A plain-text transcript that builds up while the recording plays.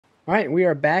All right, we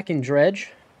are back in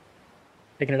Dredge,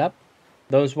 picking it up.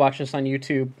 Those watching us on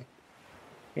YouTube,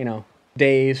 you know,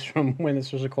 days from when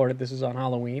this was recorded, this is on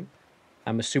Halloween.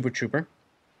 I'm a super trooper.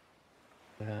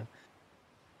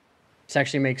 This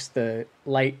actually makes the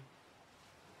light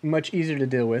much easier to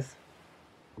deal with.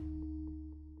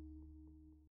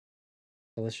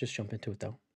 So let's just jump into it,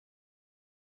 though.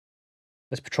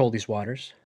 Let's patrol these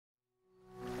waters.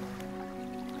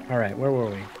 All right, where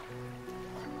were we?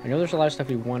 I know there's a lot of stuff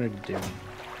we wanted to do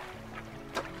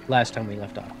last time we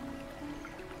left off.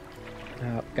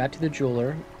 Got to the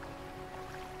jeweler.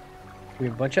 We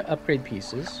have a bunch of upgrade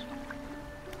pieces.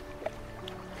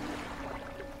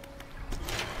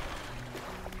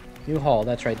 New haul,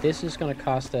 that's right. This is going to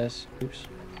cost us,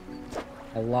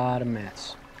 a lot of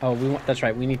mats. Oh, that's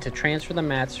right. We need to transfer the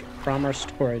mats from our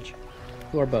storage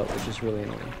to our boat, which is really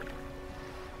annoying.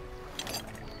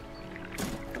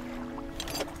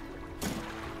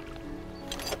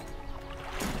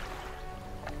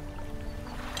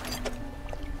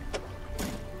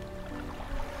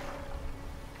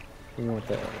 We want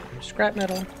the scrap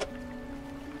metal.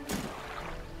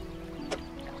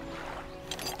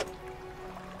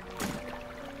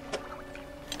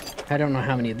 I don't know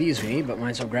how many of these we need, but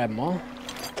might as well grab them all. I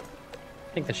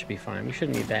think that should be fine. We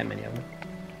shouldn't need that many of them.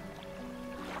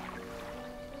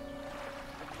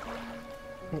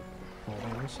 Oh,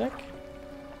 hold on a sec.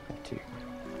 Got to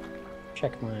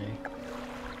check my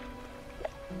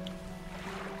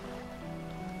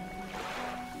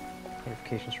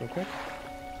notifications real quick.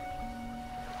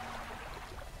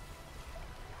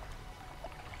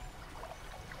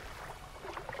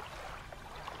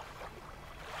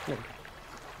 There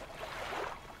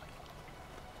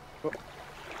we go.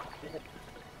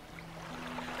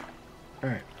 All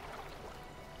right.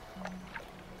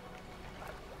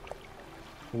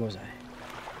 Where was I?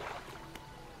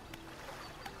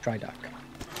 Dry dock.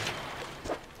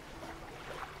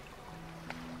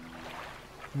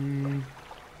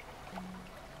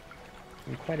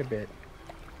 Quite a bit.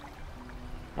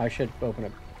 I should open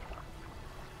up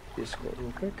Discord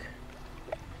real quick.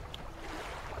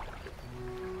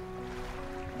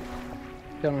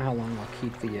 Don't know how long I'll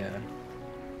keep the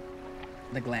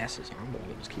glasses on, but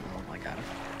we'll just keep them on like I got them.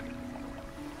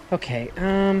 Okay,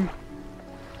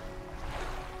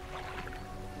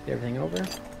 everything over?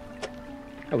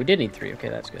 Oh, we did need 3. Okay,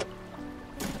 that's good.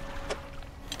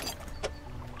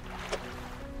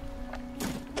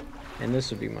 And this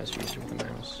would be much easier with the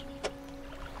mouse.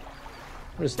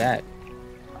 What is that?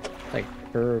 Like,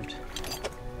 curved.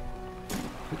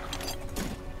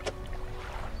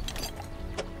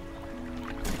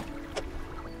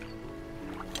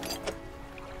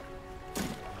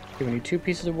 Okay, we need 2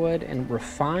 pieces of wood and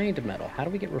refined metal. How do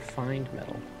we get refined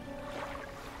metal?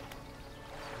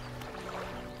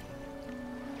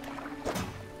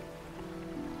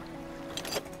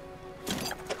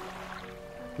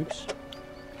 Oops.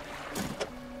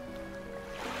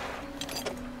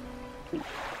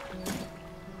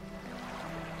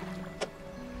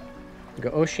 We go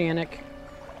oceanic,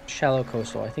 shallow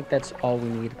coastal. I think that's all we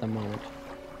need at the moment.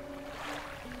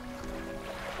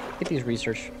 Get these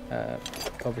research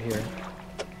over here.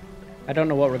 I don't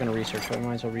know what we're going to research, but we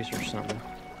might as well research something.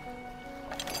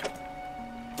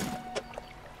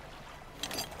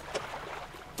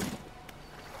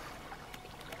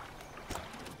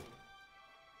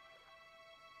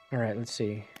 All right, let's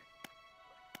see.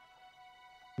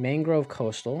 Mangrove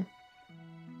coastal.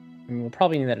 I mean, we'll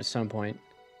probably need that at some point.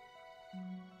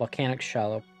 Volcanic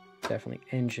shallow, definitely.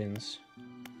 Engines.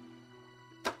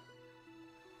 I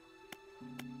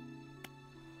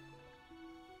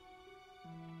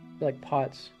feel like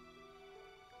pots.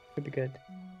 Could be good.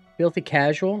 Filthy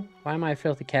casual? Why am I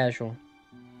filthy casual?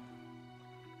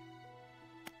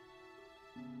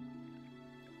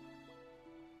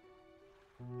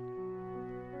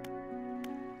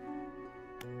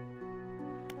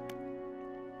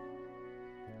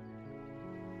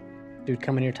 Dude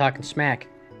coming here talking smack.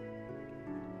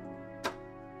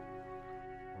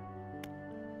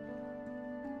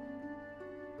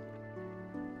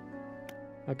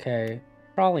 Okay,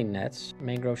 trawling nets,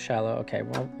 mangrove shallow. Okay,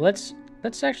 well, let's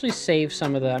actually save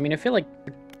some of the... I mean, I feel like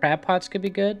the crab pots could be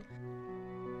good.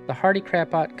 The hardy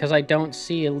crab pot, because I don't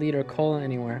see a liter of cola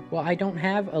anywhere. Well, I don't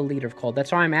have a liter of cola.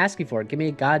 That's why I'm asking for it. Give me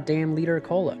a goddamn liter of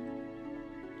cola.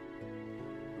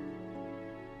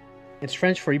 It's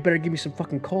French for you better give me some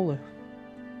fucking cola. You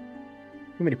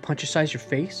want me to punch-size your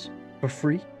face for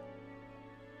free?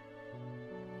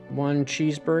 1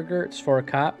 cheeseburger. It's for a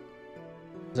cop.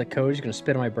 Is that code? He's gonna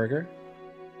spit on my burger?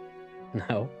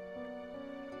 No.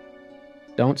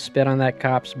 Don't spit on that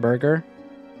cop's burger.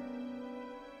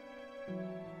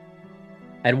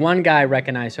 I had one guy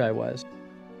recognize who I was.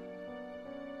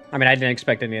 I mean, I didn't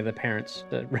expect any of the parents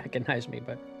to recognize me,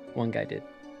 but one guy did.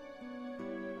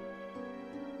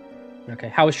 Okay,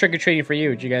 how was trick-or-treating for you?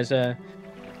 Did you guys, did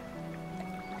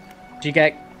you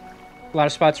get a lot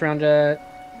of spots around, that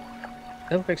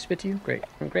look like spit to you? Great,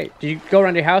 great. Did you go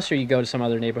around your house or you go to some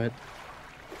other neighborhood?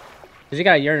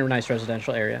 Because you're in a nice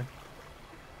residential area.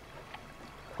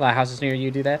 A lot of houses near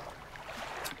you do that?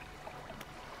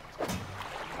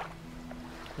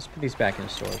 Let's put these back in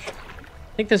storage.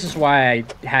 I think this is why I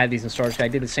had these in storage. I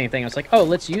did the same thing. I was like, oh,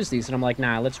 let's use these. And I'm like,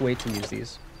 nah, let's wait to use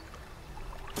these.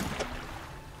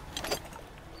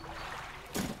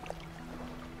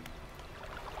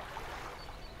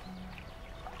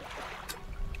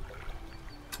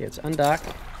 Okay, it's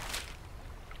undocked.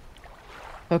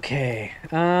 Okay.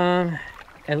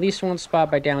 At least one spot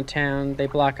by downtown. They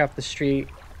block off the street.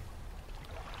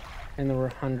 And there were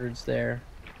hundreds there.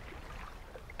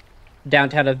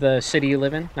 Downtown of the city you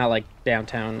live in? Not like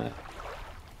downtown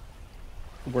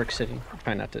work city.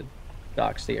 Try not to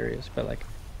dox the areas, but like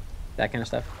that kind of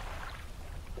stuff.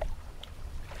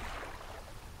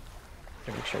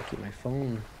 Gotta make sure I keep my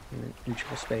phone in a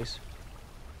reachable space.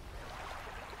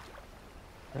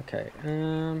 Okay,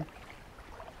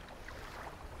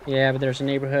 yeah, but there's a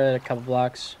neighborhood a couple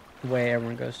blocks away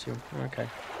everyone goes to. Okay.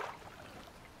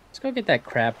 Let's go get that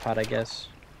crab pot, I guess.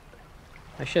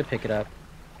 I should pick it up.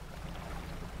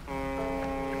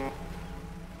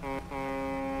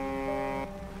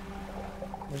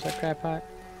 Where's that crab pot?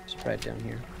 It's right down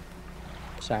here.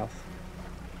 South.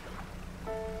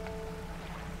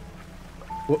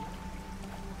 What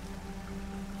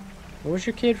was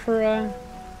your kid for,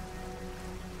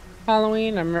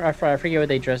 Halloween? I forget what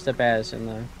they dressed up as in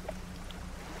the...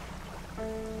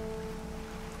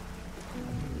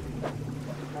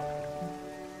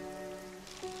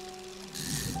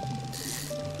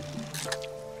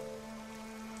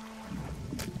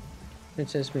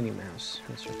 Princess Minnie Mouse.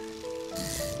 That's right.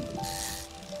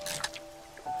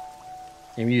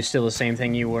 Are you still the same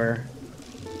thing you were?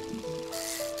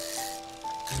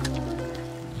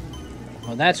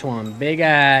 Oh, that's one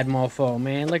big-eyed mofo,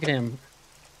 man. Look at him.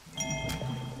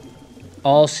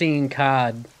 All-seeing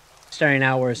cod, staring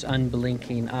outwards,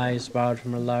 unblinking, eyes borrowed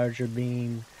from a larger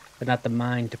being, but not the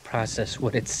mind to process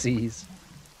what it sees.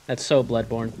 That's so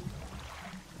Bloodborne.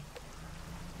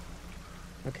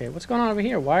 Okay, what's going on over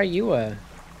here? Why are you, Oh,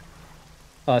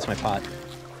 that's my pot.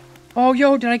 Oh,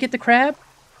 yo, did I get the crab?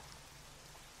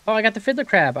 Oh, I got the fiddler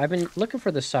crab. I've been looking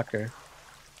for this sucker.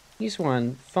 He's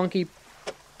one funky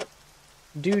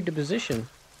dude to position.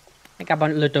 I got a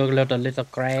little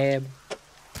crab.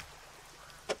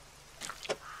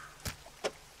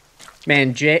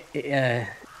 Man, Jay's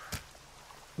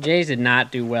did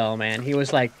not do well, man. He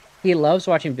was like, he loves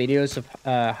watching videos of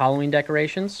Halloween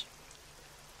decorations.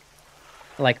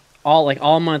 Like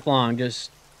all month long,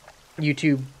 just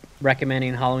YouTube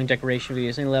recommending Halloween decoration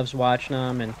videos. And he loves watching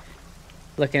them and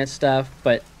looking at stuff.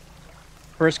 But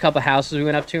first couple houses we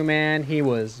went up to, man, he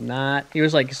was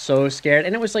like so scared.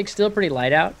 And it was like still pretty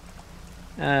light out.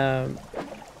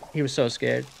 He was so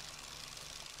scared.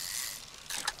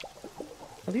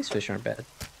 Well, these fish aren't bad.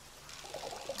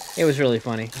 It was really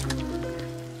funny.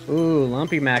 Ooh,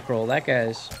 lumpy mackerel. That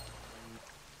guy's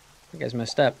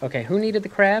messed up. Okay, who needed the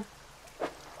crab?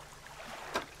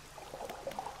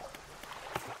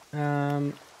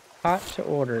 Pot to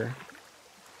order.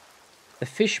 The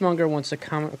fishmonger wants a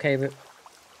comment. Okay, but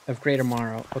of Greater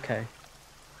Morrow. Okay.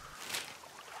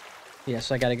 Yeah,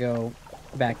 so I gotta go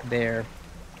back there.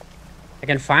 I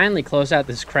can finally close out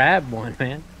this crab one,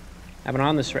 man. I've been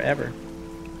on this forever.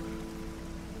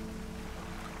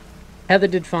 Heather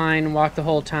did fine, walked the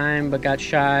whole time, but got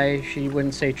shy. She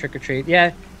wouldn't say trick or treat.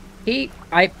 Yeah,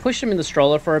 I pushed him in the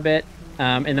stroller for a bit,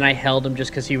 and then I held him just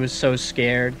because he was so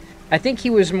scared. I think he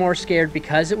was more scared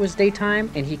because it was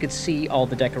daytime and he could see all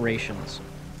the decorations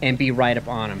and be right up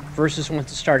on him. Versus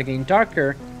once it started getting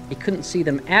darker, he couldn't see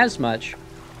them as much,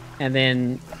 and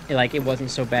then like it wasn't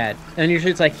so bad. And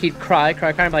usually it's like he'd cry.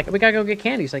 I'm like, we gotta go get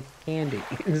candy. He's like, candy.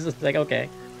 It's like, okay,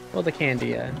 well the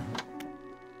candy.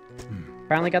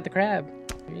 Finally got the crab.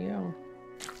 There you go.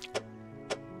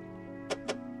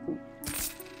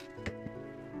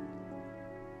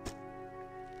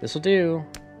 This'll do.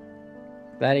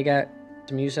 Glad he got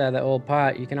some use out of that old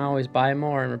pot. You can always buy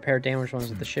more and repair damaged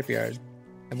ones at the shipyard.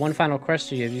 I have one final question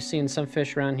to you. Have you seen some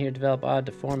fish around here develop odd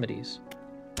deformities?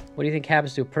 What do you think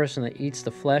happens to a person that eats the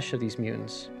flesh of these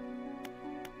mutants?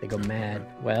 They go mad.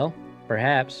 Well,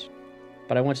 perhaps.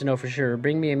 But I want to know for sure.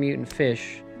 Bring me a mutant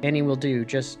fish. Any will do.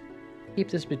 Just keep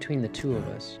this between the two of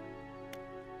us.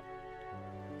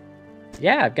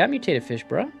 Yeah, I've got mutated fish,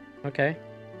 bro. Okay.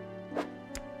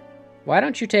 Why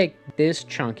don't you take this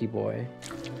chunky boy?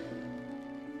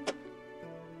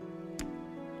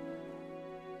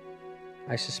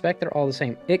 I suspect they're all the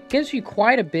same. It gives you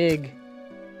quite a big...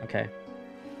 Okay.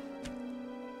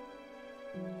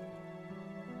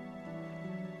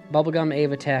 Bubblegum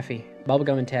Ava Taffy.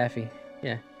 Bubblegum and Taffy.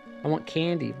 Yeah. I want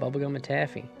candy. Bubblegum and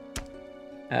Taffy.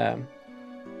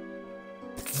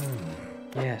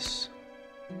 Yes.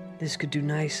 This could do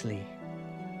nicely.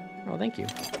 Oh, thank you.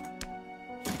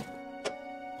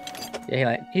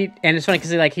 Yeah, and it's funny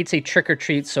because he'd say trick or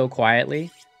treat so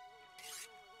quietly.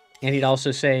 And he'd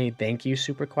also say thank you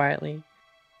super quietly.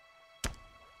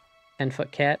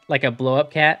 10-foot cat. Like a blow-up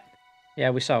cat. Yeah,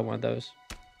 we saw one of those.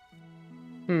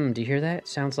 Do you hear that?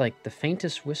 Sounds like the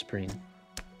faintest whispering.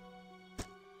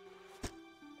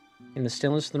 In the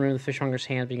stillness of the room, the fishmonger's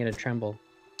hands begin to tremble.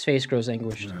 His face grows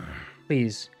anguished.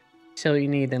 Please, say what you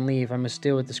need, then leave. I must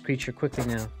deal with this creature quickly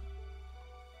now.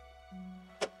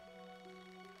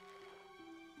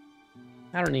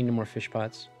 I don't need any more fish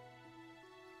pots.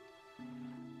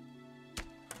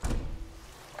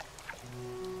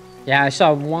 Yeah, I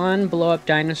saw one blow-up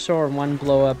dinosaur and one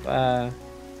blow-up,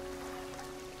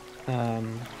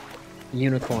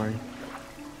 unicorn.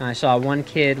 And I saw one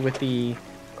kid with the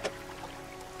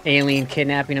alien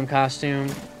kidnapping him costume.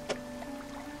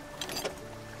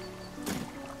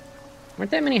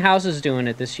 Weren't that many houses doing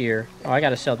it this year? Oh, I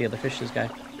gotta sell the other fish to this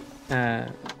guy.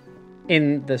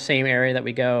 In the same area that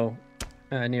we go,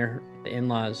 near the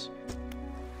in-laws.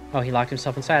 Oh, he locked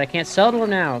himself inside. I can't sell to him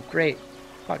now. Great.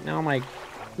 Fuck, now my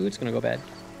food's gonna go bad.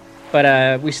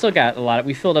 But, we still got a lot of...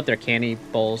 We filled up their candy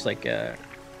bowls, like, their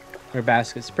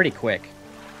baskets pretty quick.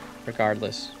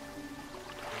 Regardless.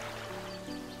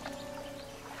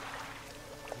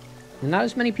 Not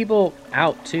as many people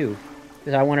out, too.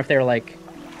 Because I wonder if they were, like...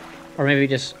 Or maybe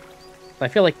just... I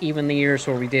feel like even the years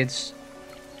where we did,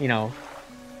 you know...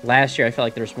 Last year, I felt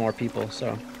like there was more people,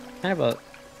 so... Kind of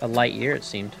a light year, it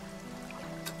seemed.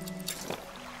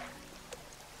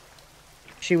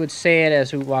 She would say it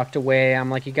as we walked away.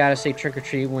 I'm like, you gotta say trick or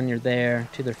treat when you're there,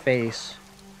 to their face.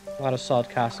 A lot of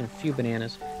solid costume, a few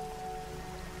bananas.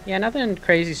 Yeah, nothing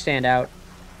crazy stand out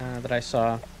that I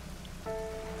saw.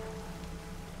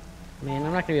 Man,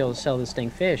 I'm not gonna be able to sell this dang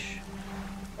fish.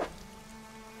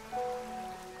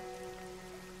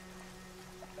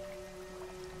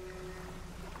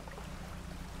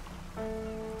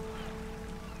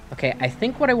 Okay, I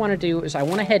think what I want to do is I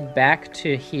want to head back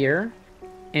to here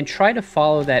and try to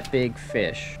follow that big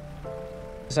fish.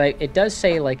 Because it does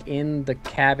say, like, in the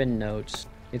cabin notes,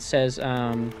 it says,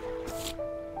 met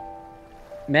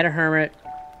a hermit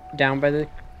down by the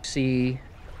sea,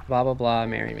 blah, blah, blah,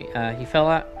 marry me. He fell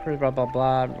out for blah, blah,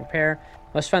 blah, repair.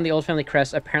 Must find the old family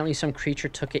crest. Apparently some creature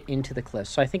took it into the cliffs.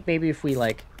 So I think maybe if we,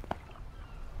 like...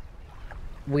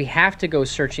 We have to go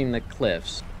searching the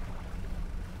cliffs.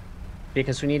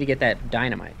 Because we need to get that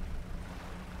dynamite.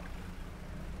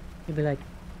 You'll be like,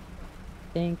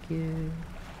 thank you.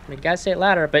 I mean, gotta say it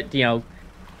louder, but, you know...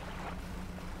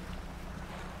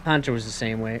 Hunter was the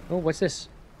same way. Oh, what's this?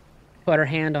 Put her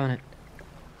hand on it.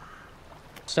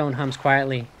 Stone hums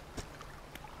quietly.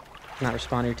 Not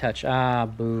respond to your touch. Ah,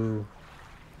 boo.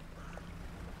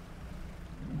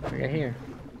 What do we got here?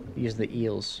 Use the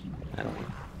eels. I don't know.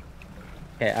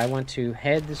 Okay, I want to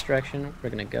head this direction. We're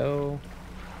gonna go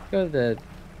to this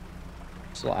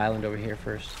little island over here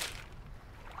first.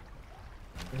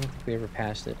 I don't think we ever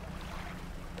passed it.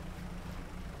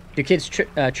 Do kids trick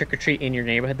or treat in your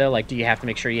neighborhood though? Like, do you have to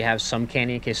make sure you have some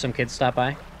candy in case some kids stop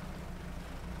by?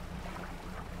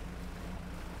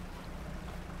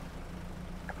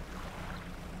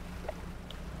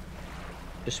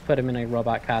 Just put him in a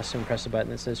robot costume, press a button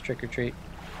that says trick or treat.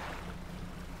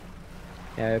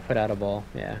 Yeah, I put out a ball.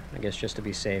 Yeah, I guess just to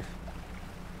be safe.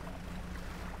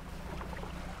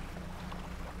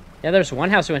 Yeah, there's one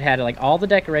house that had like all the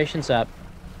decorations up.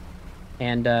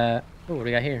 And, oh, what do we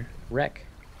got here? Wreck.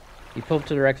 You pull up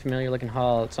to the wreck, familiar looking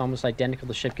hull. It's almost identical to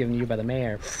the ship given to you by the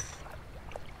mayor.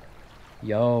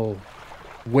 Yo.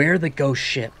 Where the ghost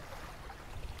ship?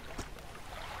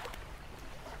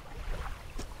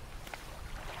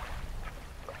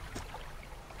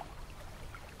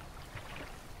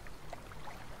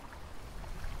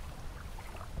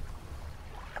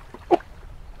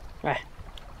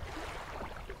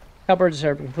 Cupboards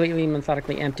are completely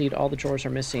methodically emptied. All the drawers are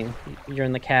missing. You're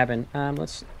in the cabin.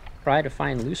 Let's try to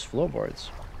find loose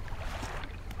floorboards.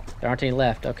 There aren't any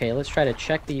left. Okay, let's try to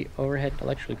check the overhead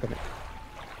electrical equipment.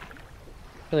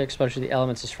 Further exposure to the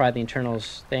elements has fried the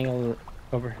internals. You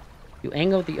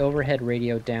angle the overhead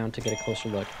radio down to get a closer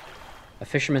look. A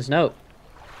fisherman's note.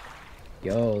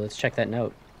 Yo, let's check that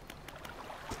note.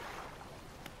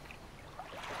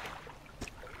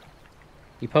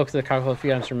 You poke the cargo, a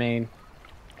few items remain.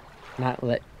 Not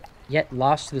yet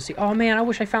lost to the sea. Oh man, I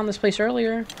wish I found this place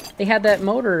earlier. They had that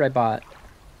motor I bought.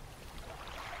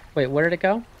 Wait, where did it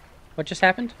go? What just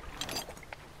happened?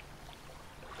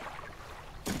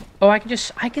 Oh, I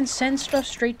can send stuff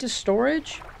straight to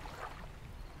storage?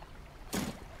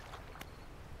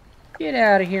 Get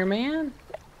out of here, man.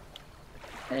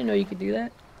 I didn't know you could do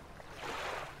that.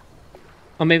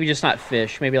 Oh, maybe just not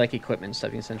fish. Maybe like equipment and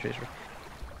stuff you can send straight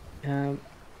to.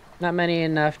 Not many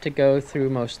enough to go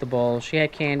through most of the bowl. She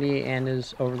had candy and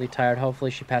is overly tired. Hopefully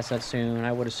she passed out soon.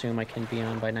 I would assume I can be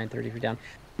on by 9:30 if you're down.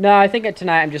 No, I think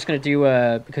tonight I'm just going to do,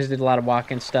 because I did a lot of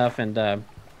walk-in stuff and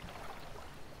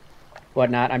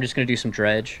whatnot, I'm just going to do some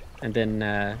dredge and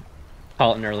then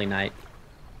call it an early night.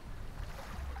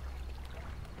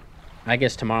 I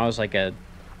guess tomorrow's like a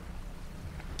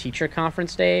teacher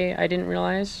conference day, I didn't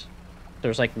realize.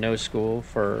 There's like no school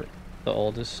for the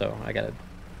oldest, so I got to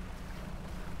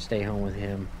stay home with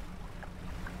him.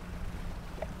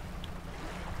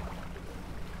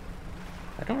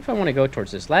 I don't know if I want to go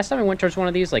towards this. Last time I went towards one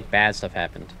of these, like, bad stuff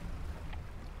happened.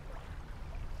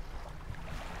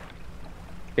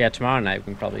 But yeah, tomorrow night we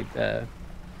can probably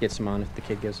get some on if the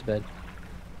kid goes to bed.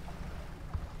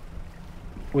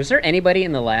 Was there anybody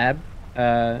in the lab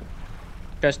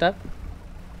dressed up?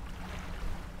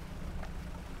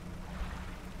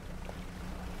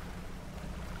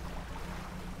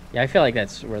 Yeah, I feel like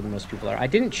that's where the most people are. I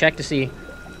didn't check to see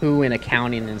who in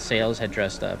accounting and sales had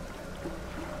dressed up.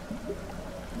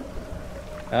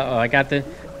 Uh-oh, I got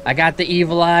the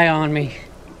evil eye on me.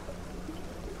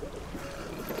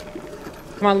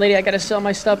 Come on, lady, I gotta sell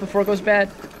my stuff before it goes bad.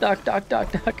 Duck, duck,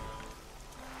 duck, duck.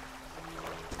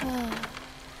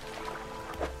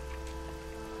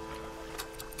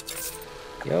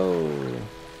 Yo.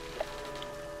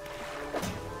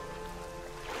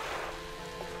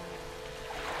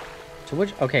 So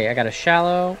which, okay, I got a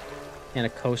shallow and a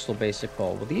coastal basic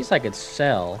hull. Well, these I could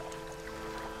sell.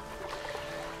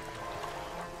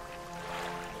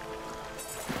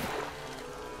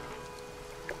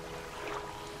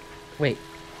 Wait.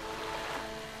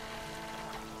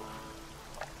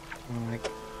 Oh, I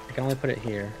can only put it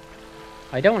here.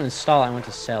 I don't want to install it, I want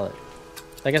to sell it.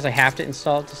 So I guess I have to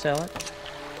install it to sell it.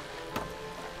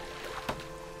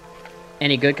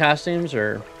 Any good costumes,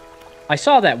 or... I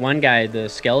saw that one guy, the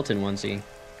skeleton onesie.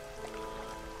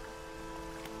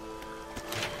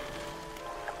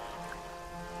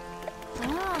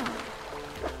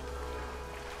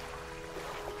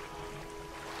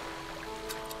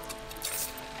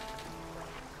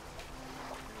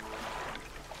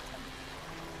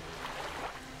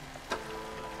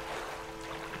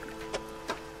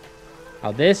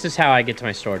 Oh, this is how I get to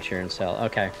my storage here and sell.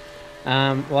 Okay.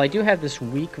 Well, I do have this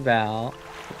weak valve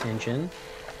engine,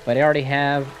 but I already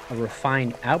have a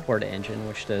refined outboard engine,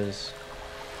 which does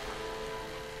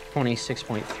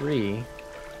 26.3.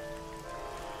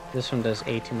 This one does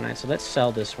 18.9, so let's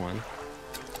sell this one.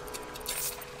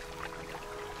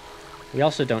 We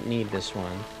also don't need this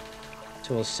one,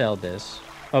 so we'll sell this.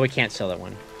 Oh, we can't sell that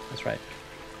one. That's right.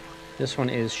 This one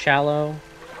is shallow,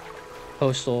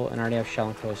 coastal, and I already have shallow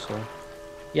and coastal.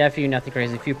 Yeah, a few nothing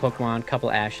crazy, a few Pokemon, couple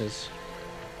ashes.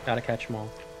 Gotta catch them all.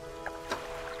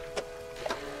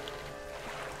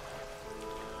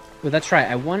 Well, that's right,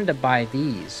 I wanted to buy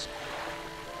these.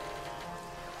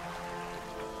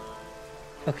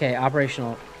 Okay,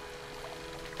 operational.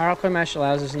 Our Coin Mash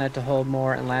allows this net to hold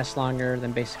more and last longer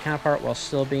than basic counterpart while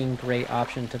still being a great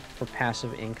option for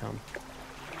passive income.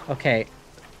 Okay.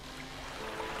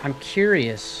 I'm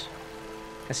curious.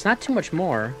 It's not too much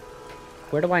more.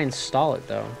 Where do I install it,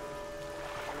 though?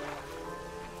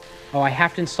 Oh, I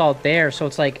have to install it there, so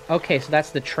it's like... Okay, so that's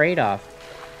the trade-off.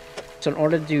 So in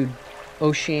order to do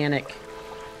Oceanic,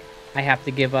 I have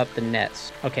to give up the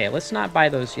nets. Okay, let's not buy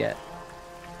those yet.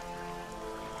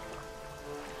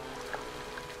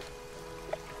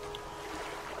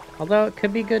 Although, it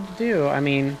could be good to do. I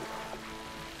mean...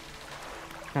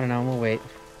 I don't know, we'll wait.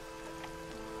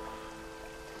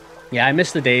 Yeah, I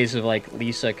miss the days of, like,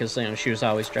 Lisa, because, you know, she was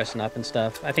always dressing up and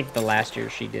stuff. I think the last year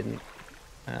she didn't.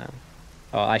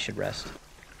 Oh, I should rest.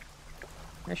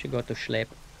 I should go to sleep.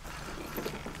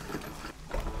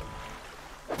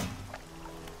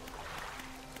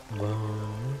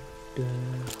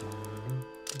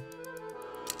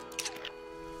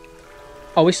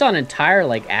 Oh, we saw an entire,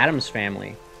 like, Addams family.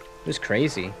 It was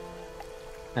crazy.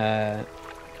 Gomez,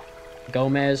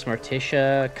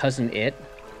 Morticia, Cousin It.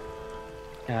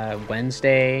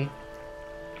 Wednesday,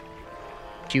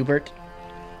 Hubert.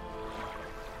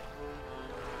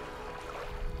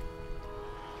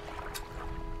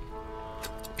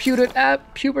 Hubert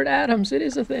Adams, it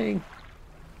is a thing.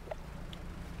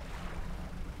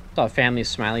 Saw a family of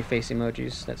smiley face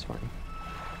emojis. That's funny.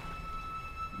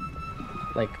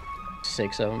 Like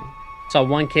 6 of them. Saw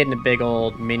one kid in a big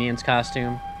old Minions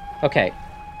costume. Okay,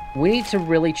 we need to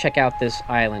really check out this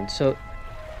island. So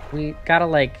we gotta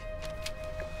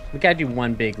do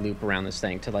one big loop around this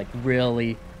thing to like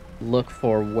really look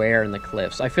for where in the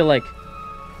cliffs. I feel like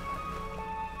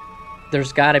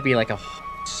there's gotta be like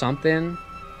something.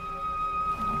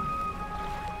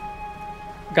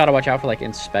 Gotta watch out for like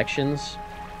inspections.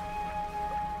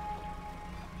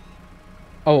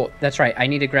 Oh, that's right. I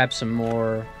need to grab some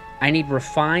more. I need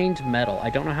refined metal.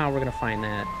 I don't know how we're gonna find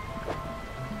that.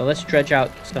 But let's dredge out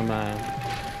some,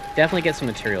 definitely get some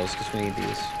materials because we need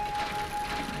these.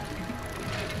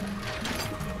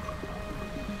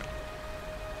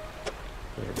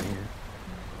 Over here.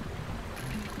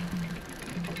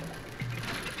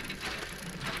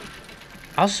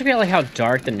 I also forget like how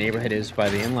dark the neighborhood is by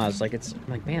the in-laws. Like it's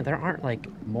like, man, there aren't like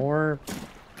more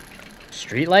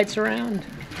streetlights around.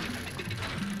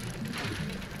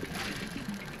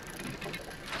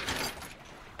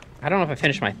 I don't know if I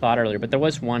finished my thought earlier, but there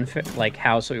was one like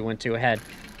house that we went to. It had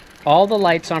all the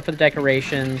lights on for the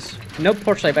decorations. No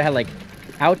porch light, but it had like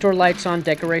outdoor lights on,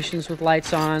 decorations with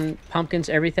lights on, pumpkins,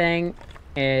 everything,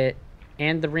 and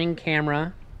the Ring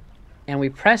camera. And we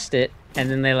pressed it,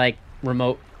 and then they like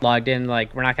remote logged in,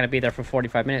 like, we're not going to be there for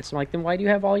 45 minutes. I'm like, then why do you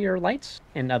have all your lights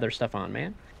and other stuff on,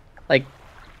 man? Like,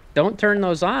 don't turn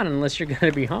those on unless you're going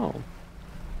to be home.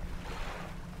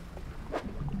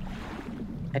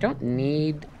 I don't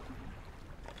need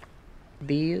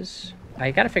these.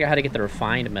 I got to figure out how to get the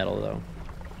refined metal, though.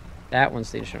 That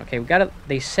one's the additional. Okay, we got to...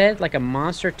 They said, like, a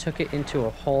monster took it into a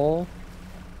hole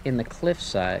in the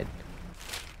cliffside.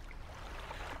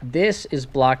 This is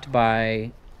blocked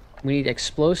by... We need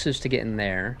explosives to get in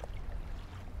there.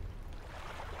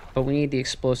 But we need the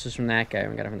explosives from that guy.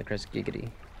 We got it from the Chris Giggity.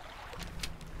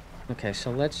 Okay, so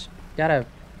let's... Gotta...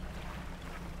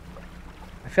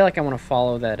 I feel like I want to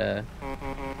follow that,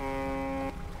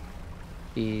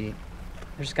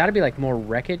 There's gotta be, like, more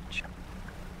wreckage,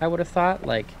 I would have thought.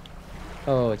 Like,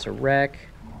 oh, it's a wreck.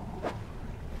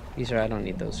 These are... I don't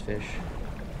need those fish.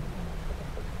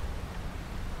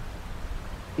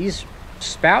 These...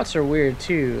 spouts are weird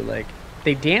too, like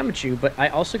they damage you, but I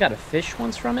also got a fish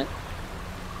once from it.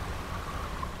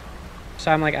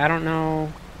 So I'm like, I don't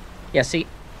know. Yeah, see,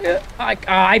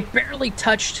 I barely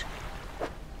touched. I'm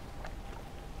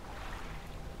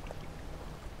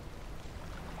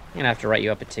gonna have to write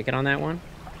you up a ticket on that one.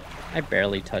 I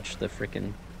barely touched the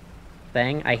freaking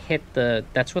thing. I hit the,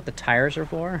 that's what the tires are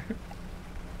for.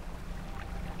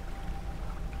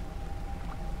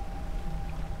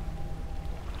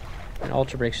 And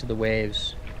ultra brakes to the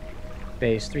waves.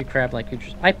 Base, 3 crab-like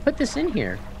creatures. I put this in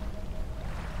here.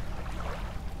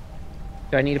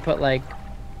 Do I need to put, like,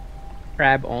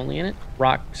 crab only in it?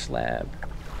 Rock slab.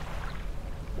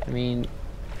 I mean,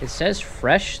 it says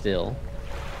fresh still.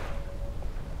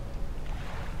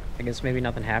 I guess maybe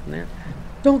nothing happened there.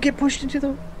 Don't get pushed into the...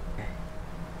 Okay.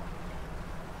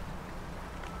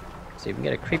 See if we can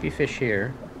get a creepy fish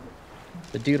here.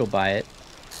 The dude will buy it.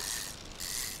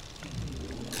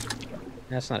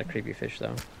 That's not a creepy fish,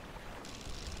 though.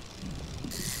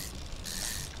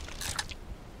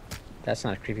 That's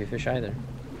not a creepy fish either.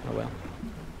 Oh, well.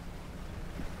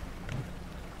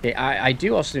 Okay, I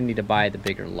do also need to buy the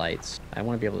bigger lights. I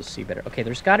want to be able to see better. Okay,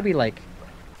 there's got to be, like...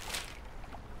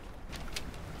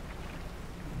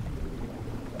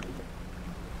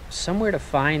 somewhere to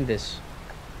find this.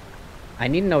 I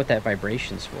need to know what that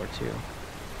vibration's for, too.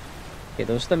 Okay,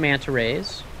 those are the manta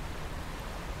rays.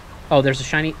 Oh, there's a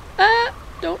shiny... Ah!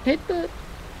 Don't hit the...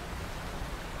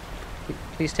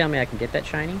 Please tell me I can get that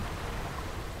shiny.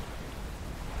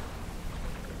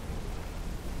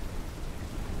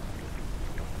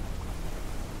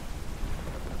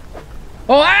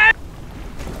 Oh! Ah!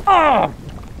 Oh!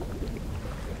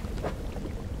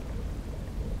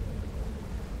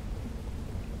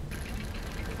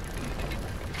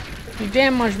 You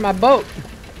damaged my boat.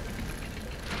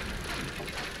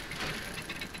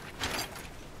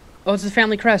 Oh, it's the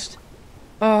family crest.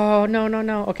 Oh, no, no,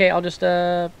 no. Okay, I'll just,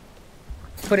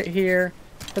 put it here.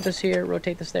 Put this here.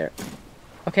 Rotate this there.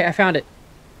 Okay, I found it.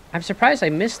 I'm surprised I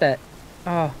missed that.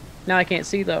 Oh, now I can't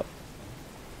see, though.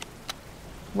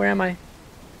 Where am I?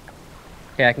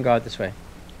 Okay, I can go out this way.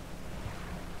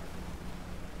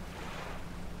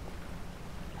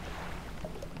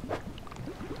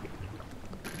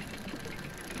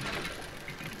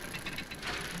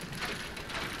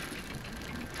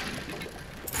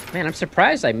 Man, I'm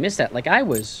surprised I missed that. Like, I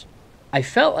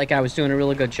felt like I was doing a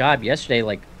really good job yesterday,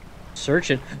 like,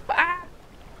 searching. Ah!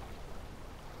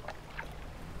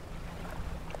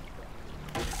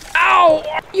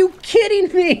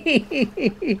 kidding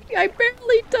me? I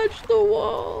barely touched the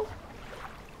wall.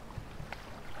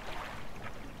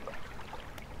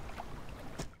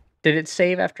 Did it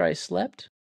save after I slept?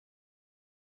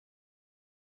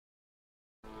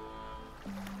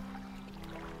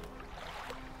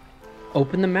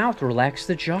 Open the mouth, relax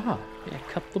the jaw. Yeah,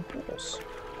 cup the balls.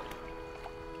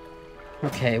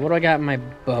 Okay, what do I got in my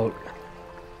boat?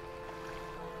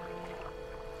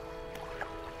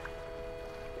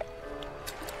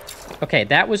 Okay,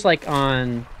 that was like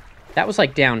on... That was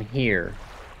like down here.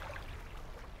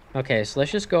 Okay, so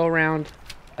let's just go around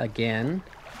again.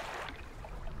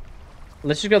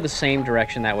 Let's just go the same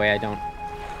direction, that way I don't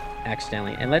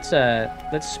accidentally... And let's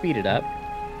speed it up.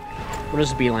 We'll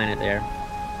just beeline it there.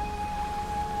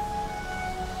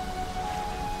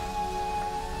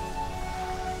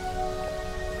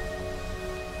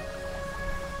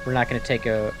 We're not going to take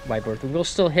a whiteboard. We'll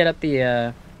still hit up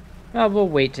the, well, we'll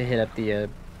wait to hit up the,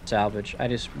 salvage.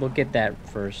 We'll get that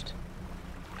first.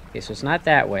 Okay, so it's not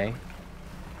that way.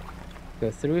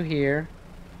 Go through here.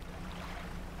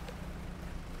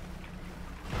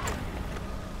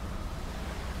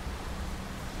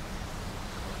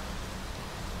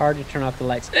 Hard to turn off the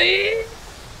lights.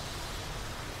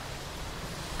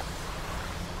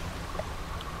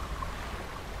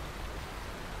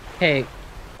 Okay.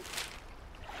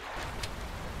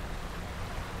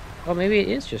 Oh, maybe it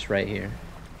is just right here.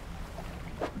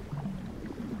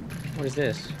 What is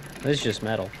this? This is just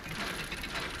metal.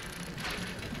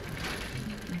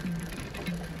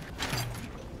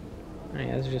 Oh,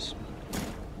 yeah, this is just...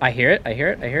 I hear it, I hear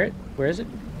it, I hear it. Where is it?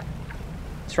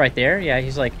 It's right there. Yeah,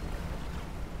 he's like...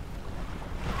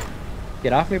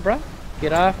 Get off me, bro.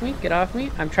 Get off me, get off me.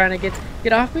 I'm trying to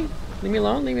get off me. Leave me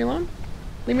alone, leave me alone.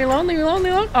 Leave me alone, leave me alone,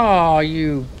 leave me alone. Oh,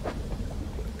 you...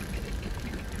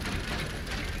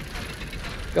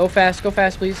 Go fast,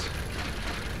 please.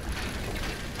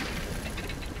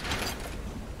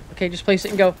 Okay, just place it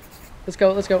and go. Let's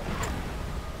go, let's go.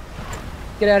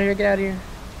 Get out of here, get out of here.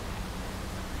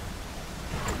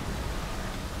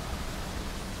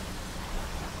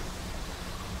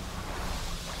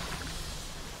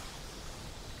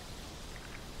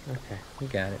 Okay, we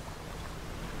got it.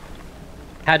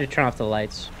 Had to turn off the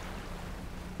lights.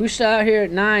 Who's out here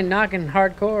at 9 knocking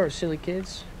hardcore, silly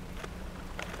kids?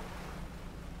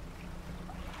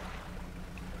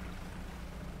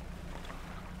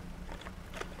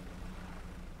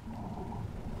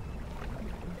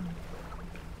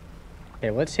 Okay,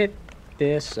 let's hit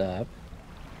this up.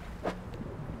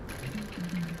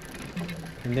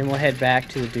 And then we'll head back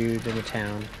to the dude in the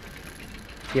town.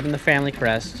 Give him the family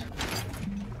crest.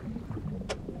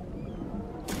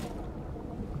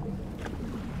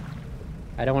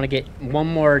 I don't want to get one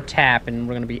more tap and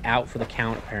we're going to be out for the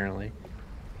count, apparently.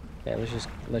 Okay,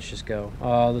 let's just go.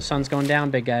 Oh, the sun's going down,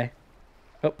 big guy.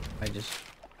 Oh, okay.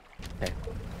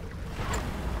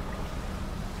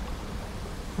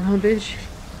 Come on, bitch.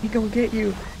 He gonna get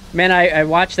you. Man, I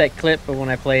watched that clip of when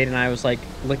I played and I was like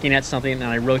looking at something and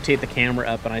I rotate the camera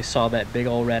up and I saw that big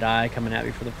old red eye coming at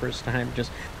me for the first time.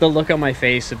 Just the look on my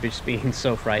face of just being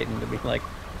so frightened to be like,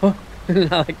 oh,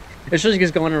 like, especially because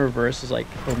going in reverse is like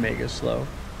omega slow.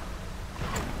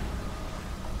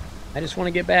 I just want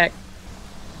to get back.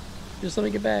 Just let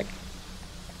me get back.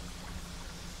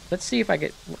 Let's see if I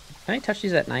get... Can I touch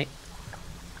these at night?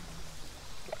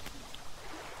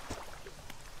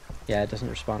 Yeah, it doesn't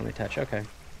respond to my touch. Okay.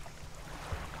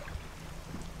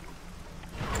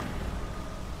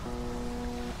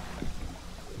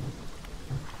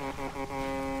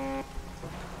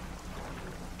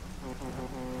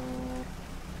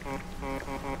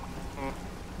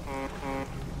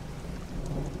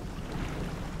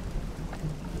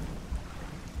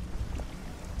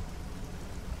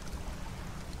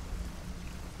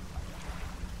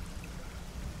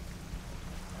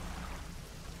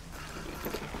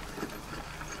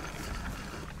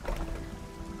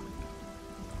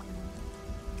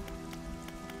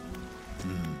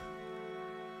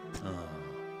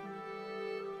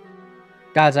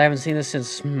 Gods, I haven't seen this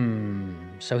since...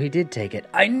 So he did take it.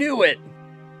 I knew it!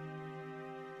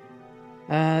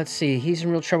 Let's see. He's in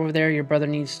real trouble over there. Your brother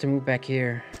needs to move back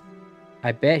here.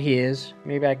 I bet he is.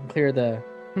 Maybe I can clear the...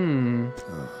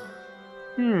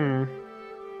 They're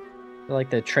like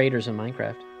the traders in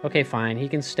Minecraft. Okay, fine. He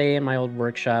can stay in my old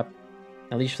workshop.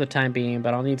 At least for the time being,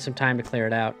 but I'll need some time to clear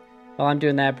it out. While I'm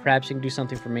doing that, perhaps you can do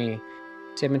something for me.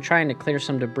 See, I've been trying to clear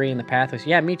some debris in the pathways.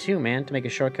 Yeah, me too, man. To make a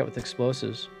shortcut with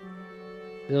explosives.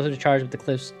 Those who are charged with the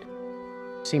cliffs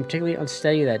seemed particularly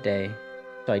unsteady that day,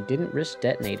 so I didn't risk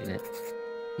detonating it.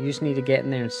 You just need to get in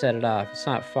there and set it off. It's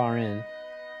not far in.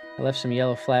 I left some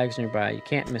yellow flags nearby. You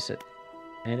can't miss it.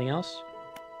 Anything else?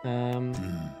 Yeah,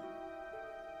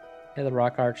 the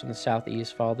rock arch in the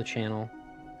southeast. Follow the channel.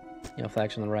 Yellow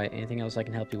flags on the right. Anything else I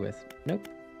can help you with? Nope.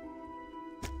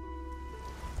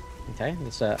 Okay,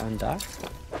 let's undock.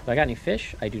 Do I got any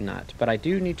fish? I do not, but I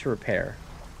do need to repair.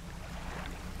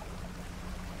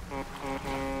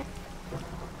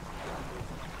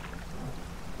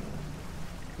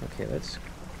 Okay, let's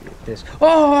get this.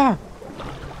 Oh!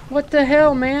 What the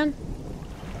hell, man?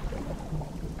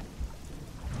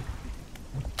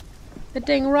 The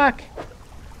dang rock.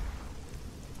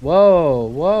 Whoa,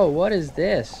 whoa, what is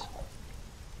this?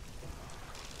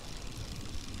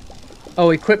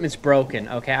 Oh, equipment's broken.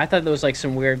 Okay, I thought there was like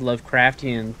some weird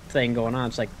Lovecraftian thing going on.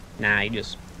 It's like, nah, you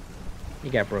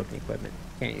got broken equipment.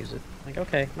 Can't use it. Like,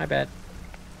 okay, my bad.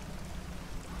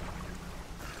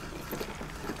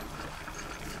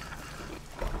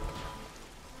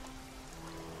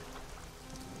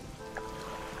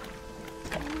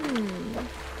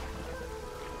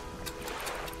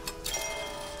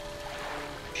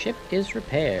 Ship is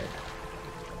repaired.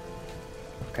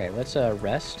 Okay, let's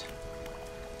rest.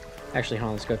 Actually, hold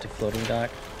on, let's go to floating dock.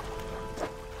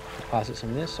 Deposit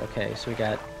some of this. Okay, so we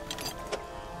got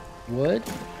wood.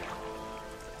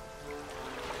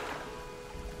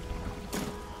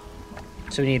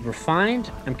 So we need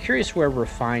refined. I'm curious where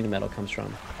refined metal comes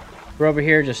from. We're over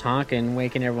here just honking,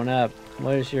 waking everyone up.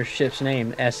 What is your ship's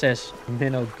name? SS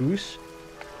Minnow Goose?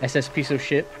 SS piece of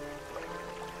shit?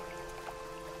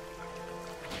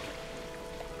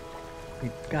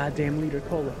 You goddamn liter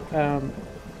cola.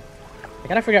 I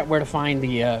gotta figure out where to find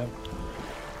the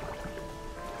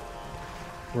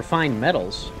refined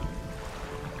metals.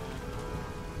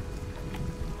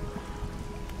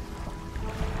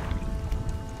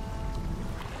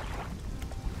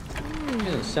 She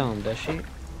doesn't sell them, does she?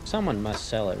 Someone must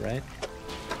sell it, right?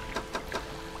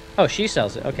 Oh, she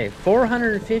sells it. Okay,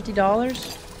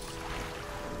 $450?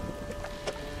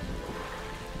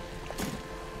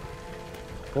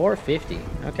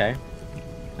 $450. Okay.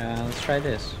 Let's try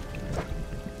this.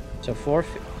 So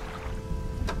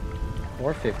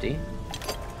 $450.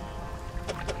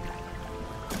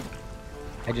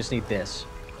 I just need this.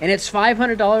 And it's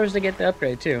 $500 to get the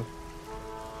upgrade, too.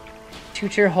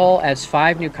 Two-tier hull adds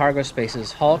 5 new cargo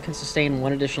spaces. Hull can sustain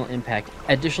 1 additional impact.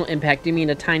 Additional impact, you mean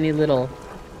a tiny little...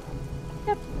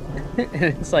 Yep.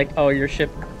 It's like, oh, your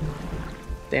ship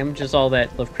damages all that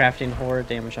Lovecraftian horror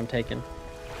damage I'm taking.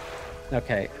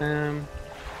 Okay,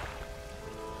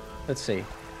 let's see.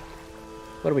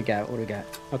 What do we got? What do we got?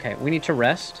 Okay, we need to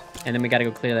rest, and then we gotta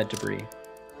go clear that debris.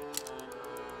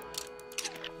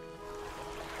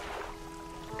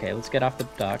 Okay, let's get off the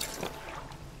dock.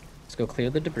 Let's go clear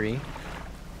the debris.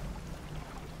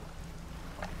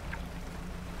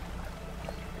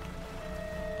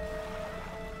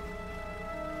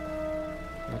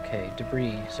 Okay,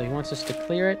 debris. So he wants us to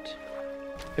clear it.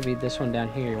 Could be this one down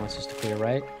here he wants us to clear,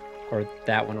 right? Or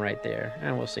that one right there.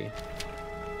 And we'll see.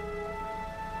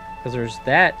 Because there's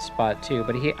that spot too.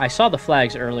 But I saw the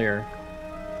flags earlier.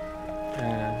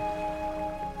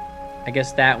 I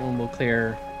guess that one will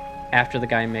clear after the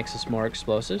guy makes us more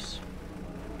explosives.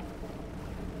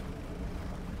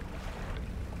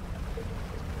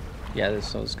 Yeah,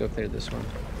 so let's go clear this one.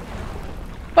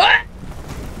 Ah!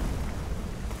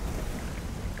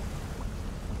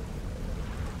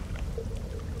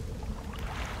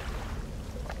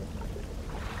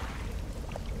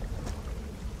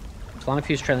 As long as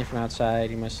fuse trailing from outside,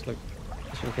 you must look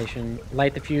this location.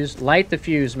 Light the fuse. Light the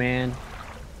fuse, man.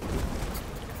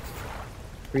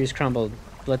 Breeze crumbled.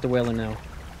 Let the whaler know.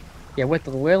 Yeah, what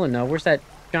the whaler know? Where's that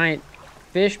giant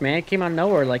fish, man? It came out of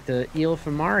nowhere like the eel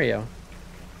from Mario.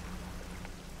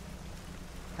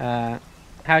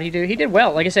 How'd he do? He did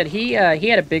well. Like I said, he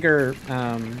had a bigger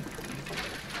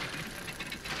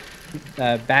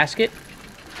basket,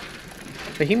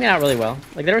 but he made out really well.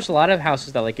 Like there was a lot of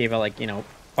houses that like gave out like, you know,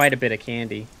 quite a bit of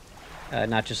candy,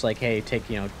 not just like, hey, take,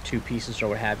 you know, 2 pieces or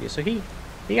what have you. So he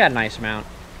got a nice amount.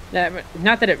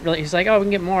 Not that it really, he's like, oh, we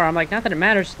can get more. I'm like, not that it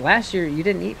matters. Last year you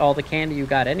didn't eat all the candy you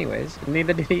got anyways, and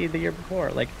neither did he the year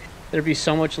before. Like there'd be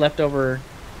so much leftover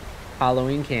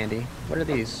Halloween candy. What are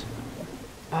these?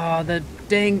 Oh, the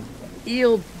dang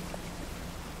eel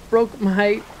broke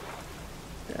my...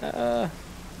 Okay,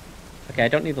 I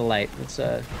don't need the light. It's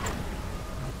a...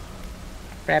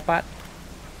 crab pot.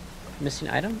 Missing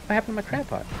item? What happened to my crab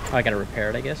pot? Oh, I gotta repair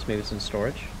it, I guess. Maybe it's in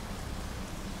storage.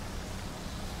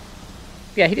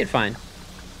 Yeah, he did fine.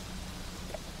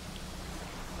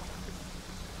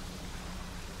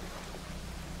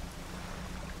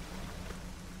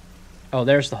 Oh,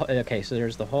 there's the... Okay, so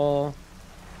there's the hole.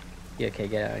 Yeah, okay,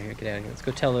 get out of here, get out of here. Let's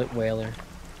go tell the whaler.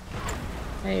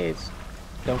 Hey, it's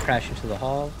Don't crash into the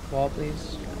wall,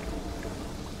 please.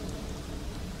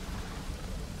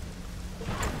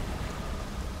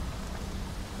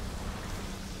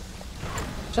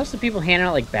 Just the people handing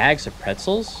out like bags of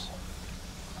pretzels.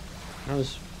 That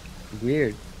was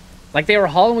weird. Like they were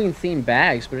Halloween themed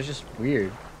bags, but it's just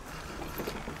weird.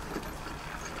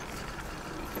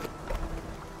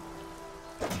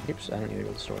 Oops, I don't need to go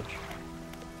to the storage.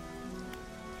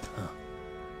 Huh.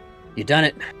 You done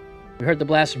it. We heard the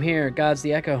blast from here. God's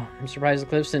the echo. I'm surprised the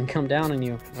cliffs didn't come down on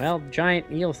you. Well, the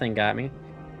giant eel thing got me.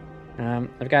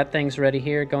 I've got things ready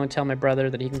here. Go and tell my brother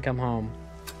that he can come home.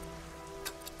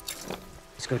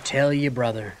 Let's go tell your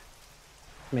brother.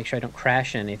 Make sure I don't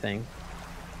crash anything.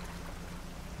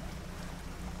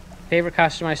 Favorite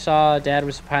costume I saw, Dad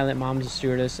was a pilot, Mom was a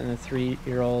stewardess, and the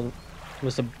 3-year-old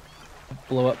was a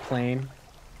blow-up plane.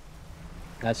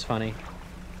 That's funny.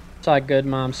 Saw a good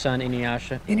mom's son,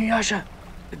 Inuyasha. Inuyasha!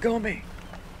 Kagome!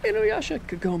 Inuyasha!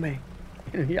 Kagome!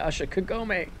 Inuyasha!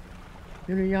 Kagome!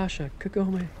 Inuyasha!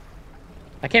 Kagome!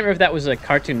 I can't remember if that was a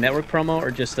Cartoon Network promo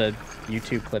or just a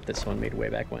YouTube clip that someone made way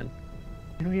back when.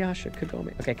 Inuyasha!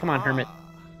 Kagome! Okay, come on, Hermit.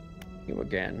 You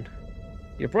again.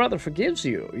 Your brother forgives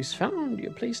you. He's found you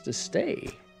a place to stay.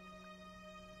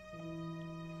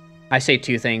 I say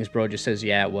 2 things. Bro just says,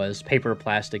 yeah, it was. Paper or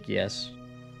plastic, yes.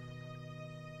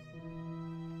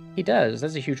 He does.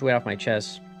 That's a huge weight off my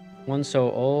chest. One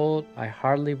so old, I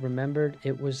hardly remembered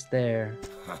it was there.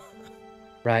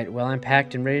 Right, well, I'm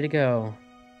packed and ready to go.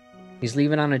 He's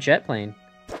leaving on a jet plane.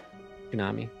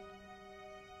 Tsunami.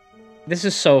 This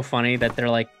is so funny that they're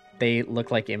like, they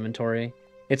look like inventory.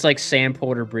 It's like Sam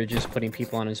Porter Bridges putting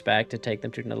people on his back to take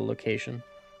them to another location.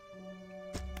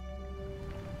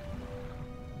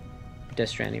 Death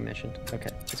Stranding mentioned. Okay,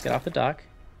 let's get off the dock.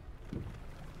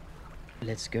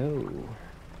 Let's go.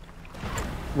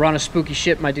 We're on a spooky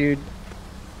ship, my dude.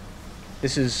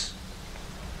 This is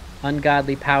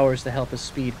ungodly powers to help us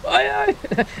speed. I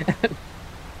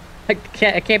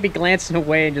can't be glancing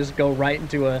away and just go right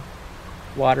into a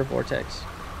water vortex.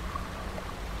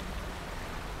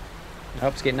 I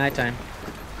hope it's getting nighttime.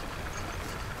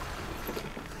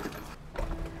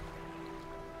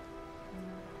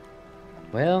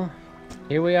 Well,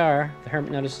 here we are. The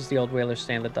hermit notices the old whaler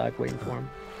standing at the dock waiting for him.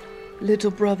 Little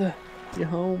brother, you're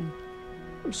home.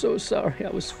 I'm so sorry, I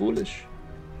was foolish.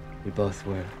 We both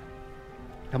were.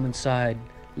 Come inside.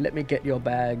 Let me get your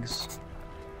bags.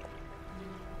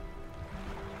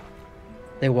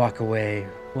 They walk away.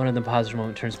 One of them pauses a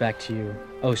moment, turns back to you.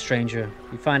 Oh, stranger,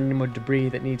 you find any more debris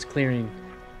that needs clearing?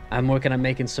 I'm working on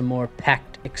making some more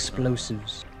packed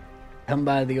explosives. Come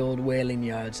by the old whaling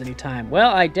yards anytime.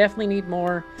 Well, I definitely need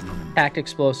more packed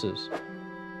explosives.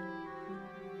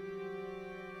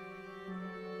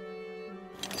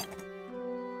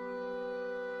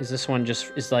 Is this one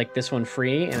just, is like this one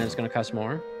free and it's gonna cost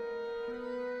more?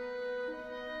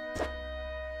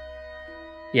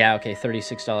 Yeah, okay,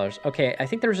 $36. Okay, I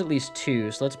think there's at least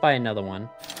 2, so let's buy another one.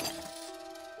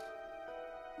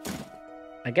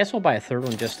 I guess we'll buy a 3rd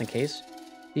one just in case.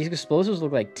 These explosives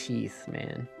look like teeth,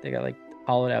 man. They got like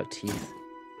hollowed out teeth.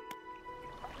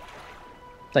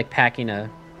 It's like packing a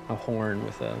horn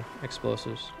with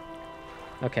explosives.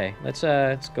 Okay, let's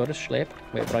go to Schlepp.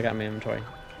 Wait, what I got in my inventory?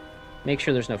 Make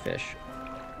sure there's no fish.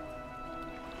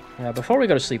 Before we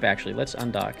go to sleep, actually, let's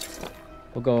undock.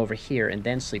 We'll go over here and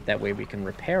then sleep. That way we can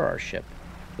repair our ship.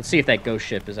 Let's see if that ghost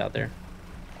ship is out there.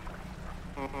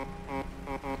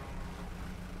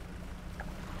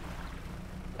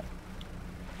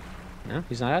 No,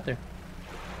 he's not out there.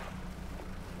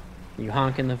 You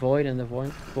honk in the void and the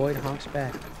void honks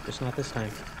back. Just not this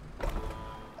time.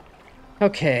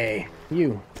 Okay,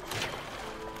 you.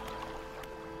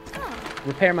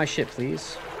 Repair my ship,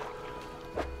 please.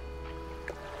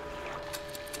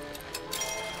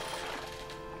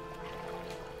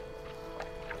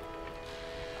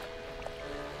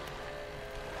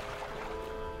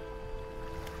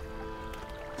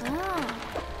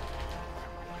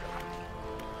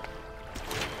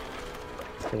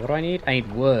 Okay, what do I need? I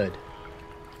need wood.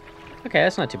 Okay,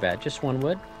 that's not too bad. Just 1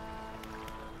 wood.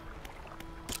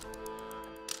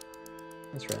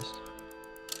 Let's rest.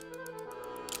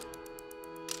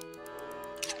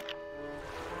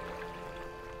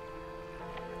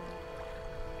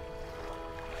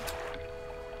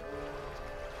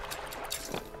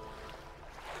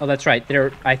 Oh, that's right.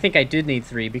 I think I did need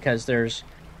 3 because there's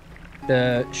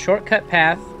the shortcut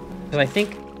path. Because I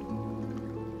think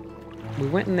we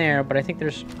went in there, but I think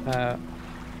there's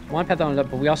one path on it,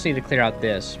 but we also need to clear out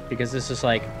this because this is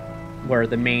like where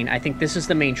the main. I think this is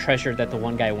the main treasure that the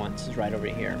one guy wants is right over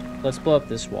here. Let's blow up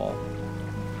this wall.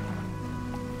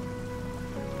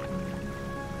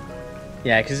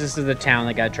 Yeah, because this is the town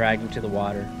that got dragged into the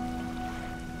water.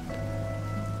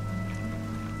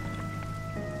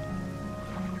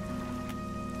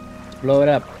 Let's blow it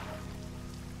up.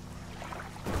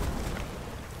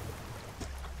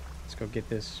 Let's go get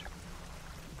this.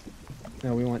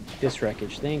 No, we want this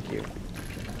wreckage. Thank you.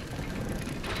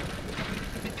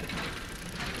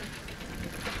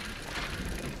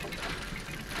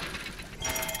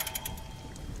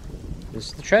 This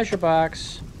is the treasure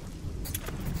box.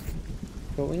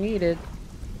 What we needed.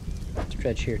 Let's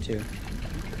dredge here too.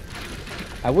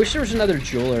 I wish there was another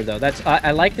jeweler though.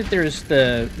 I like that there's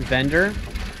the vendor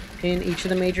in each of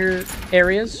the major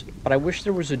areas, but I wish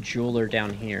there was a jeweler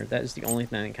down here. That is the only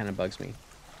thing that kind of bugs me.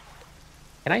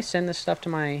 Can I send this stuff to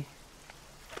my...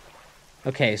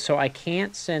 Okay, so I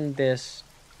can't send this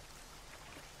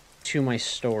to my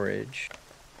storage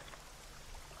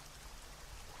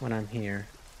when I'm here.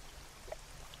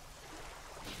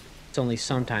 It's only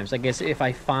sometimes. I guess if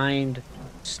I find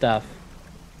stuff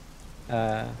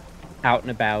out and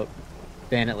about,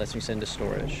 then it lets me send to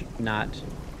storage, not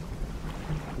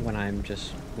when I'm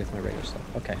just with my regular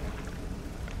stuff. Okay.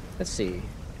 Let's see.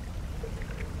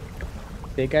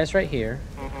 Big guy's right here.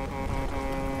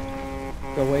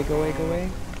 Go away, go away, go away.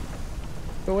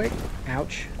 Go away.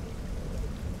 Ouch.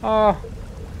 Oh.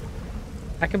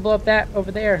 I can blow up that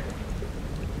over there.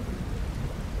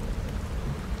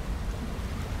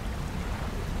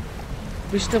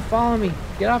 You're still following me.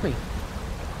 Get off me.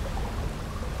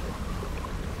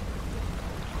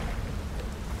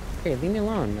 Hey, leave me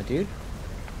alone, my dude.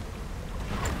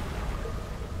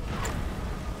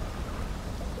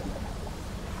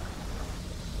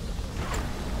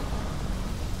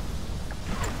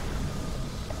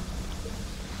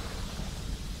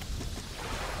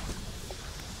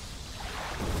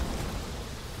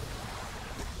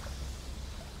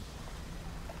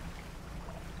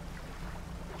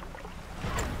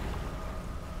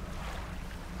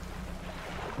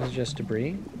 This is just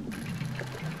debris.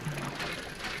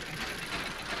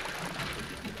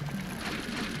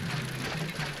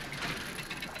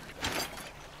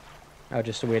 Oh,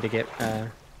 just a way to get,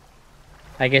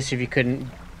 I guess if you couldn't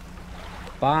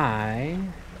buy...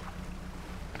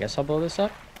 I guess I'll blow this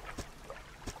up.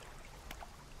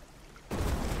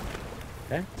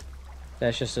 Okay.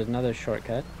 That's just another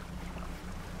shortcut.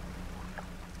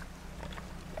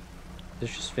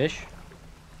 There's just fish.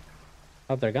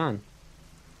 Oh, they're gone.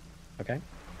 Okay.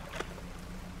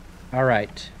 All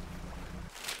right.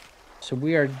 So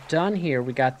we are done here.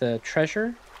 We got the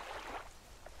treasure.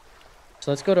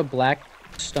 So let's go to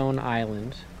Blackstone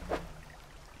Island.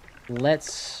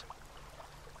 Let's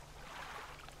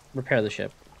repair the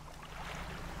ship.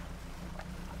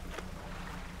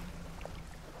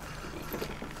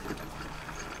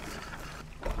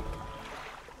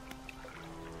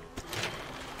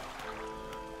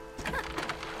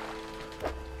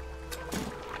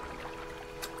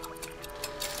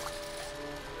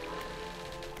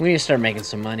 We need to start making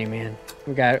some money, man.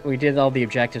 We did all the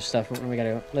objective stuff. We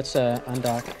gotta let's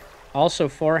undock. Also,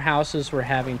 4 houses were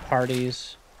having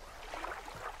parties.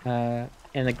 And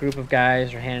the group of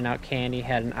guys are handing out candy.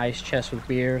 Had an ice chest with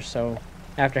beer. So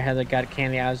after Heather got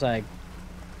candy, I was like,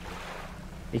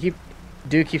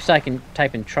 dude keeps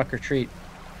typing truck or treat,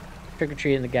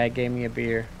 and the guy gave me a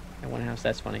beer at one house.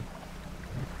 That's funny.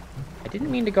 I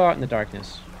didn't mean to go out in the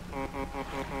darkness.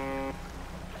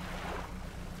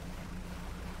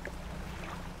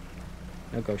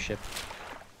 No ghost ship.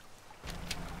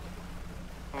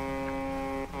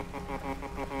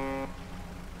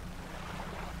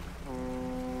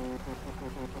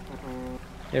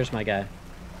 There's my guy.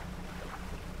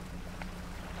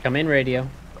 Come in, radio.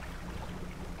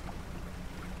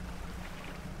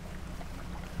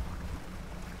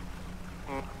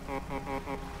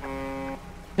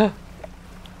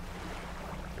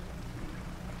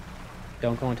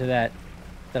 Don't go into that.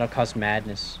 That'll cause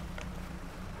madness.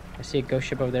 I see a ghost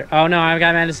ship over there. Oh no, I've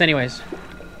got madness anyways.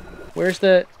 Where's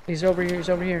the... He's over here, he's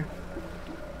over here.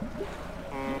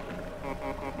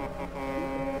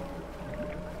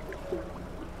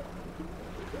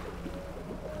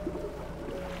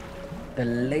 The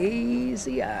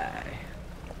lazy eye.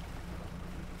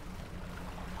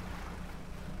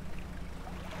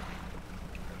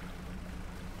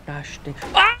 Gosh dang.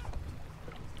 Ah!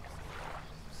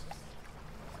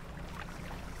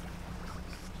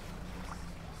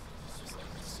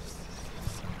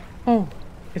 Oh,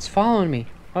 it's following me.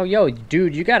 Oh, yo,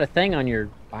 dude, you got a thing on your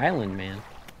island, man.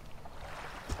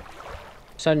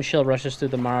 Sudden chill rushes through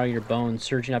the marrow of your bones,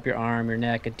 surging up your arm, your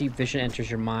neck. A deep vision enters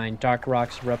your mind. Dark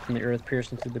rocks erupt from the earth,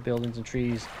 piercing through the buildings and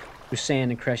trees. through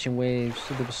sand and crashing waves,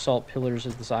 through the basalt pillars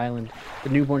of this island. The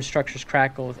newborn structures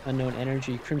crackle with unknown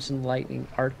energy, crimson lightning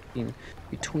arcing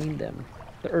between them.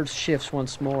 The earth shifts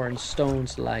once more, and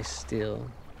stones lie still.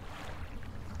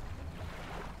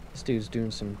 This dude's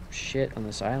doing some shit on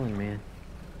this island, man.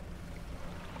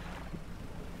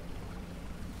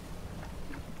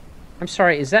 I'm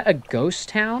sorry, is that a ghost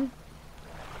town?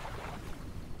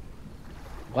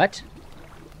 What?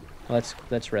 Well,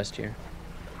 let's rest here.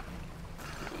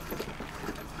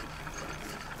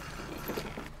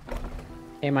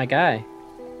 Hey, my guy.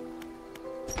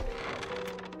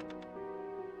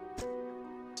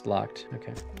 It's locked.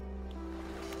 Okay.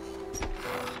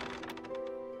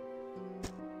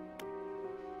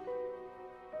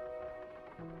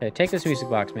 Okay, take this music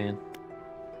box, man.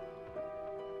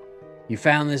 You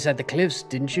found this at the cliffs,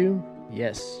 didn't you?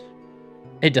 Yes.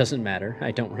 It doesn't matter. I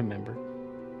don't remember.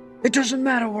 It doesn't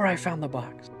matter where I found the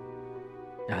box.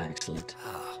 Ah, excellent.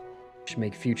 Should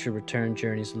make future return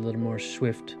journeys a little more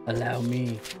swift. Allow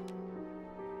me.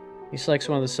 He selects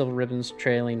one of the silver ribbons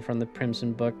trailing from the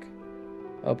crimson book,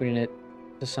 opening it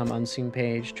to some unseen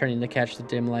page. Turning to catch the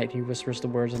dim light, he whispers the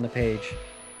words on the page.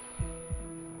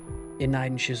 In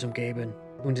Eiden Schism geben,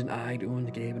 und in Eid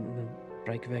und geben und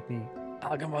Reikvekni.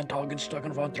 Augen von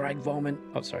Taugenstocken von Dreigwomen.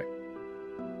 Oh, sorry.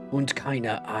 Und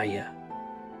keine Eier.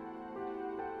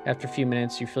 After a few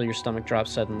minutes, you feel your stomach drop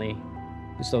suddenly,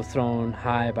 as though thrown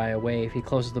high by a wave. He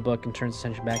closes the book and turns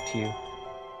attention back to you.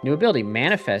 New ability,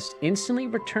 Manifest. Instantly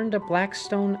return to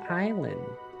Blackstone Island.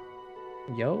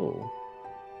 Yo.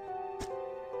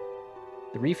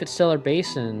 The reef at Stellar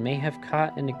Basin may have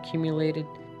caught and accumulated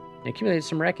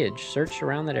some wreckage. Search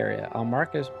around that area. I'll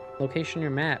mark a location on your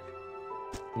map.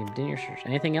 You did your search.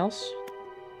 Anything else?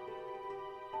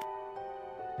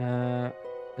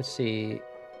 Let's see.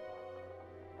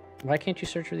 Why can't you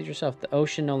search with it yourself? The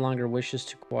ocean no longer wishes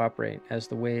to cooperate. As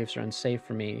the waves are unsafe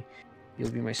for me,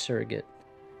 you'll be my surrogate.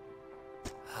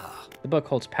 The book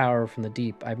holds power from the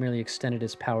deep. I've merely extended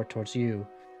its power towards you.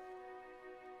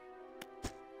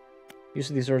 Use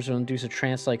of these words will induce a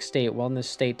trance-like state. While in this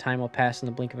state, time will pass in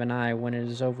the blink of an eye. When it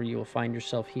is over, you will find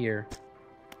yourself here.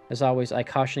 As always, I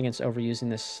caution against overusing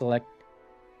this.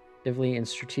 Selectively and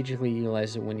strategically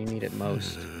utilize it when you need it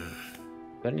most.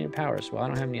 But I need powers. Well, I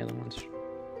don't have any other ones.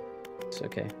 It's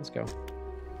okay. Let's go.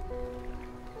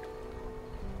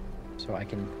 So I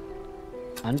can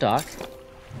undock.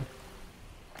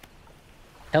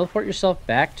 Teleport yourself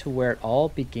back to where it all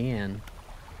began.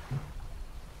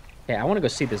 Okay, I want to go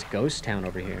see this ghost town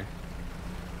over here.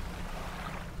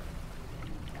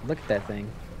 Look at that thing.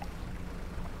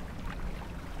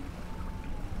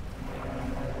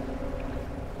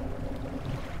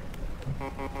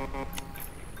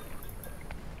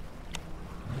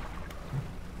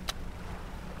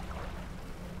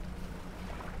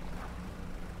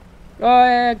 Oh,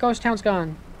 yeah, ghost town's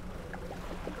gone.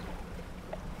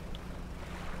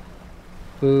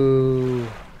 Boo.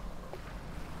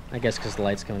 I guess because the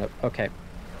light's coming up. Okay.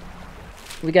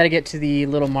 We got to get to the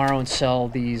Little Morrow and sell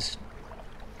this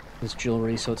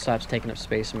jewelry so it stops taking up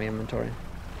space in my inventory.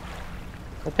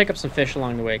 We'll pick up some fish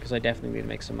along the way because I definitely need to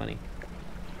make some money.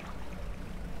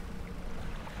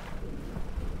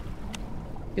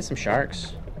 Get some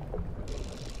sharks.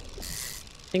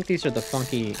 I think these are the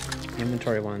funky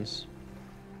inventory ones.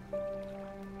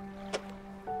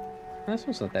 Oh, this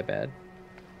one's not that bad.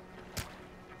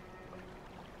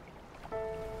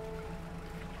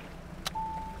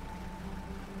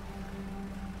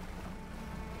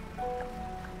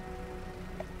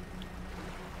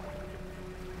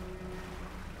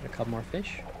 A couple more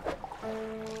fish.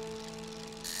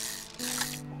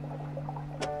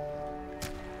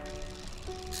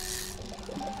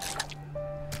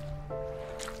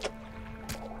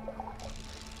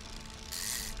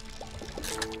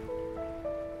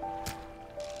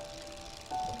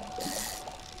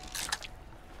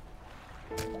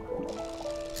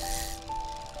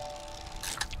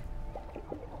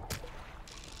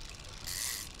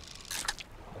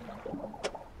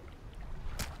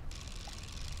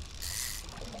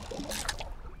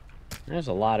 There's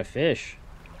a lot of fish.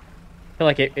 I feel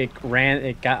like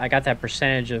I got that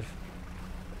percentage of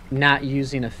not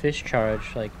using a fish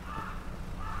charge. Like,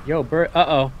 yo, bird.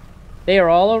 Uh-oh. They are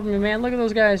all over me, man. Look at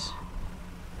those guys.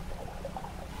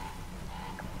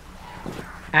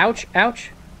 Ouch,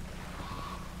 ouch.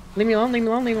 Leave me alone, leave me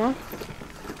alone, leave me alone.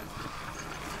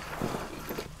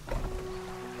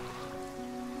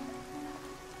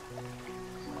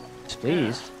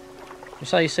 Please. I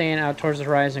saw you saying out towards the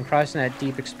horizon, crossing that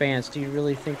deep expanse. Do you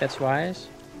really think that's wise?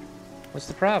 What's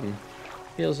the problem?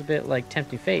 Feels a bit like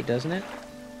tempting fate, doesn't it?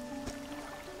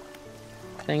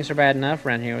 Things are bad enough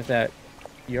around here without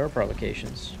your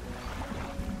provocations.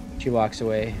 She walks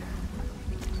away.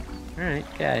 Alright,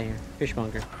 get out of here.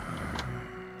 Fishmonger.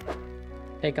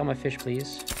 Take all my fish,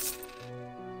 please.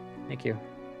 Thank you.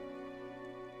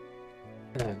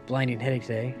 Blinding headache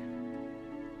today.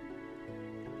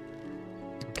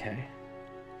 Okay.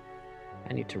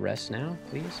 I need to rest now,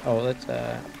 please. Oh, let's,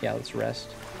 yeah, let's rest.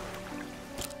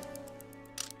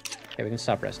 Okay, we can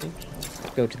stop resting.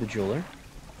 Go to the jeweler.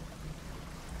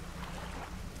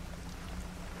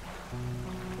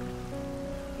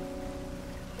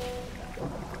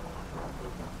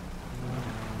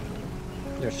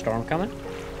 There's a storm coming.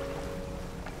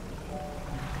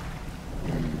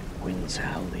 Winds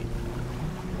howling.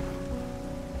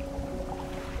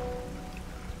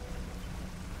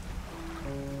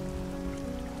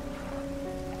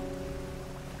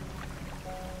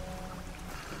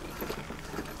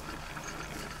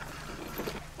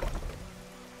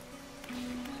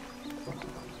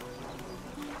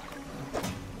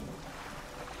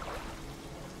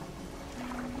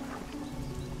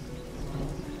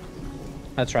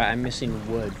 That's right, I'm missing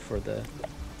wood for the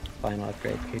final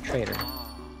upgrade. Okay, trader.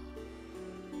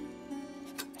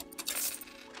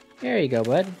 There you go,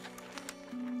 bud.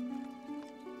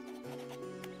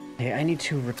 Hey, I need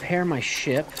to repair my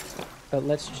ship, but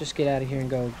let's just get out of here and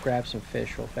go grab some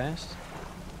fish real fast.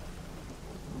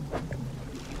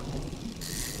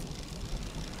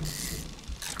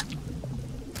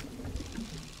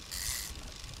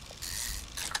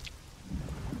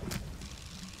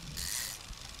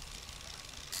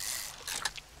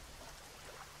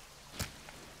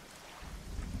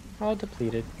 All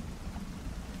depleted.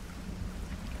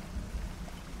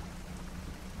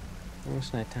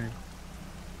 Almost nighttime.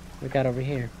 We got over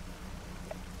here.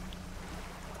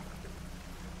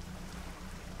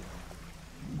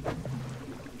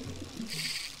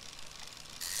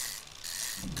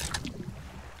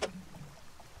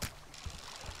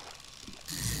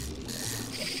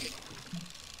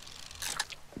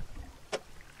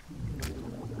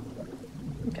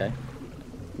 Okay.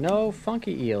 No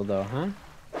funky eel though, huh?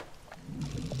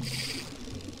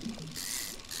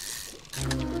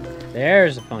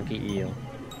 There's a funky eel.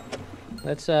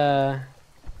 Let's, yeah,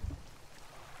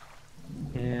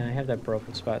 I have that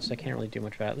broken spot, so I can't really do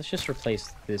much about it. Let's just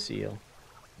replace this eel.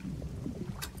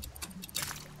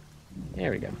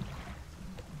 There we go.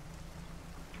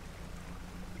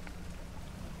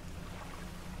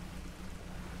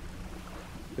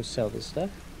 Go sell this stuff.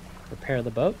 Repair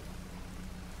the boat.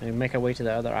 And make our way to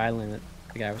the other island that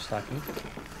the guy was talking.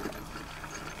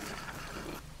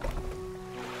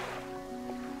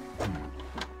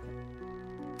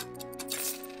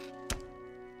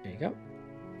 There you go.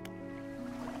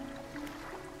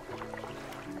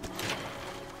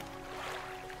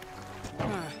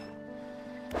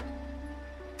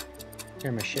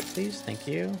 Here, my ship, please. Thank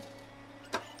you.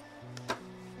 I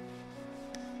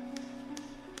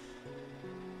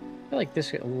feel like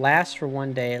this lasts for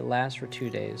 1 day. It lasts for 2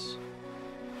 days.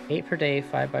 8 per day,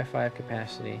 5x5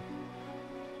 capacity.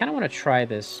 Kind of want to try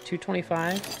this.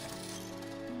 225.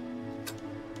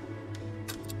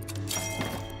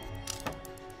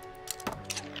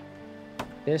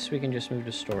 This we can just move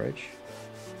to storage.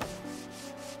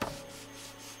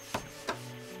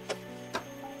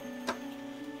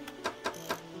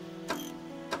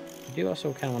 I do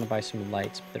also kind of want to buy some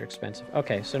lights, but they're expensive.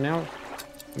 Okay, so now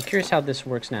I'm curious how this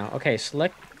works now. Okay,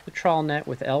 select the trawl net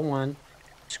with L1,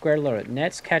 square load it.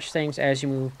 Nets catch things as you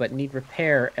move, but need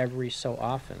repair every so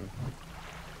often.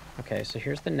 Okay, so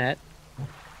here's the net.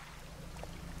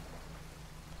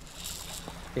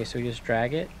 Okay, so we just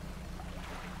drag it.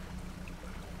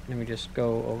 And then we just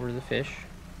go over the fish.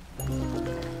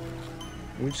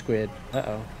 Ooh, squid.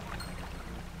 Uh-oh.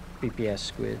 BPS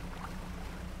squid.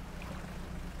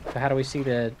 So how do we see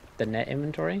the net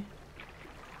inventory?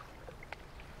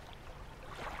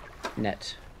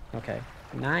 Net. Okay.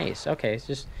 Nice. Okay,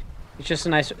 it's just a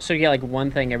nice, so you get like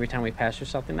one thing every time we pass through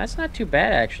something. That's not too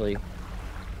bad actually.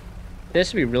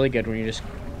 This would be really good when you just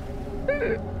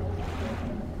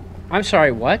I'm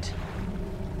sorry, what?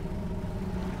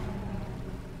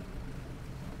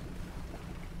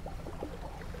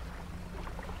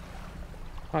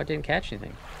 Oh, it didn't catch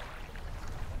anything.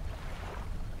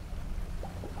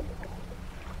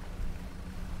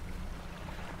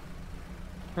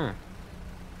 Huh.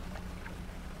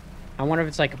 I wonder if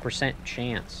it's like a %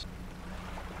 chance.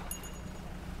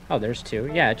 Oh, there's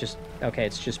 2. Yeah, it just... Okay,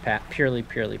 it's just purely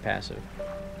passive.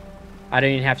 I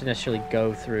don't even have to necessarily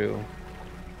go through.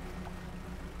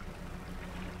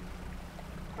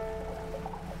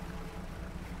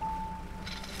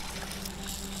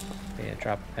 Okay,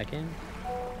 drop it back in.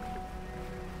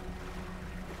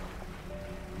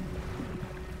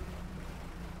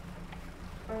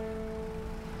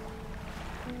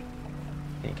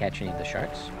 catch any of the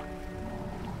sharks.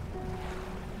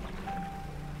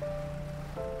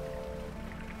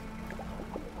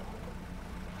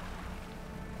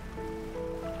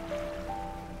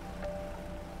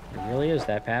 It really is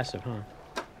that passive, huh?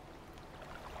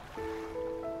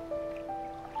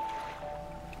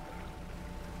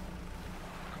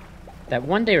 That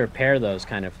one-day repair, though, is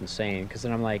kind of insane, because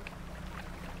then I'm like,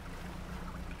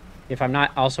 if I'm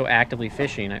not also actively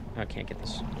fishing, I can't get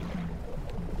this.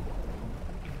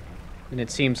 And it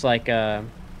seems like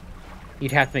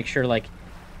you'd have to make sure, like,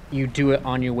 you do it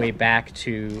on your way back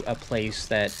to a place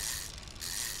that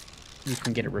you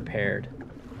can get it repaired.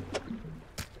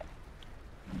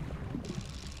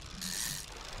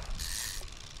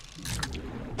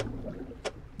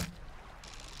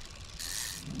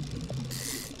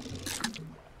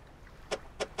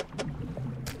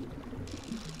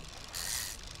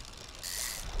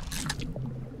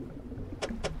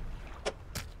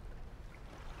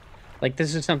 Like,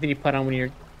 this is something you put on when you're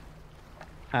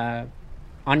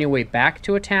on your way back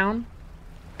to a town.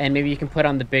 And maybe you can put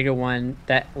on the bigger one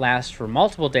that lasts for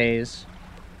multiple days.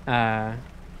 When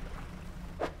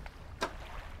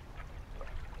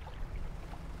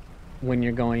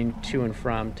you're going to and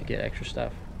from to get extra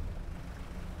stuff.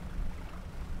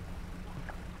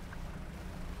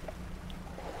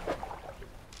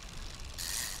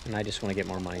 And I just want to get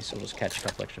more money, so we'll just catch a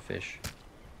couple extra fish.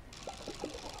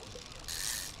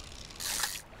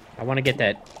 I want to get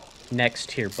that next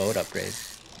tier boat upgrade.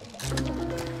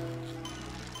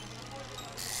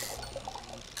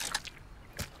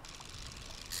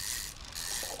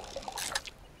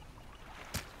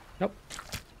 Nope.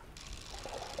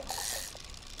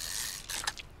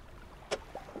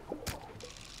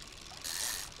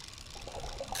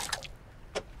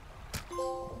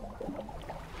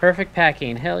 Perfect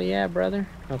packing. Hell yeah, brother.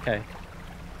 Okay.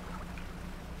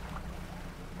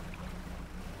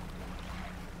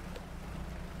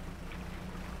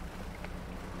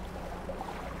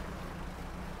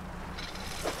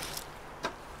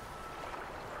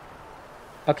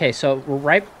 Okay, so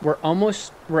we're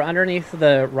underneath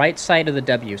the right side of the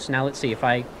W. So now let's see if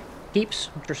I keep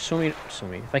swimming.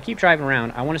 If I keep driving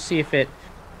around, I want to see if it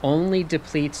only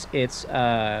depletes its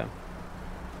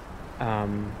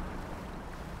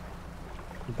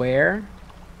where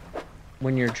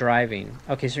when you're driving.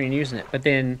 Okay, so you're using it, but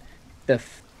then the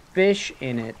fish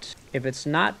in it, if it's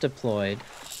not deployed,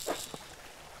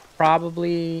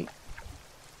 probably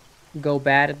go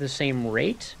bad at the same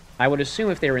rate. I would assume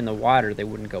if they were in the water, they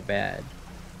wouldn't go bad.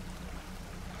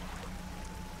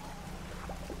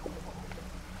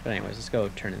 But anyways, let's go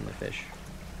turn in the fish.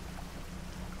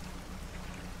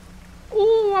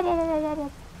 Ooh, wobble, wobble,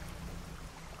 wobble.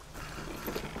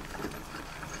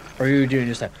 Or are you doing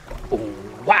just a ooh,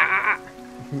 wah,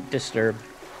 disturb?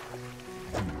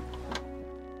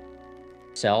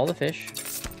 Sell the fish.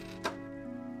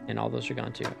 And all those are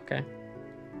gone too, okay?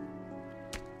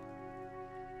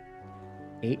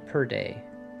 8 per day.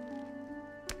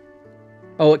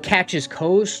 Oh, it catches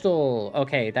coastal.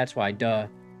 Okay, that's why. Duh.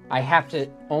 I have to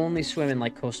only swim in,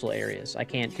 like, coastal areas. I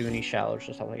can't do any shallows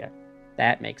or stuff like that.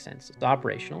 That makes sense. It's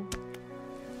operational.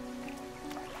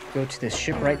 Go to this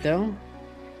shipwright, though.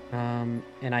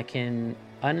 And I can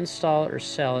uninstall it or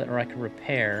sell it, or I can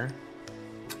repair.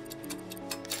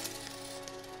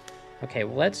 Okay,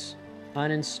 well, let's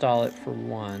uninstall it for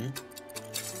one.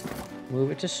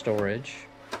 Move it to storage.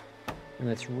 And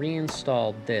let's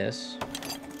reinstall this.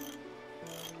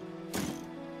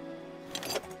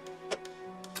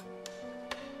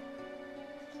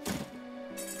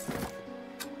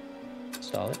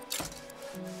 Install it.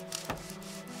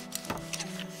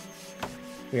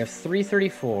 We have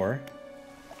 334.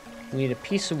 We need a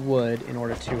piece of wood in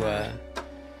order to,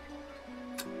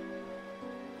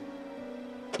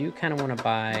 do kind of want to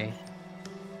buy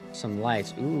some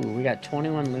lights. Ooh, we got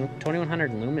 2100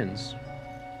 lumens.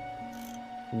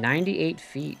 98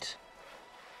 feet.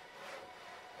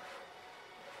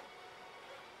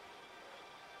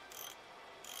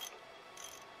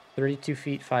 $32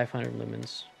 feet, 500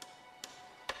 lumens.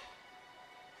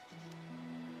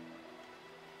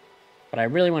 But I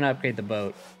really want to upgrade the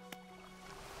boat.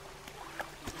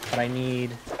 But I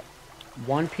need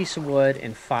one piece of wood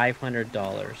and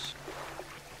 $500.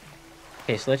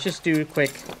 Okay, so let's just do a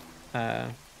quick,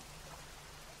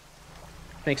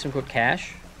 make some quick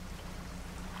cash.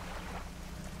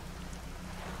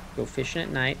 Go fishing at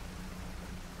night.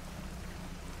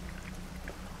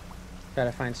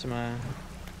 Gotta find some,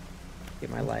 get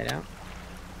my light out.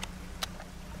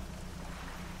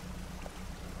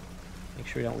 Make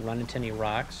sure we don't run into any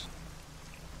rocks.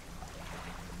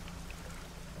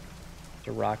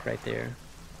 There's a rock right there.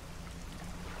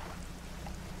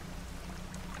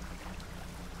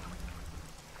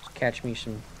 catch me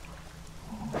some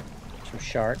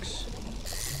sharks.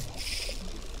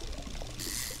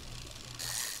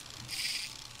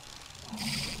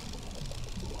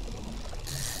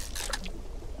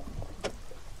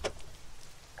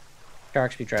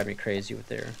 Sharks be driving me crazy with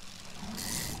their...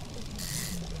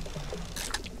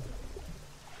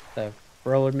 The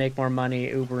bro would make more money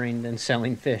Ubering than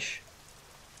selling fish.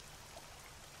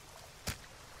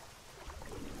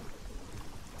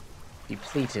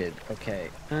 Depleted. Okay.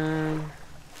 Where's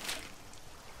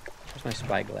my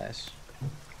spyglass?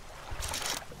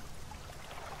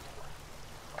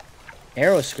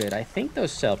 Arrow squid. I think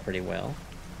those sell pretty well.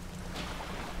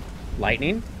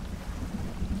 Lightning.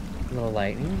 A little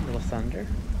lightning, a little thunder.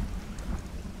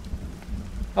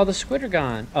 Oh, the squid are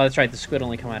gone. Oh, that's right. The squid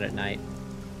only come out at night.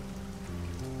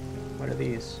 What are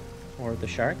these? Or the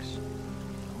sharks?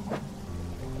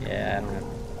 Yeah, I don't have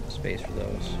space for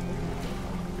those.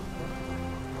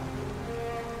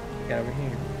 Got over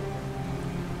here.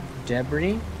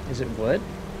 Debris? Is it wood?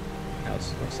 No,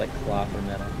 it looks like cloth or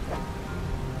metal.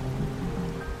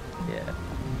 Yeah.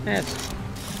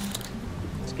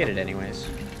 Let's get it anyways.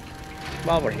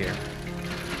 While we're here.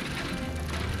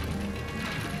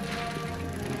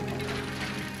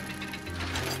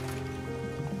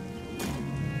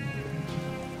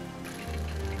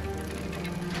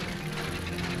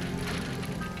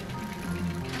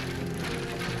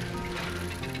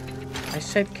 I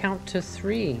said count to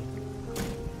 3.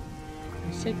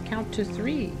 I said count to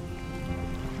 3. You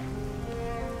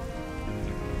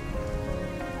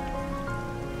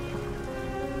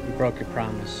broke your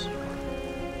promise.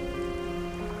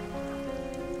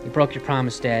 You broke your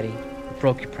promise, Daddy. You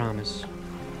broke your promise.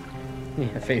 Yeah,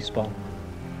 facepalm.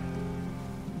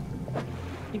 I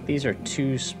think these are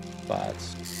 2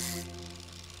 spots.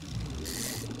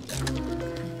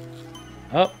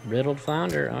 Oh, riddled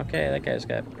flounder. Okay, that guy's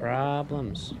got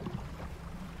problems.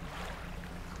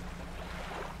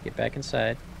 Get back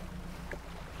inside.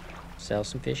 Sell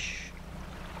some fish.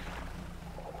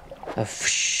 A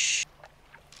fish.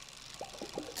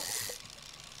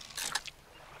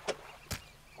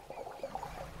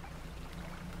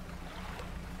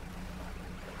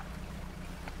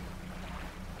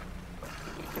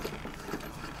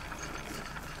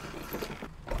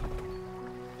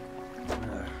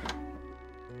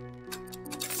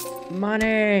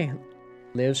 Money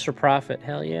lives for profit.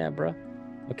 Hell yeah, bro.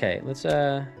 Okay, let's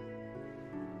to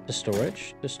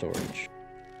storage.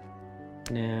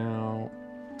 Now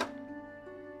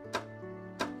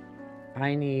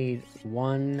I need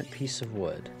 1 piece of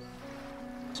wood.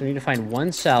 So we need to find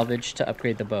 1 salvage to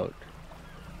upgrade the boat.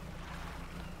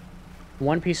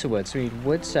 1 piece of wood. So we need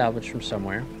wood salvage from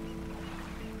somewhere.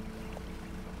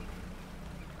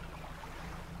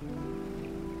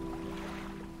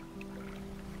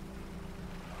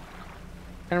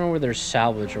 I don't know where there's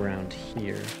salvage around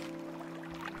here.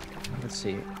 Let's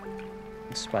see.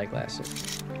 Let's spyglass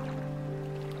it.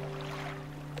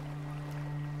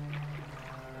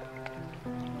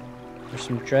 There's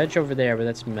some dredge over there, but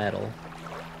that's metal.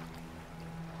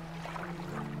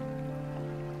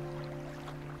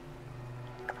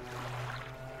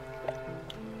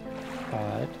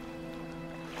 Odd.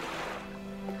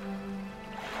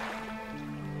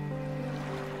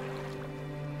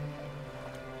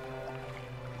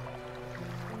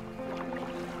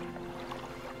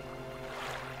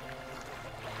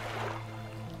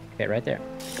 Okay, right there. I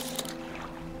was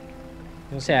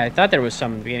gonna say, I thought there was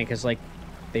some in the beginning, because, like,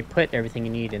 they put everything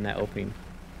you need in that opening,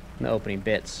 in the opening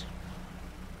bits.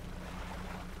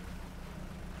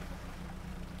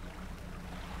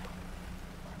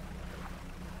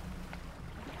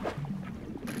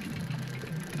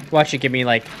 Watch it give me,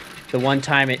 like, the one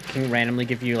time it can randomly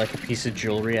give you, like, a piece of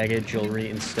jewelry. I get jewelry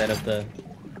instead of the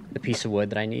piece of wood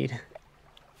that I need.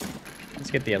 Let's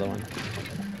get the other one.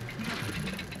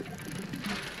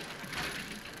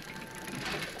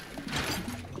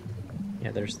 Yeah,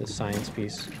 there's the science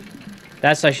piece.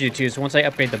 That's what I should do too, is once I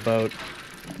upgrade the boat,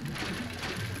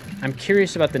 I'm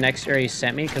curious about the next area you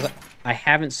sent me, because I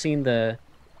haven't seen the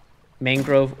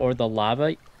mangrove or the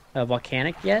lava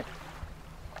volcanic yet.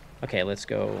 Okay, let's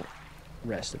go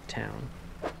rest of town.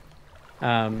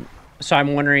 So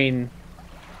I'm wondering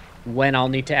when I'll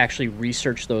need to actually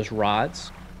research those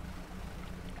rods.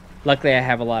 Luckily, I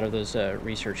have a lot of those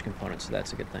research components, so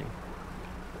that's a good thing.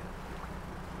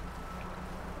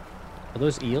 Are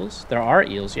those eels? There are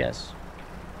eels, yes.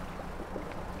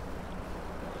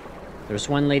 There's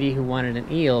one lady who wanted an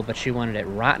eel, but she wanted it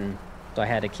rotten, so I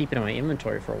had to keep it in my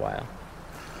inventory for a while.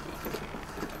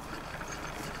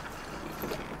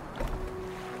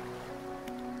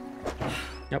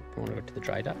 Nope, I want to go to the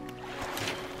dry dock.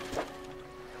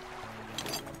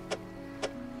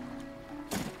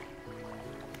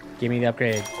 Give me the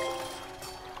upgrade.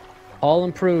 All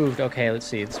improved. Okay, let's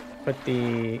see. Let's put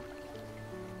the...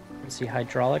 Let's see,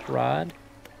 hydraulic rod.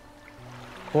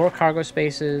 4 cargo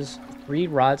spaces, 3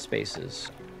 rod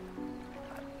spaces.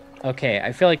 Okay,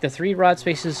 I feel like the 3 rod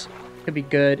spaces could be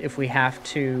good if we have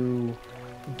to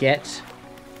get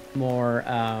more,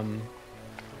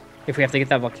 if we have to get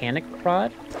that volcanic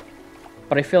rod.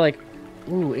 But I feel like,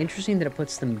 ooh, interesting that it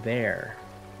puts them there.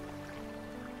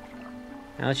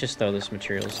 Now let's just throw those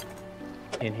materials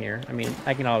in here. I mean,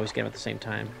 I can always get them at the same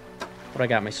time. But I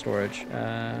got my storage.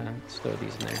 Let's throw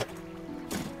these in there.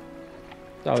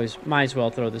 It's always, might as well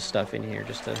throw this stuff in here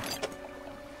just to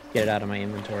get it out of my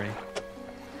inventory.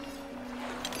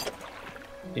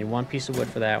 Need 1 piece of wood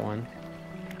for that one.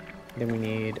 Then we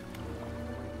need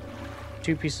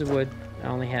 2 pieces of wood. I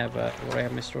only have, what do I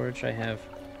have in my storage? I have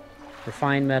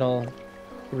refined metal,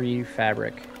 3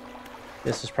 fabric.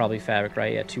 This is probably fabric,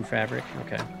 right? Yeah, 2 fabric.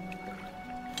 Okay.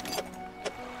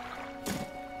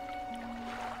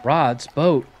 Rods,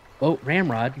 boat,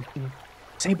 ramrod.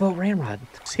 Say boat, ramrod.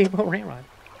 Say boat, ramrod.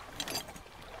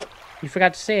 You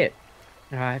forgot to say it.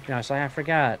 No, I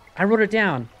forgot. I wrote it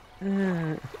down.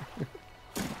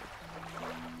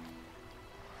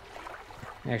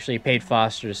 Actually, paid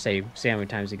Foster to say how many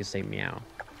times he could say meow.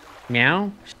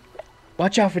 Meow?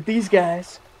 Watch out for these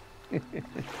guys.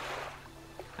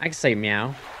 I can say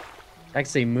meow. I can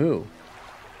say moo.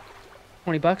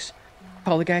 $20.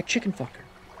 Call the guy a chicken fucker.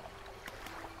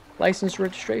 License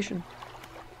registration.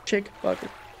 Chick fucker.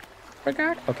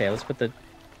 Forgot. Okay, let's put the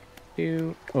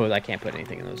 2. Oh, I can't put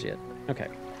anything in those yet. Okay.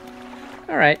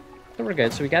 All right. So we're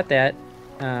good. So we got that.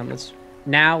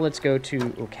 Let's go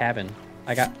to cabin.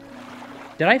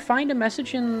 Did I find a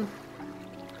message in...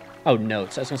 Oh,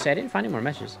 notes. I was going to say, I didn't find any more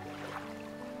messages.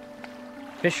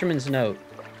 Fisherman's note.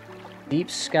 Deep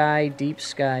sky, deep...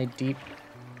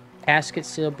 Casket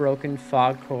seal broken,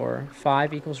 fog core.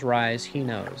 5 equals rise, he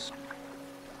knows.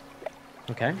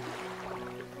 Okay.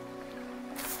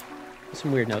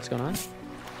 Some weird notes going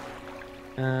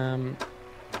on.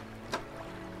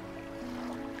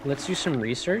 Let's do some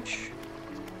research.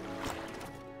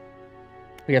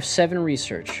 We have 7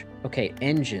 research. Okay,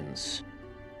 engines.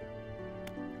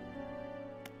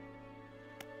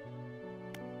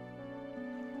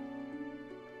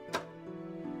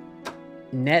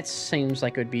 Nets seems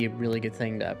like it would be a really good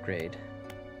thing to upgrade.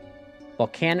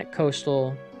 Volcanic,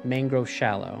 coastal, mangrove,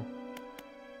 shallow.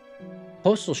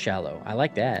 Coastal shallow. I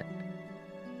like that.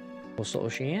 Coastal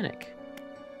oceanic.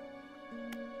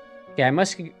 Yeah,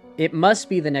 it must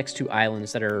be the next 2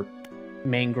 islands that are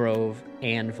mangrove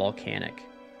and volcanic.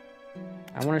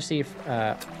 I want to see if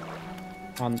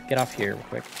get off here real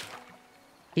quick.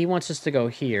 He wants us to go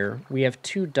here. We have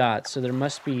 2 dots, so there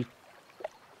must be...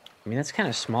 I mean, that's kind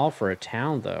of small for a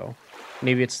town, though.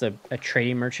 Maybe it's a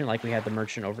trading merchant, like we had the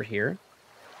merchant over here.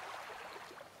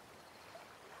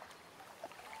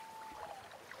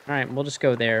 All right, we'll just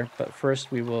go there. But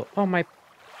first, we will... Oh, my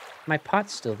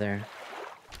pot's still there.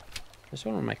 There's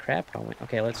one where my crab pot went.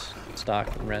 Okay, let's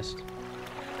dock and rest.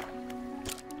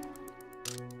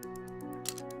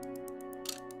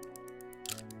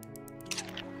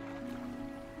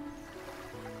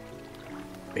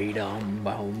 Beat-em,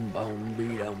 boom, boom,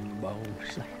 beat-em, boom.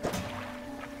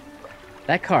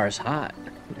 That car is hot.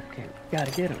 Okay,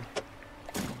 gotta get him.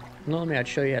 Normally I'd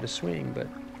show you how to swing, but...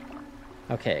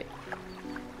 Okay.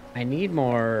 I need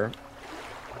more...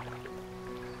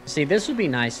 See, this would be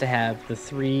nice to have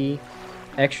the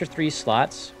extra 3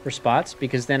 slots for spots,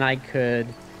 because then I could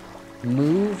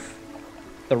move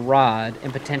the rod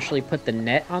and potentially put the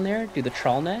net on there, do the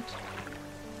trawl net.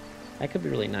 That could be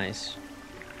really nice.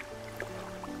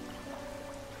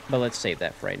 But let's save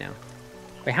that for right now.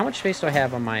 Wait, how much space do I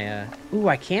have on my... Ooh,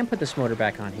 I can put this motor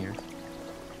back on here.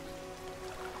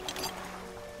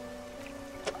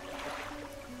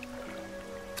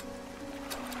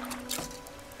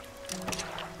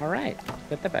 Alright,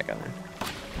 put that back on there.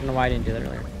 I don't know why I didn't do that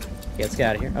earlier. Okay, let's get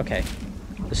out of here. Okay.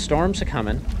 The storms are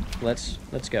coming. Let's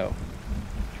go.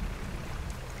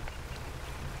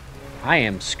 I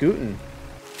am scooting.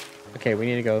 Okay, we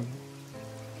need to go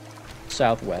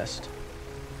southwest.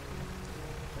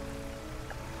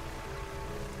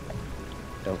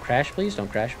 Don't crash, please.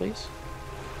 Don't crash, please.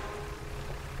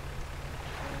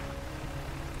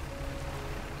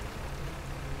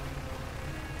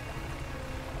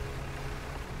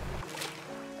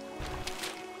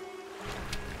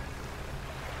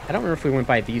 I don't remember if we went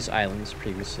by these islands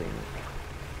previously.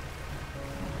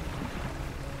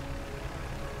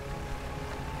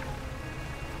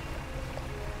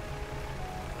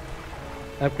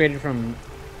 Upgraded from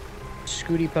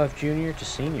Scooty Puff Jr. to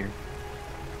Senior.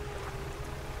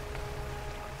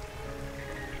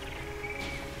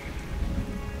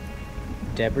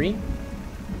 Debris.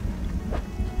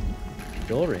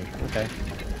 Jewelry. Okay.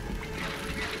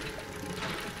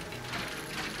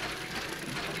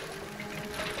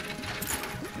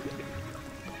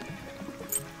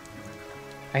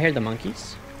 I hear the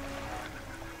monkeys.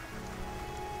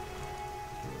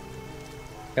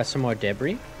 Got some more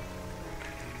debris.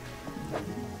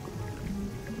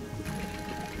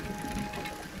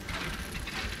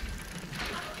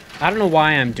 I don't know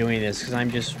why I'm doing this, because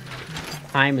I'm just...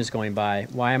 Time is going by.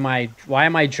 Why am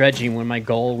I dredging when my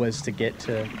goal was to get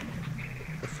to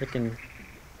the freaking...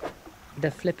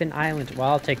 The flippin' island? Well,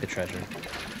 I'll take the treasure.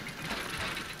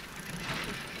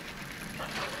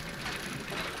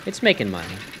 It's making money.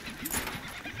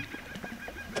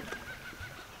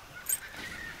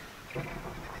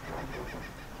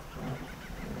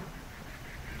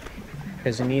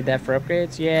 Because you need that for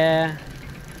upgrades? Yeah.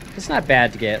 It's not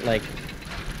bad to get, like...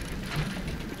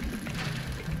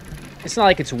 It's not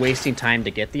like it's wasting time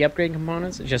to get the upgrade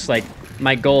components. It's just like,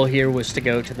 my goal here was to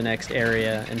go to the next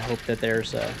area and hope that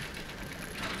there's a...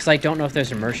 Because I don't know if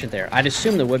there's a merchant there. I'd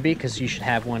assume there would be, because you should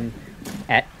have one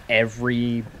at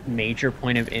every major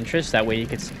point of interest. That way you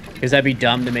could... Because that'd be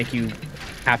dumb to make you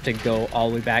have to go all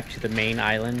the way back to the main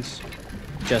islands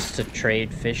just to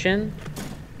trade fish in.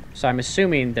 So I'm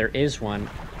assuming there is one,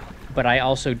 but I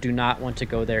also do not want to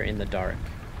go there in the dark.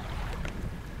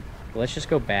 Let's just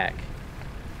go back.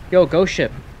 Yo, ghost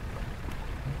ship.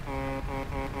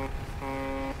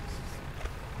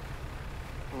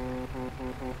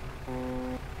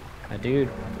 Dude.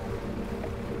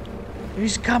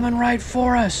 He's coming right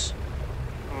for us.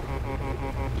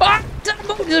 Ah!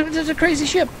 There's a crazy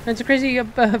ship. It's a crazy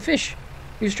fish.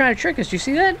 He was trying to trick us. Do you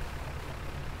see that?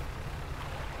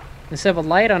 Instead of a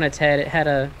light on its head, it had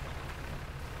a...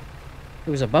 It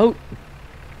was a boat.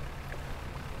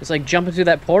 It's like jumping through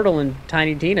that portal in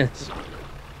Tiny Tina's.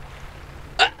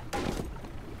 Ah!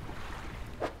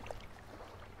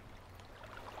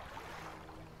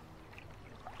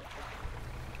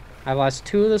 I lost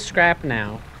 2 of the scrap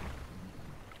now.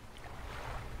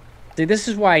 See, this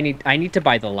is why I need to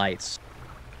buy the lights.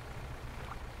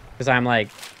 Because I'm like...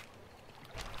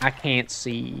 I can't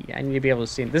see. I need to be able to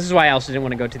see. This is why I also didn't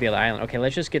want to go to the other island. Okay,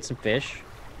 let's just get some fish.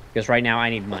 Because right now I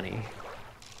need money.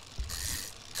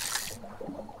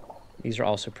 These are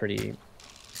also pretty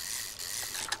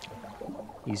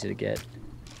easy to get.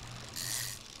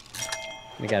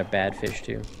 We got a bad fish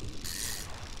too.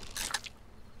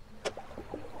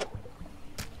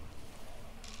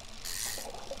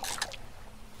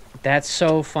 That's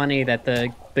so funny that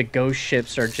the ghost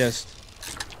ships are just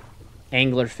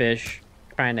anglerfish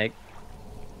trying to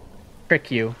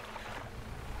trick you.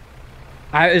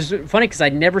 It was funny because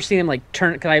I'd never seen them like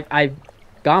turn, because I've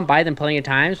gone by them plenty of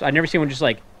times. I'd never seen one just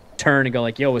like turn and go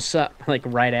like, yo, what's up? Like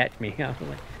right at me. I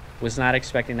was not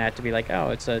expecting that to be like, oh,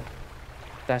 it's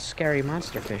that scary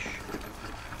monster fish.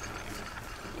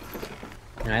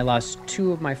 And I lost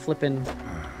 2 of my flippin'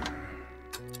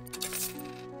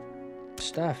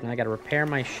 stuff. Now I gotta repair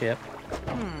my ship.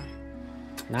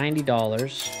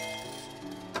 $90.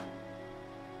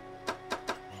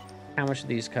 How much do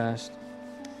these cost?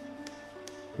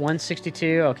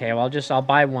 $162. Okay, well I'll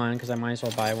buy one because I might as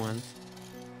well buy one.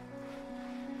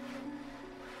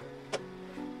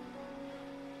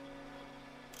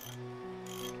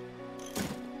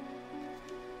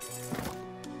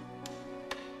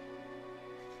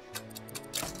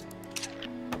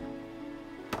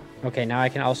 Okay, now I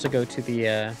can also go to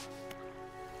the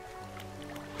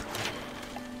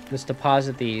let's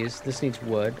deposit these. This needs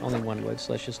wood, only 1 wood,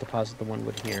 so let's just deposit the 1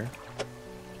 wood here.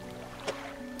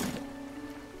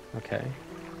 Okay.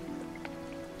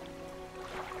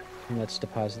 And let's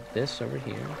deposit this over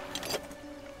here.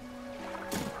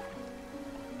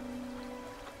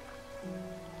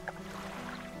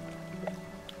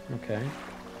 Okay.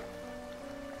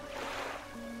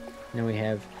 Now we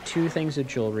have 2 things of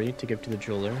jewelry to give to the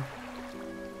jeweler.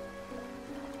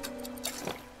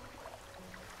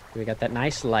 We got that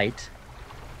nice light.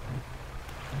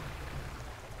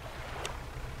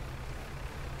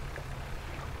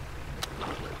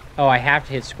 Oh, I have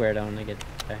to hit square down to get...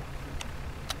 Okay.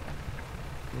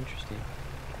 Interesting.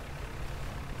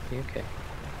 Okay.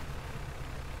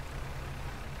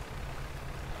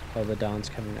 Oh, the dawn's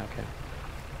coming. Okay.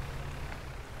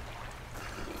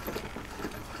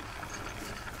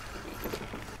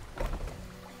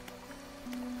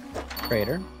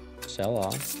 Trader. Sell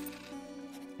all.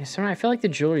 I feel like the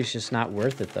jewelry's just not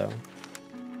worth it, though.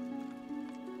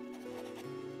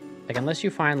 Like, unless you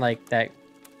find, like, the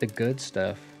good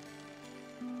stuff.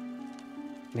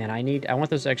 Man, I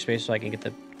want those X space so I can get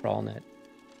the crawl net.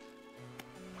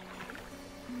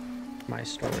 My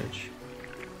storage.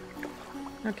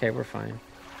 Okay, we're fine.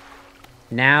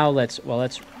 Now let's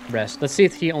rest. Let's see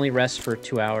if he only rests for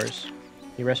 2 hours.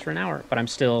 He rests for an hour, but I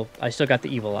still got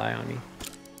the evil eye on me.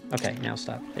 Okay, now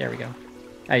stop. There we go.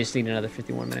 I just need another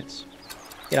 51 minutes.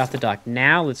 Get off the dock.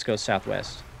 Now let's go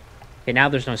southwest. Okay, now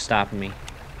there's no stopping me.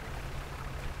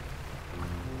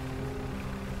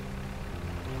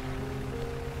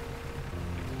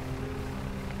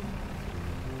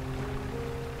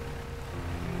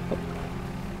 Oh,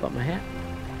 bump my hat.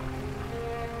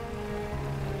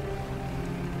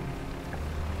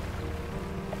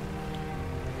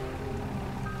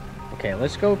 Okay,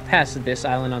 let's go past this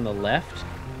island on the left.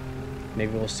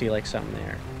 Maybe we'll see like something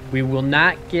there. We will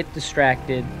not get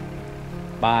distracted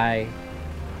by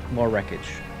more wreckage.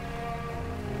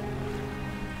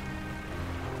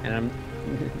 And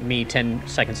I'm me 10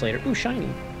 seconds later. Ooh, shiny.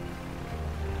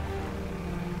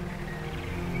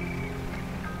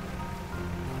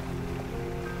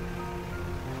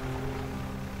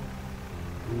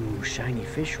 Ooh, shiny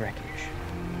fish wreckage.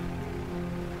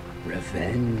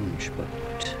 Revenge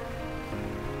boat.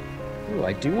 Ooh,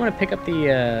 I do want to pick up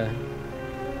the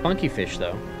funky fish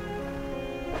though.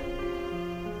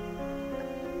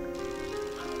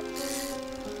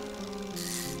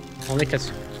 Only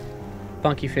because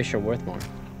funky fish are worth more.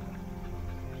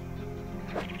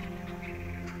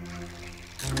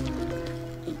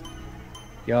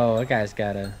 Yo, that guy's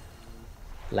got a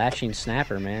lashing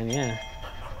snapper, man. Yeah.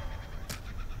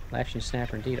 Lashing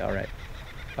snapper indeed. All right.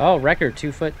 Oh, record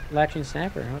 2-foot latching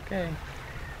snapper. Okay.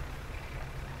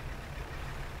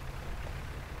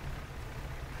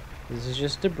 This is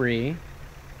just debris.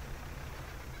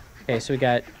 Okay, so we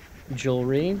got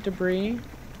jewelry, debris.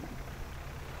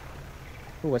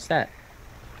 Ooh, what's that?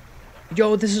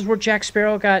 Yo, this is where Jack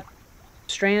Sparrow got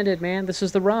stranded, man. This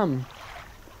is the rum.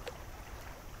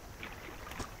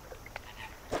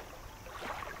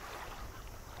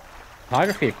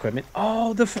 Photography equipment.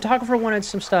 Oh, the photographer wanted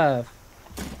some stuff.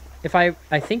 I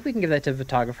think we can give that to the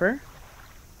photographer.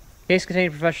 Case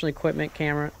containing professional equipment,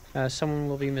 camera. Someone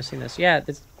will be missing this. Yeah,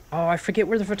 this, oh, I forget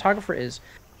where the photographer is.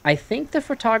 I think the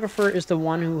photographer is the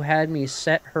one who had me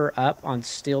set her up on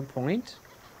Steel Point.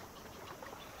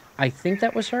 I think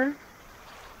that was her.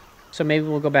 So maybe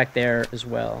we'll go back there as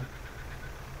well.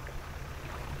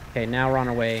 Okay, now we're on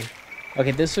our way.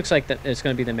 Okay, this looks like it's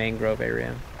going to be the mangrove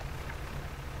area.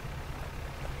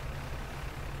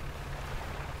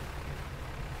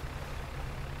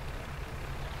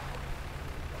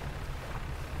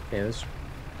 Okay, let's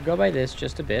go by this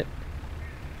just a bit.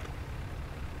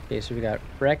 Okay, so we got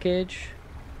wreckage.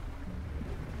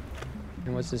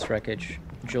 And what's this wreckage?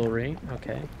 Jewelry.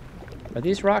 Okay. Are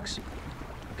these rocks?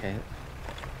 Okay.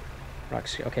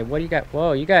 Rocks. Okay, what do you got?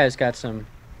 Whoa, you guys got some...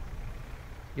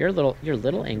 You're little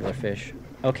anglerfish.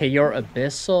 Okay, you're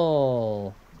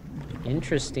abyssal.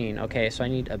 Interesting. Okay, so I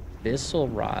need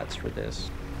abyssal rods for this.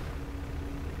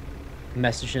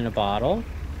 Message in a bottle.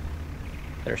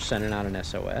 They're sending out an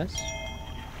SOS.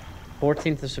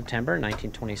 14th of September,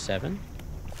 1927.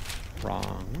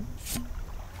 Wrong.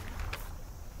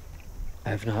 I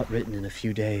have not written in a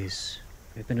few days.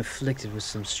 I've been afflicted with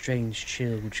some strange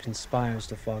chill which conspires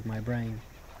to fog my brain.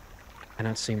 I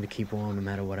cannot seem to keep warm no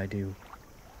matter what I do.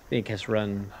 The ink has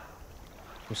run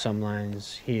from some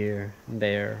lines here and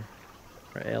there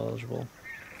are eligible.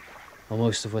 While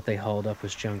most of what they hauled up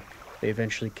was junk, they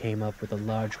eventually came up with a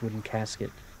large wooden casket.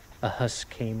 A hush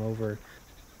came over...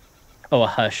 Oh, a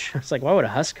hush. It's like, why would a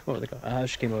hush come over the... A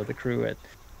hush came over the crew at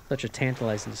such a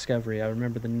tantalizing discovery. I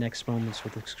remember the next moments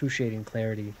with excruciating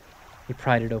clarity. He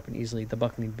pried it open easily. The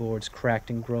buckling boards cracked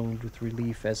and groaned with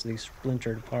relief as they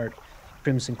splintered apart.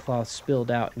 Crimson cloth spilled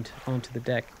out onto the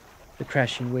deck. The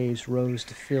crashing waves rose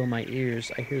to fill my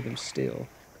ears. I hear them still.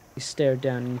 He stared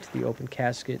down into the open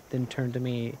casket, then turned to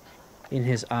me. In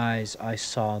his eyes, I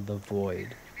saw the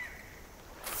void.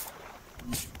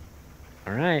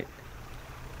 All right.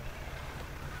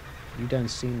 You done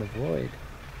seen the void.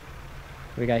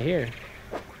 What we got here?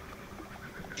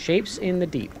 Shapes in the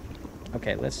deep.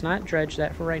 Okay, let's not dredge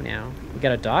that for right now. We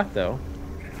got a dock, though.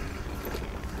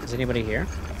 Is anybody here?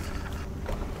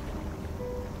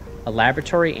 A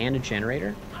laboratory and a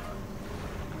generator?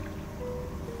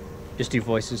 Just do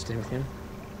voices with him.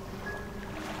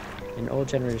 An old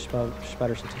generator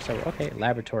sputters and takes over. Okay,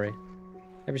 laboratory.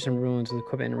 There were some ruins with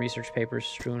equipment and research papers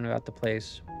strewn about the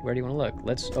place. Where do you want to look?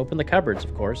 Let's open the cupboards,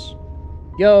 of course.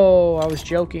 Yo, I was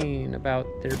joking about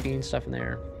there being stuff in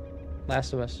there.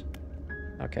 Last of Us.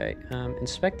 Okay,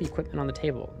 inspect the equipment on the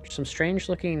table. Some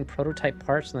strange-looking prototype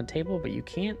parts on the table, but you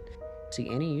can't see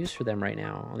any use for them right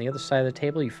now. On the other side of the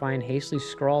table, you find a hastily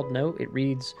scrawled note. It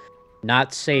reads,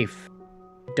 "Not safe.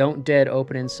 Don't dead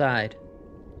open inside."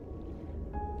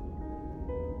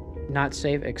 Not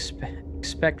safe.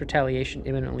 Expect retaliation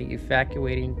imminently.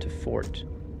 Evacuating to fort.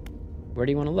 Where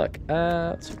do you want to look?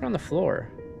 Let's look around the floor.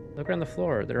 Look around the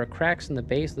floor. There are cracks in the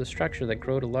base of the structure that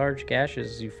grow to large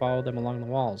gashes as you follow them along the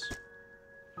walls.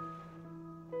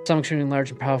 Some extremely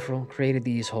large and powerful created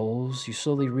these holes. You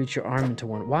slowly reach your arm into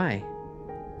one. Why?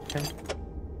 Okay.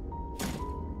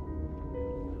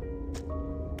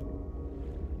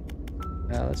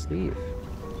 Let's leave.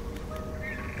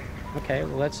 Okay,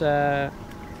 well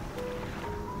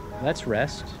let's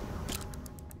rest.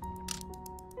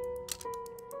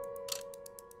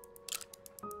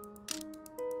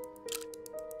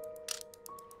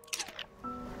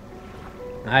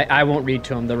 I won't read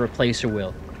to him, the replacer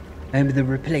will. I'm the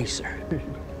replacer.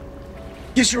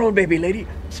 Kiss your own baby, lady.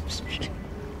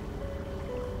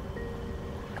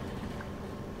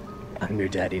 I'm your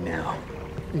daddy now.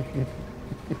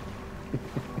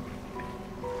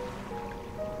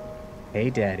 Hey,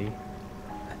 daddy.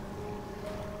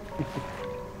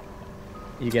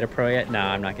 You get a pro yet? No,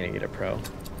 I'm not gonna get a pro.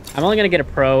 I'm only gonna get a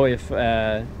pro if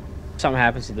something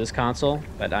happens to this console,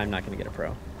 but I'm not gonna get a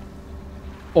pro.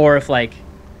 Or if like,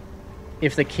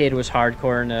 if the kid was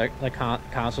hardcore in the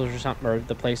consoles or something, or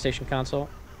the PlayStation console,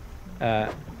 I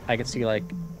could see like,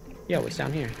 yo, what's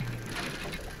down here?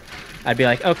 I'd be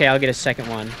like, okay, I'll get a second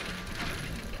one.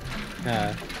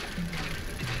 And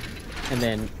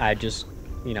then I'd just,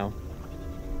 you know,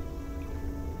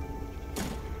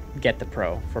 get the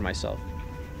pro for myself.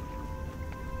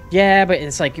 Yeah, but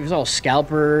it's like, it was all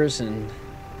scalpers, and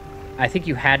I think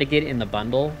you had to get it in the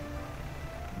bundle.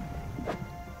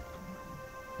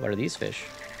 What are these fish?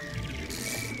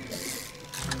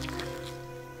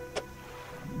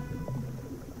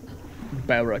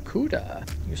 Barracuda.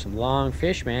 You're some long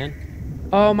fish, man.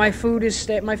 Oh, my food is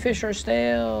stale. My fish are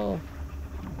stale.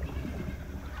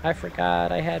 I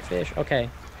forgot I had fish. Okay.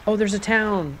 Oh, there's a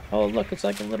town. Oh, look, it's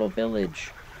like a little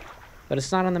village. But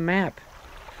it's not on the map.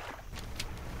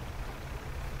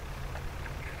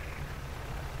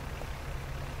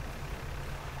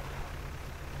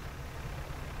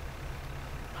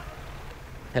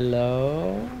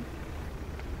 Hello?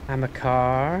 I'm a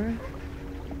car.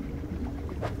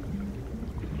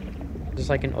 Just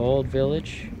like an old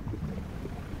village.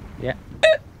 Yeah.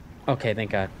 Okay,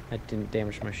 thank God. I didn't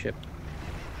damage my ship.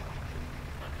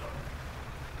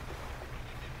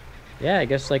 Yeah, I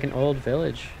guess like an old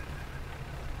village.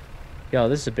 Yo,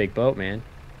 this is a big boat, man.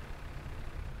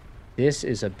 This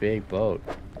is a big boat.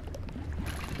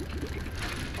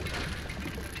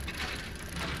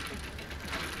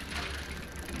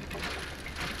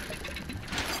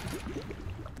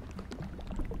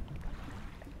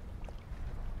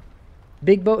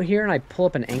 Big boat here and I pull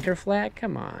up an anchor flag?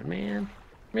 Come on, man.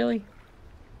 Really?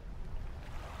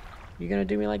 You gonna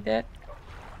do me like that?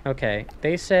 Okay,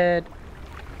 they said...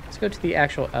 Let's go to the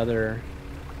actual other...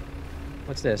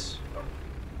 What's this?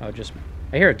 Oh, just...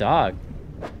 I hear a dog.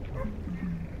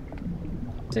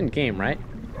 It's in game, right?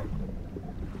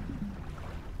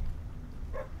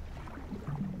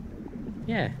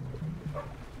 Yeah.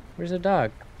 Where's the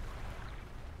dog?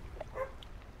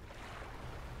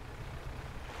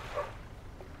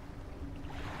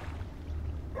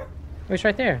 Oh, he's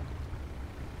right there.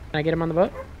 Can I get him on the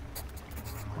boat?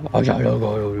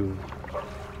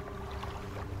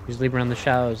 He's leaping around the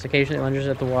shallows. Occasionally lunges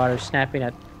at the water, snapping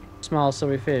at small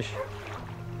silvery fish.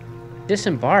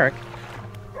 Disembark?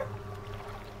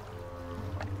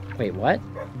 Wait, what?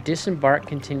 Disembark,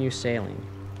 continue sailing.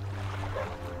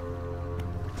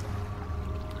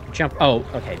 Jump. Oh,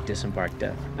 okay, disembark.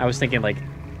 Duh. I was thinking like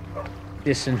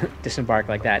disembark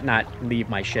like that, not leave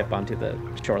my ship onto the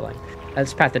shoreline.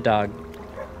 Let's pat the dog.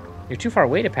 You're too far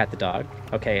away to pat the dog.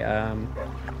 Okay,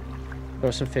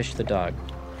 throw some fish to the dog.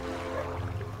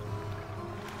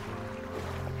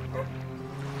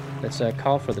 Let's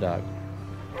call for the dog.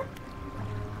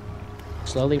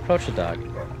 Slowly approach the dog.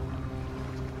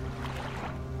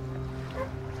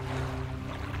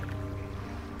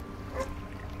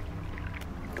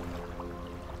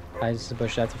 Hides the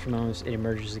bush. After a few moments, it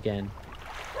emerges again.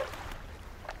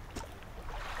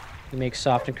 He makes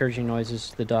soft, encouraging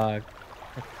noises to the dog.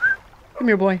 Come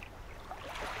here, boy.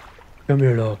 Come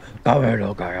here, dog. Come here,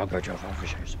 dog. I'll get your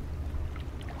fishes.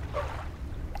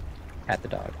 Pat the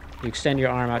dog. You extend your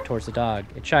arm out towards the dog.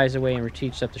 It shies away and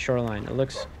retreats up the shoreline. It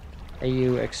looks at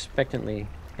you expectantly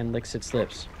and licks its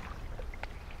lips.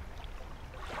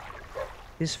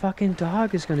 This fucking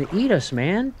dog is gonna eat us,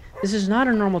 man. This is not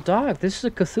a normal dog. This is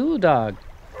a Cthulhu dog.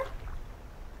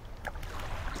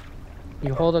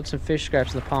 You hold up some fish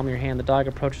scraps in the palm of your hand. The dog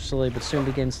approaches slowly, but soon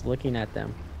begins looking at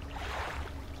them.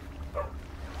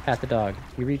 Pat the dog.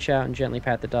 You reach out and gently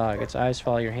pat the dog. Its eyes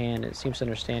follow your hand. It seems to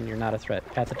understand you're not a threat.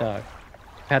 Pat the dog.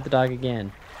 Pat the dog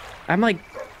again. I'm like,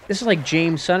 this is like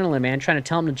James Sunderland, man, trying to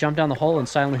tell him to jump down the hole in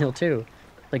Silent Hill 2.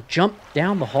 Like, jump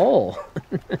down the hole.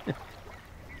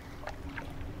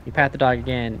 You pat the dog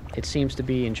again. It seems to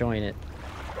be enjoying it.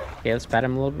 Okay, let's pat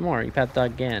him a little bit more. You pat the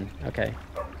dog again. Okay,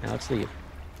 now let's leave.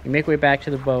 You make your way back to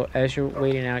the boat. As you're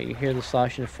wading out, you hear the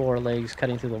sloshing of 4 legs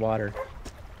cutting through the water.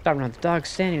 Stop around. The dog's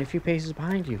standing a few paces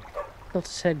behind you. Tilts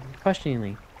its head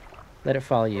questioningly. Let it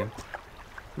follow you.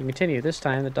 You continue. This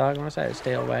time, the dog on the side, its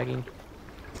tail wagging.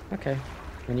 Okay.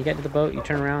 When you get to the boat, you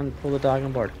turn around and pull the dog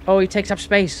on board. Oh, he takes up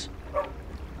space.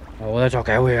 Oh, that's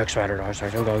okay. We expected.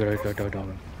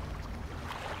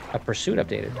 A pursuit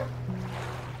updated.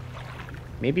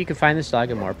 Maybe you can find this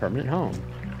dog a more permanent home.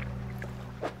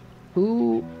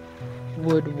 Who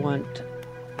would want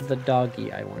the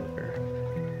doggy, I wonder?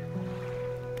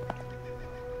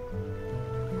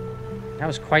 That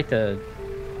was quite the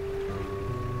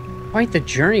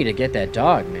journey to get that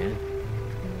dog, man.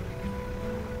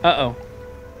 Uh-oh.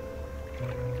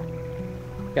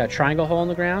 Got a triangle hole in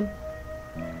the ground?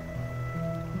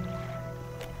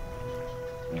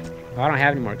 Oh, I don't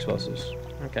have any more explosives.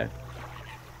 Okay.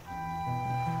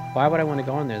 Why would I want to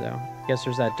go in there, though? I guess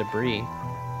there's that debris.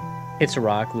 Hits a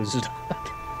rock, loses a dog.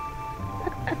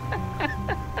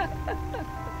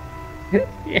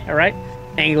 Yeah, right?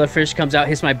 Anglerfish comes out,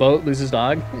 hits my boat, loses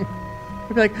dog.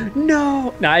 I'd be like,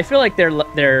 no! No, I feel like they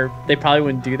probably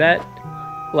wouldn't do that.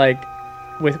 Like,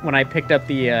 when I picked up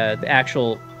the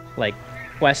actual, like,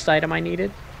 quest item I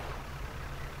needed.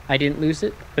 I didn't lose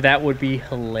it, but that would be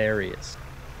hilarious.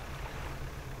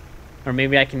 Or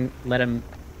maybe I can let him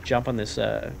jump on this,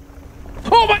 Oh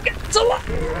my god, it's a lot!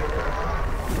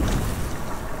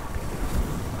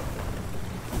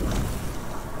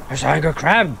 There's a tiger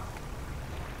crab!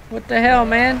 What the hell,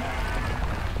 man?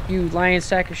 You lion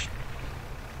sack of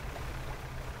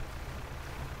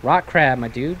rock crab, my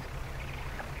dude.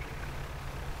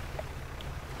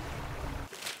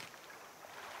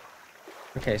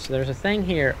 Okay, so there's a thing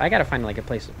here. I gotta find, like, a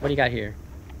place. What do you got here?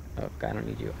 Oh, God, I don't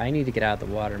need you. I need to get out of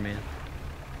the water, man.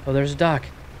 Oh, there's a dock.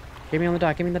 Get me on the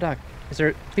dock. Get me on the dock. Is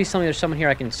there... Please tell me there's someone here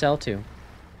I can sell to.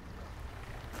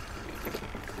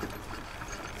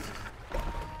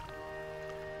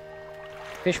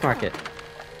 Fish market.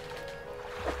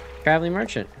 Traveling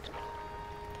merchant.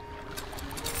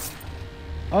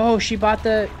 Oh, she bought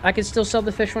the... I can still sell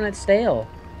the fish when it's stale.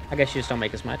 I guess you just don't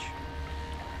make as much.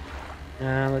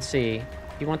 Let's see.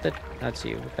 You want the... Let's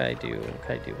see. What can I do? What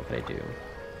can I do? What can I do?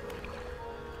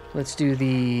 Let's do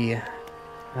the...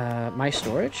 my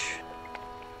storage.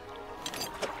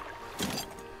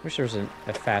 Wish there was a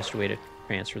faster way to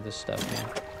transfer this stuff, man.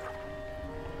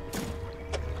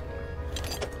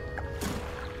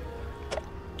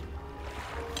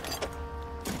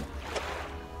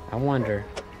 I wonder.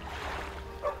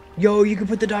 Yo, you can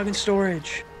put the dog in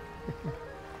storage.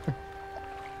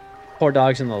 Poor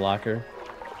dog's in the locker.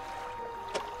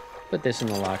 Put this in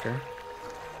the locker.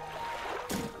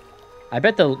 I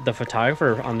bet the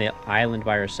photographer on the island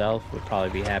by herself would probably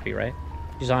be happy, right?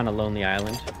 She's on a lonely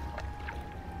island.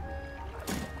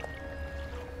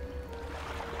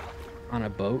 On a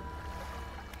boat.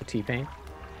 A T-Pain.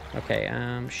 Okay,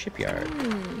 shipyard.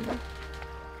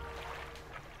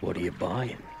 What are you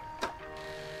buying?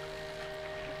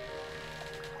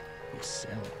 You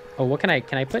sell. Oh, what can I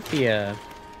put the,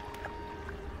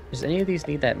 Does any of these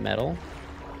need that metal?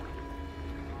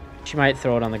 She might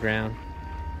throw it on the ground.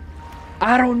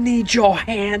 I don't need your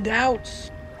handouts.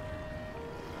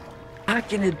 I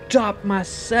can adopt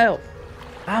myself.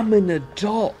 I'm an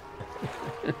adult.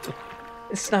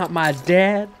 It's not my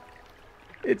dad.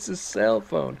 It's a cell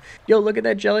phone. Yo, look at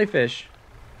that jellyfish.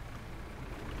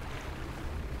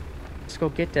 Let's go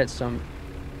get that some.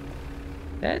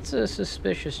 That's a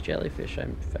suspicious jellyfish,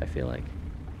 I feel like.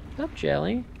 Stop,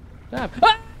 jelly. Stop.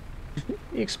 Ah!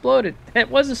 He exploded. That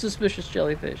was a suspicious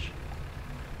jellyfish.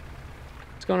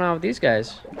 What's going on with these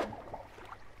guys?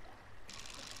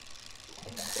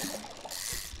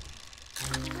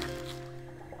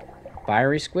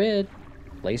 Fiery squid.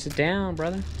 Place it down,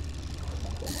 brother.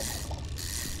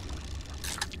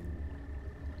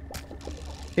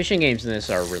 Fishing games in this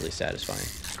are really satisfying.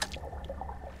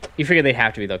 You figure they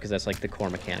have to be, though, because that's like the core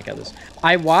mechanic of this.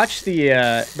 I watched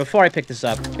the, before I picked this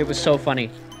up, it was so funny.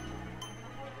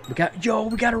 We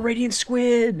got a radiant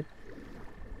squid!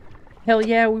 Hell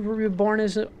yeah, we were reborn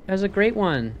as a great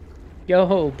one.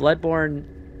 Yo, bloodborne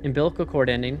umbilical cord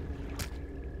ending.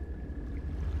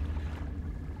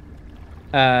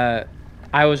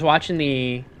 I was watching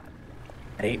the...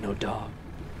 That ain't no dog.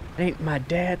 It ain't my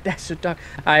dad. That's a dog.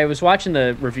 I was watching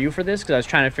the review for this because I was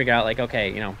trying to figure out, like, okay,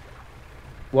 you know,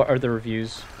 what are the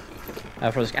reviews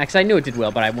for this? Because I knew it did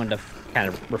well, but I wanted to kind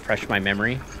of refresh my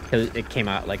memory because it came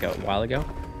out like a while ago.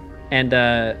 And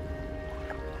of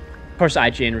course,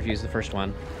 IGN reviews the first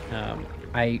one.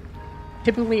 I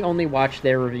typically only watch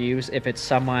their reviews if it's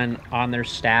someone on their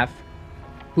staff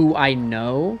who I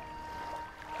know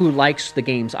who likes the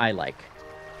games I like.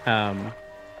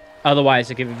 Otherwise,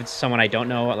 like, if it's someone I don't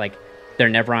know, like they're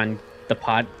never on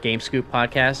the Game Scoop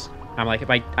podcast, I'm like, if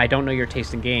I don't know your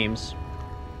taste in games,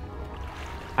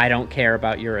 I don't care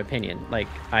about your opinion. Like,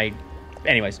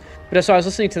 anyways. But so I was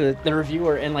listening to the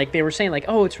reviewer, and like they were saying like,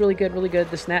 oh, it's really good,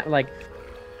 this and that. Like,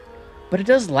 but it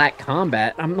does lack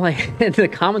combat. I'm like, the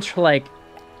comments were like,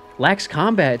 lacks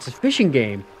combat. It's a fishing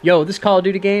game. Yo, this Call of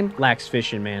Duty game lacks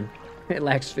fishing, man. It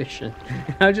lacks fishing.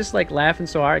 And I was just like laughing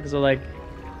so hard because I'm like,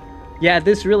 yeah,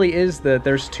 this really is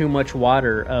there's too much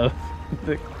water of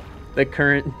the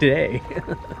current day.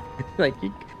 Like,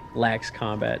 it lacks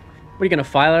combat. What are you gonna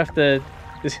file off this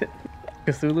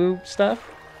Cthulhu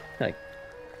stuff? Like,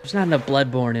 there's not enough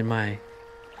Bloodborne in my.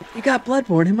 You got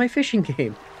Bloodborne in my fishing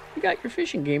game. You got your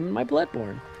fishing game in my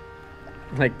Bloodborne.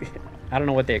 Like, I don't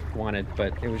know what they wanted,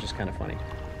 but it was just kind of funny.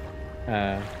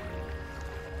 Okay,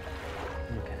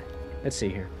 let's see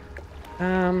here.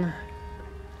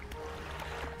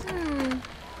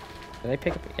 Did I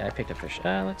pick up? Yeah, I picked a fish.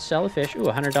 Let's sell a fish. Ooh,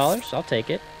 $100. I'll take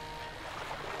it.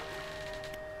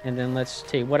 And then let's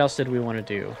take. What else did we want to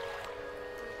do?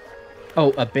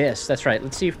 Oh, abyss. That's right.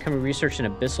 Let's see if can we research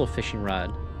an abyssal fishing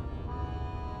rod.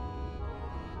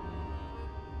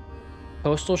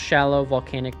 Coastal shallow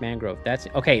volcanic mangrove. That's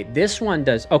okay. This one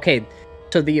does. Okay,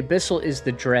 so the abyssal is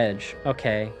the dredge.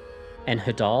 Okay, and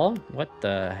Hadal. What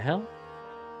the hell?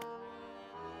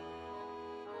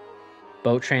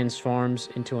 Boat transforms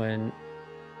into an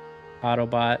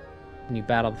Autobot and you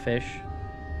battle the fish.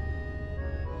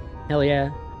 Hell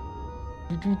yeah.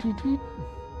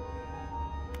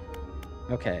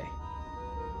 Okay.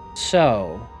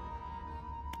 So,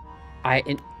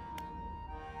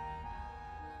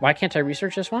 why can't I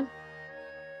research this one?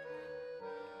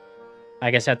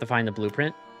 I guess I have to find the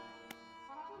blueprint.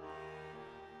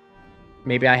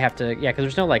 Maybe I have to, yeah, because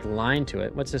there's no, like, line to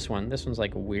it. What's this one? This one's,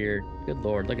 like, weird. Good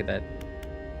lord, look at that.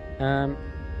 I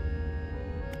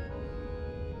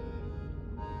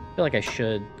feel like I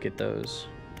should get those.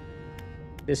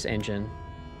 This engine.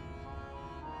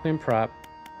 Twin prop.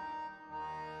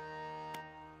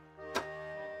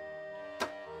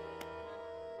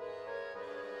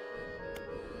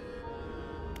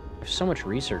 There's so much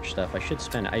research stuff. I should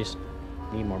spend it. I just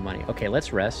need more money. Okay,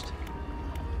 let's rest.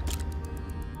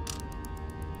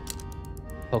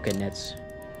 Poke nets.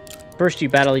 First you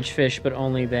battle each fish, but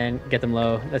only then get them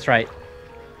low. That's right.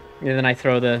 And then I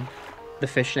throw the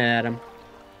fish net at them.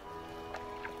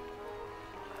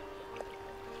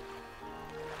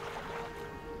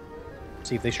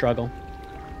 See if they struggle.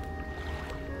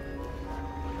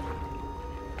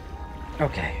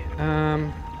 Okay.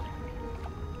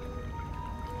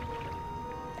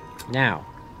 Now,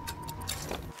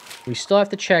 we still have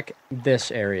to check this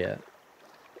area.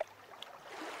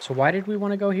 So why did we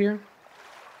want to go here?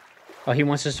 Oh, he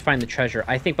wants us to find the treasure.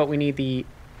 I think, but we need the...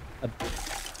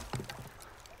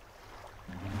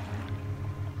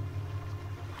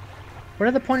 What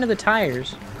are the point of the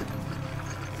tires?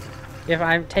 If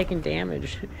I'm taking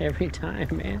damage every time,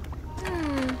 man.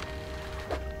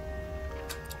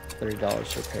 $30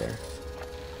 to repair.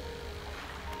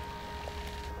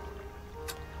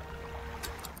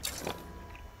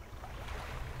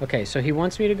 Okay, so he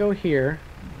wants me to go here.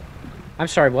 I'm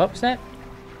sorry, what was that?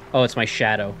 Oh, it's my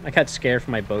shadow. I got scared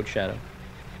from my boat shadow.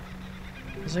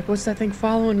 I was like, what's that thing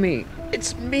following me?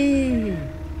 It's me!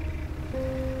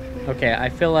 Okay, I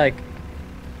feel like...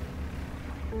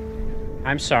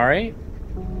 I'm sorry?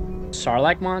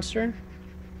 Sarlacc monster?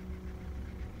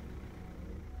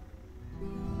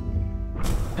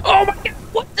 Oh my god!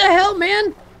 What the hell,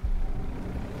 man?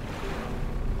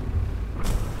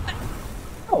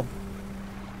 Oh.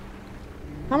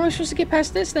 How am I supposed to get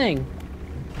past this thing?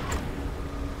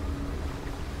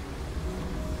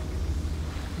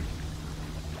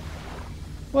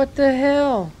 What the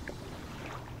hell?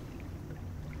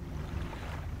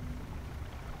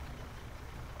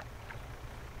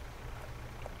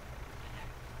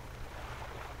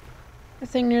 That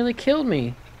thing nearly killed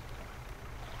me.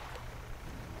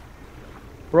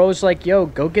 Bro's like, yo,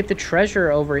 go get the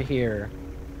treasure over here.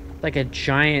 Like a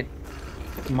giant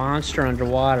monster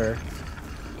underwater.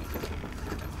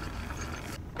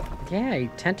 Yeah, he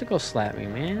tentacle slapped me,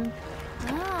 man.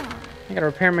 I gotta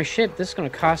repair my ship. This is gonna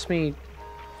cost me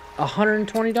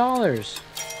 $120.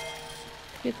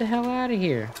 Get the hell out of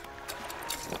here.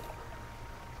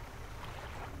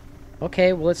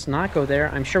 Okay, well, let's not go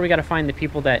there. I'm sure we gotta find the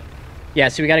people that... Yeah,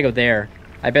 see, we gotta go there.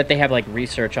 I bet they have, like,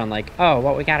 research on, like, oh,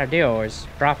 what we gotta do is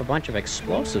drop a bunch of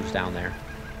explosives down there.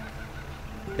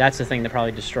 That's the thing that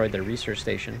probably destroyed their research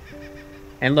station.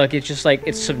 And look, it's just like,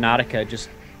 it's Subnautica, just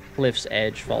cliff's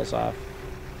edge falls off.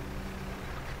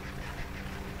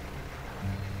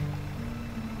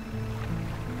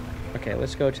 Okay,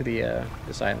 let's go to the,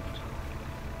 this island.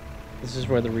 This is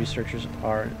where the researchers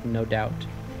are, no doubt.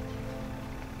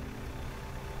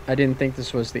 I didn't think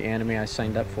this was the anime I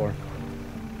signed up for.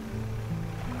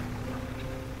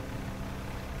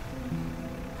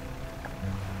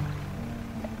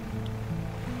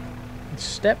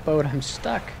 Step boat, I'm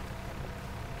stuck.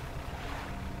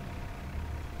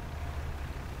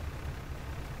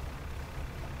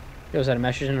 Yo, is that a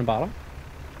message in a bottle?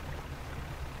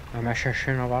 A message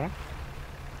in a bottle?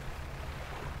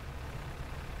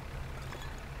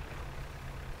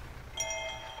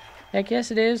 Heck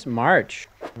yes it is. March.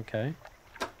 Okay.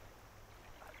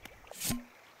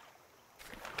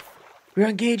 We're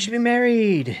engaged to be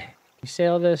married. We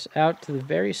sailed us out to the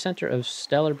very center of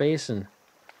Stellar Basin.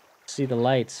 See the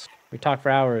lights. We talked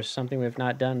for hours, something we have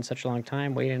not done in such a long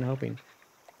time, waiting and hoping.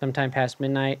 Sometime past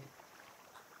midnight,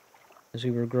 as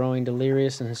we were growing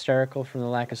delirious and hysterical from the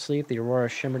lack of sleep, the aurora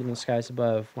shimmered in the skies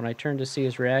above. When I turned to see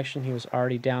his reaction, he was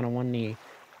already down on one knee.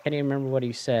 I can't even remember what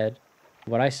he said,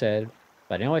 what I said,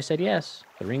 but I know I said yes.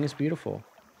 The ring is beautiful.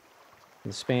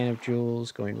 The span of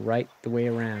jewels going right the way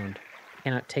around. I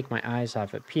cannot take my eyes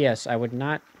off it. P.S. I would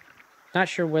not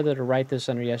sure whether to write this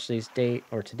under yesterday's date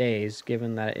or today's,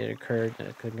 given that it occurred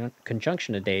in a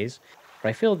conjunction of days, but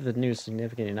I feel that the news is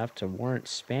significant enough to warrant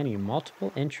spanning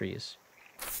multiple entries.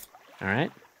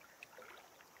 Alright.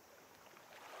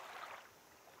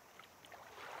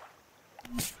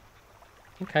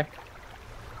 Okay.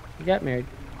 We got married.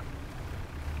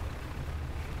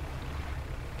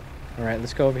 Alright,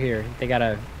 let's go over here. They got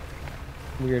a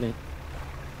weird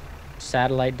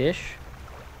satellite dish.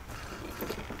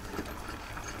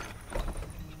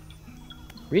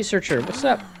 Researcher, what's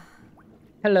up?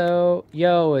 Hello.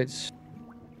 Yo, it's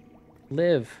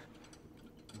Liv.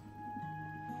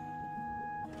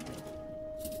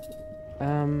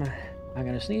 I'm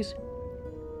gonna sneeze.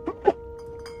 I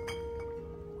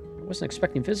wasn't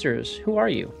expecting visitors. Who are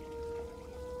you?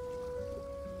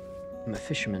 I'm a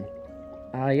fisherman.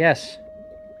 Yes.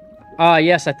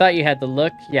 Yes, I thought you had the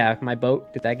look. Yeah, my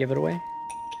boat. Did that give it away?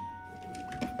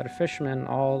 But a fisherman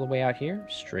all the way out here?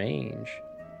 Strange.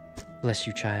 Bless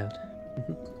you, child.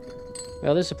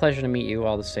 Well, it's a pleasure to meet you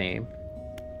all the same.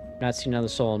 Not seen another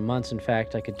soul in months. In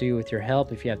fact, I could do with your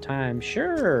help if you have time.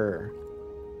 Sure.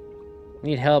 I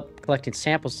need help collecting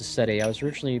samples to study. I was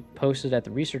originally posted at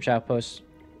the research outpost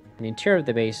in the interior of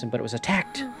the basin, but it was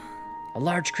attacked. A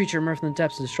large creature emerged from the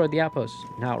depths and destroyed the outpost.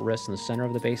 Now it rests in the center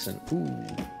of the basin.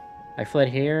 Ooh. I fled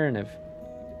here and have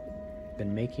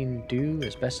been making do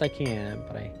as best I can,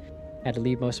 but I had to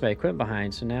leave most of my equipment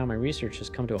behind, so now my research has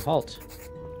come to a halt.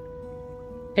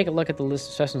 Take a look at the list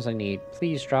of specimens I need.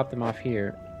 Please drop them off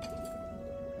here.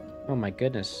 Oh my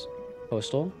goodness.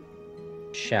 Coastal.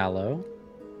 Shallow.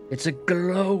 It's a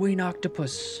glowing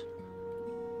octopus.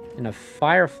 And a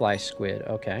firefly squid.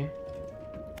 Okay.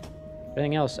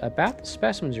 Anything else about the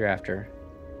specimens you're after?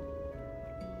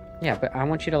 Yeah, but I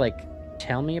want you to, like,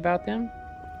 tell me about them.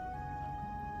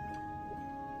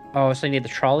 Oh, so I need the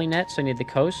trolley net, so I need the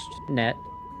coast net.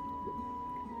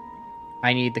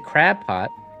 I need the crab pot.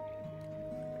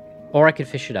 Or I could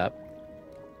fish it up.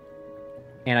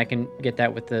 And I can get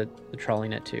that with the trolley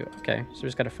net too. Okay, so we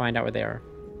just gotta find out where they are.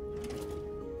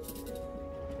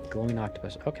 Glowing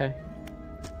octopus, okay.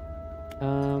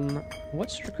 What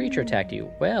sort of creature attacked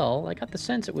you? Well, I got the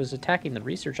sense it was attacking the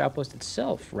research outpost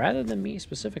itself, rather than me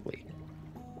specifically.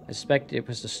 I suspect it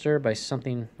was disturbed by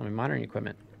something on my monitoring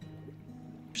equipment.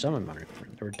 Some of my monitoring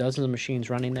equipment. There were dozens of machines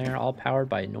running there, all powered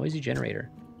by a noisy generator.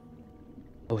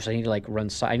 Oh, so I need to, like,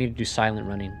 I need to do silent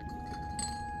running.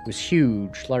 It was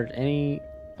huge, larger than any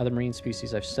other marine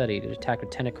species I've studied. It attacked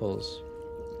with tentacles.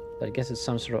 But I guess it's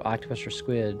some sort of octopus or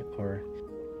squid, or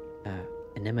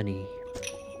anemone.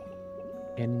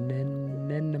 An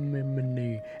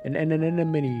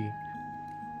anemone.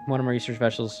 One of my research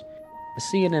vessels. I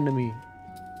see an enemy.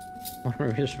 One of my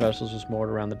research vessels was moored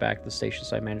around the back of the station,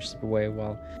 so I managed to slip away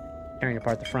while tearing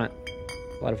apart the front.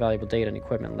 A lot of valuable data and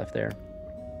equipment left there.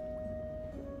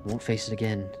 Won't face it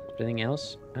again. Anything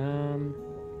else? Tell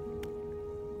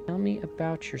me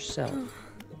about yourself.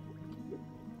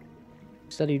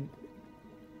 Studied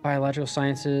Biological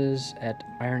sciences at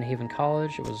Iron Haven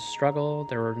College. It was a struggle.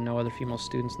 There were no other female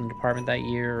students in the department that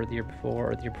year, or the year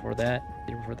before, or the year before that,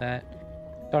 the year before that.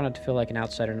 Starting not to feel like an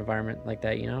outsider in an environment like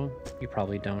that, you know? You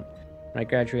probably don't. When I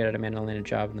graduated, I managed to land a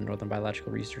job in the Northern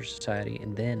Biological Research Society,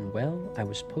 and then, well, I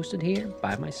was posted here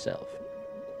by myself.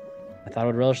 I thought I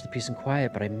would relish the peace and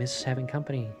quiet, but I miss having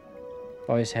company. I've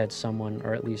always had someone,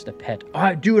 or at least a pet.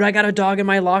 Oh, dude, I got a dog in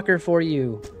my locker for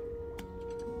you.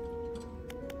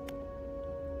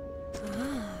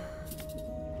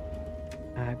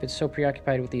 I've been so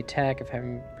preoccupied with the attack of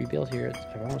having rebuilt here,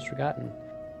 I've almost forgotten.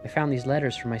 I found these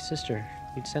letters from my sister.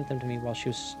 She'd sent them to me while she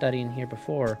was studying here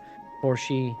before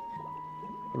she...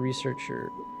 The researcher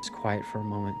is quiet for a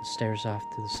moment and stares off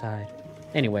to the side.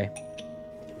 Anyway,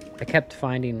 I kept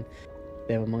finding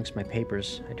them amongst my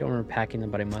papers. I don't remember packing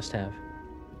them, but I must have.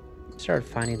 I started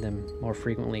finding them more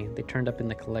frequently. They turned up in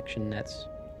the collection nets,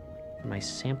 in my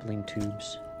sampling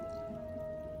tubes.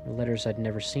 The letters I'd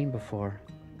never seen before.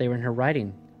 They were in her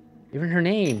writing. Even her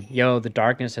name. Yo, the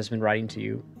darkness has been writing to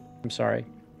you. I'm sorry.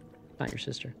 Not your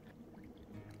sister.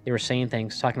 They were saying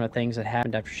things, talking about things that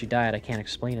happened after she died. I can't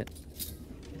explain it.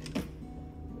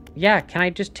 Yeah, can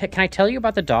I tell you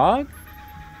about the dog?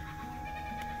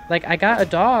 Like, I got a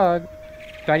dog.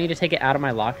 Do I need to take it out of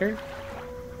my locker?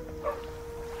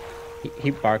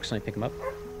 He barks when I pick him up.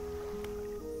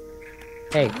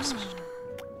 Hey, psst.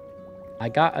 I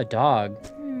got a dog.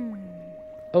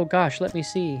 Oh gosh, let me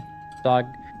see. Dog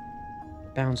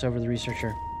bounds over the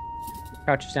researcher.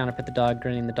 Crouches down to pet the dog,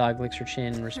 grinning. The dog licks her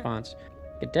chin in response.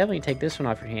 You could definitely take this one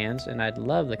off your hands, and I'd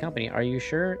love the company. Are you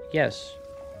sure? Yes.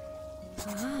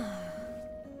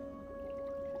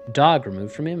 Dog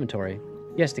removed from inventory.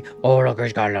 Yes, oh, look,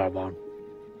 he's got another one.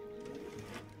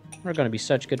 We're going to be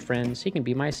such good friends. He can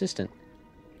be my assistant.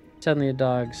 Suddenly, the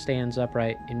dog stands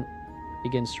upright and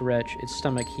begins to retch, its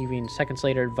stomach heaving. Seconds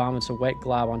later, it vomits a wet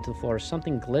glob onto the floor.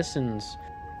 Something glistens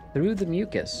through the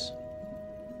mucus.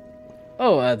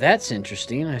 Oh, that's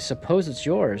interesting. I suppose it's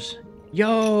yours.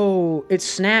 Yo, it's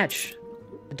Snatch.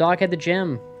 The dog had the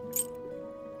gem.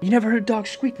 You never heard a dog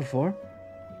squeak before?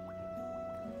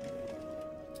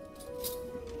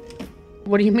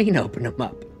 What do you mean, open them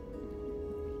up?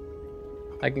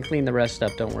 I can clean the rest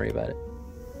up, don't worry about it.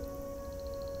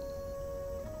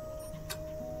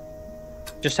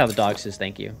 Just how the dog says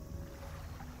thank you.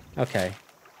 Okay.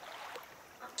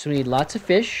 So we need lots of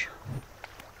fish.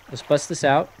 Let's bust this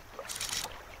out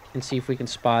and see if we can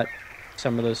spot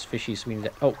some of those fishies we need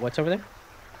to... Oh, what's over there?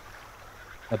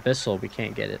 Abyssal, we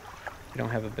can't get it. We don't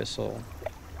have Abyssal.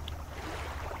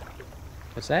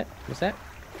 What's that? What's that?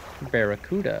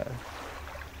 Barracuda.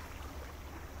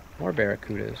 More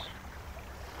barracudas.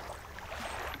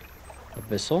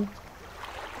 Abyssal?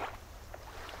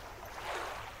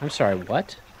 I'm sorry,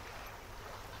 what?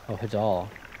 Oh, Hadal.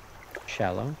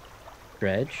 Shallow.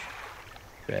 Dredge.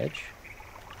 Dredge.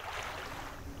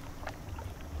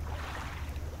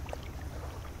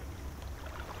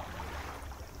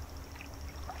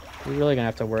 We're really gonna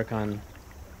have to work on...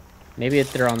 Maybe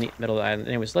if they're on the middle of the island.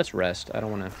 Anyways, let's rest. I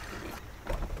don't wanna...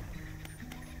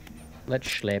 Let's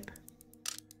sleep.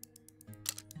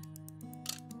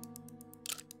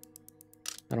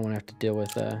 I don't wanna have to deal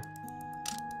with,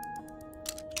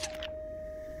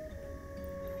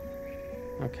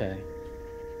 Okay.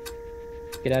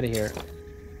 Get out of here.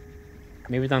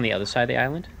 Maybe it's on the other side of the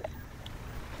island?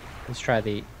 Let's try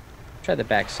the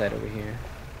back side over here.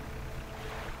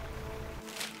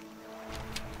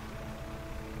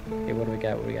 Okay, what do we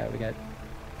got? What do we got? We got...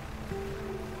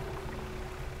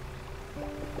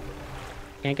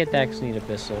 Can't get that because we need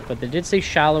Abyssal, but they did say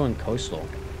shallow and coastal.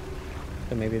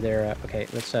 So maybe they're... okay,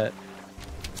 let's...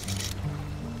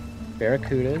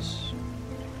 Barracudas.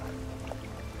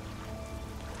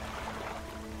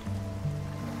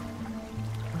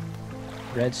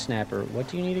 Red snapper. What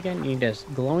do you need again? You need a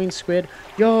glowing squid.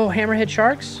 Yo, hammerhead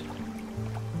sharks?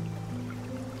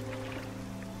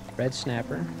 Red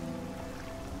snapper.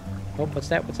 Oh, what's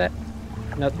that? What's that?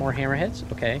 Not more hammerheads?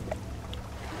 Okay.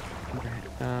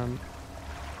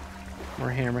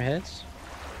 More hammerheads.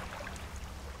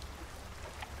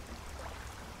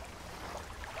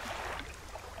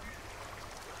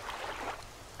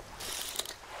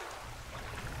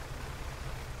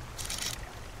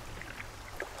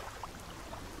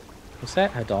 What's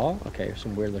that? Hadal? Okay,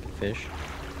 some weird looking fish.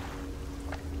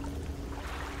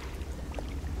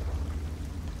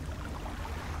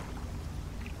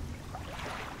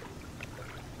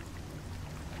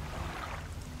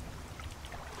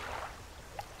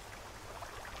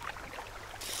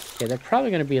 Okay, they're probably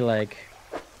going to be like...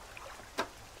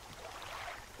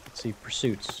 Let's see,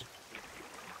 pursuits.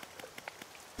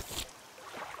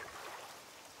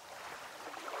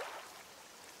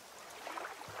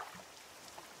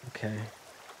 Okay.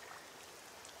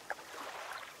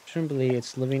 Presumably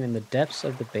it's living in the depths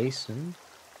of the basin.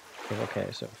 Okay,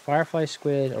 so firefly,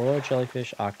 squid, oral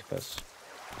jellyfish, octopus.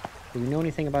 Do we know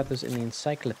anything about this in the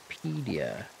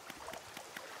encyclopedia?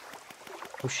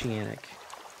 Oceanic.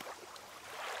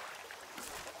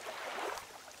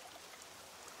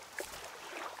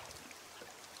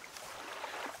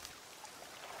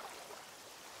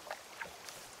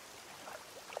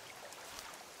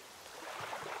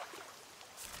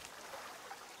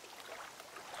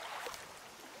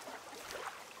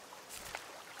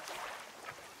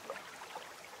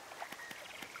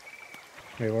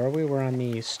 Wait, where are we? We're on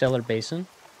the Stellar Basin.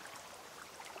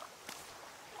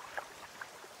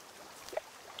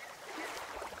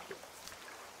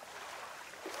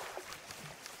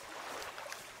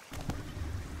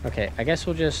 Okay, I guess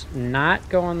we'll just not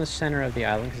go on the center of the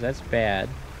island, because that's bad.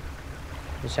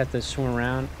 Just have to swim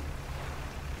around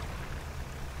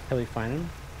until we find them.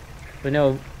 But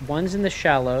no, one's in the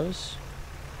shallows.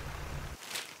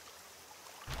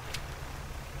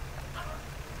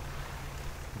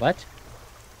 What?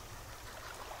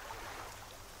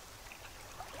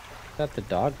 I thought the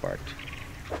dog barked.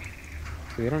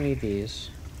 We don't need these.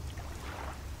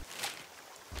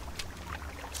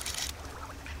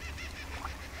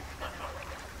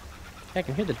 I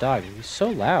can hear the dog. He's so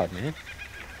loud, man.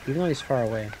 Even though he's far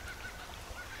away.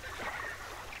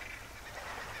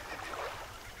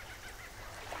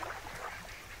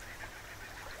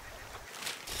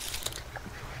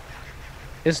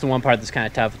 This is the one part that's kind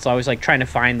of tough. It's always like trying to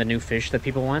find the new fish that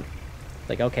people want.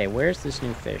 Like, okay, where's this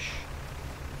new fish?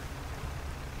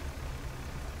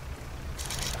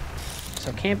 So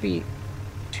it can't be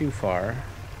too far.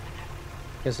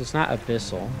 Because it's not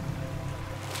abyssal.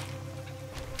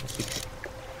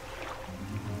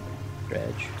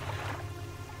 Dredge.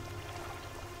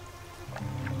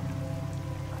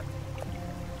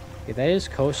 Okay, that is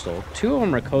coastal. Two of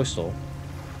them are coastal.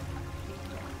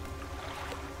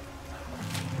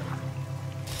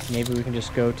 Maybe we can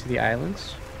just go to the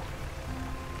islands.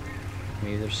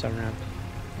 Maybe there's some around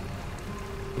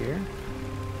here.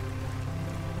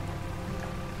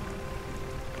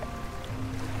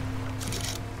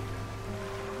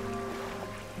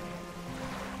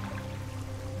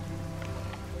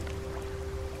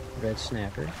 Red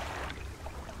snapper.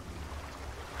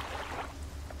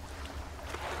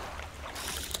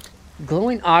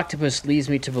 Glowing octopus leads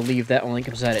me to believe that only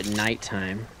comes out at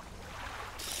nighttime.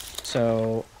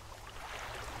 So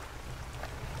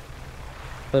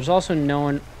there's also no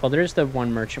one. Well, there's the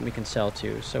one merchant we can sell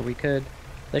to. So we could.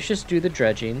 Let's just do the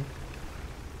dredging.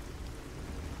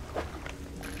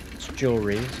 It's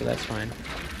jewelry, so that's fine.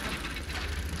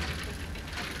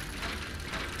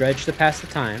 Dredge to pass the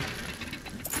time.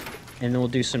 And then we'll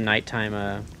do some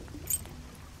nighttime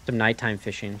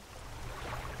fishing.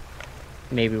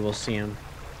 Maybe we'll see him.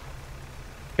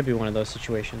 Could be one of those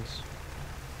situations.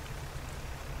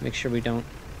 Make sure we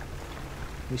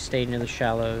stay near the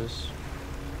shallows.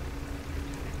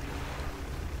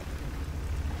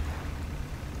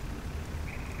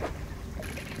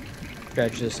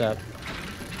 Dredge this up.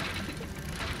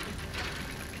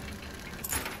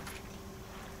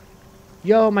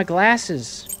 Yo, my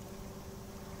glasses!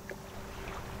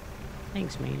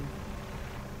 Thanks, man.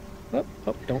 Oh,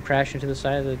 oh, don't crash into the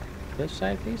side of the cliff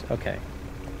side, please. Okay.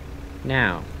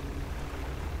 Now.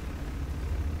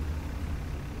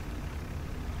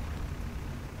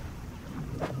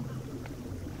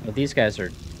 Oh, these guys are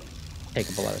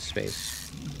take up a lot of space.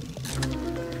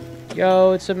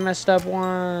 Yo, it's a messed up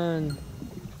one.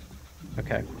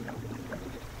 Okay.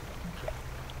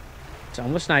 It's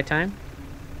almost nighttime.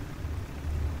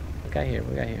 What got here?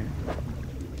 What got here?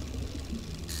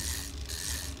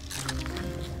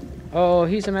 Oh,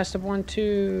 he's a messed up one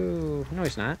too. No,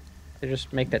 he's not. They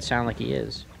just make that sound like he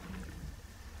is.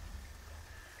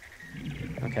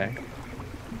 Okay.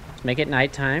 Let's make it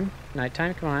nighttime.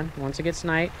 Nighttime, come on. Once it gets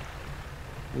night,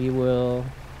 we will...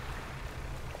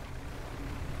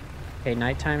 Okay,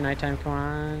 nighttime, nighttime, come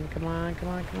on. Come on, come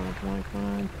on, come on, come on, come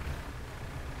on.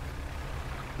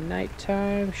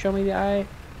 Nighttime, show me the eye.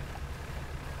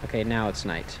 Okay, now it's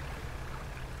night.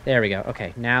 There we go.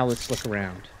 Okay, now let's look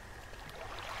around.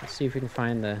 Let's see if we can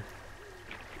find the...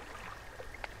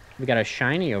 We got a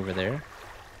shiny over there.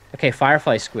 Okay,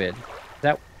 firefly squid. Is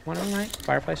that one of them, right?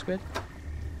 Firefly squid?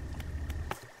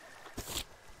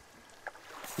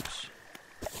 Oops.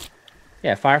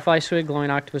 Yeah, firefly squid,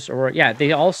 glowing octopus, aurora. Yeah,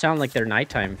 they all sound like they're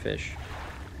nighttime fish.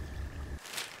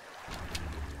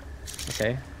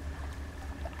 Okay.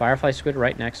 Firefly squid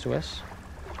right next to us.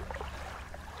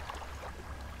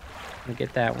 Let me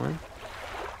get that one.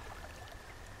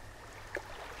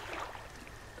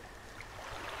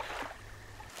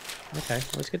 Okay,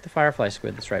 let's get the firefly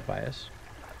squid that's right by us.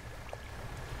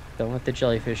 Don't let the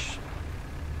jellyfish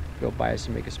go by us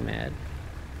and make us mad.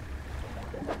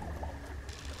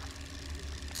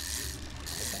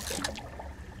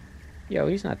 Yo,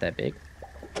 he's not that big.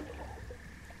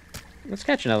 Let's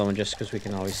catch another one just because we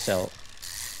can always sell.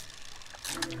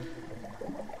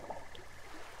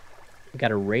 We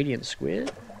got a radiant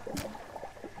squid.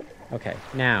 Okay,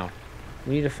 now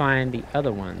we need to find the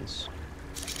other ones.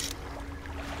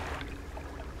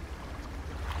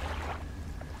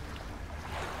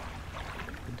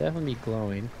 They'll definitely be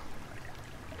glowing.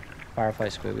 Firefly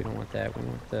squid, we don't want that. We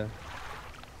want the...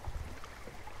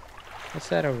 What's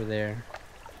that over there?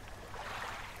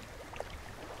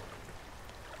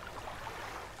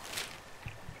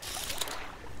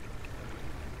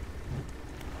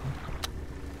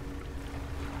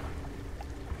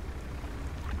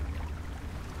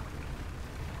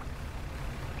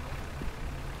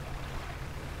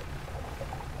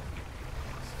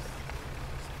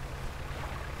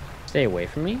 Stay away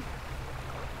from me.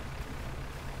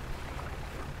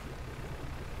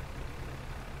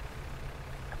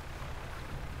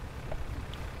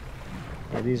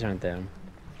 Yeah, these aren't them.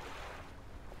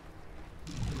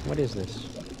 What is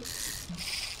this?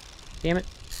 Damn it.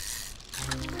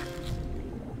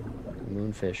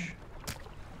 Moonfish.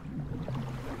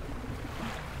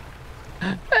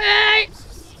 Hey!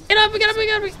 Get up, get up,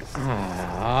 get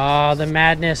up! Oh, the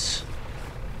madness.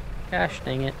 Gosh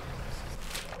dang it.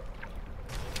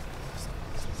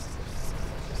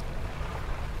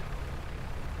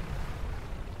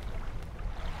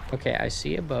 Okay, I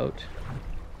see a boat.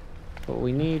 What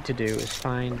we need to do is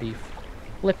find the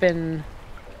flippin'...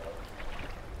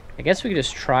 I guess we could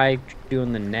just try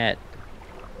doing the net.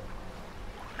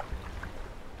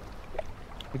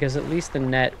 Because at least the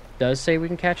net does say we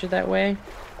can catch it that way.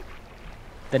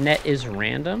 The net is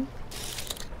random.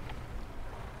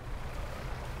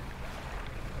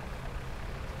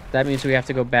 That means we have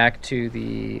to go back to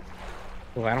the...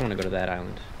 Oh, I don't want to go to that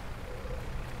island.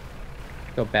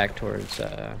 Go back towards,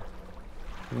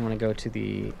 we want to go to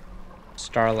the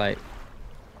Starlight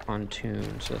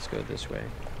pontoon, so let's go this way.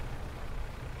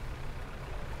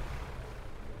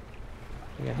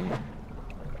 What we got here?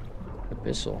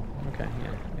 Abyssal. Okay,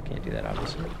 yeah, I can't do that,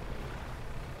 obviously.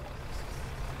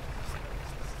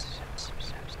 Is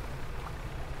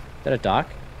that a dock?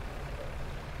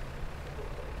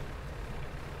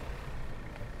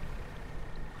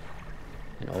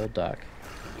 An old dock.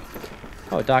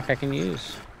 Oh, a dock I can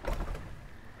use.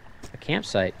 A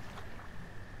campsite.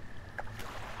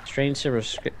 Strange silver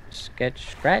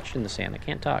scratch in the sand. I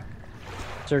can't talk.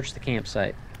 Search the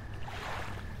campsite.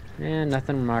 Eh,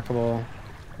 nothing remarkable.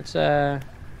 Let's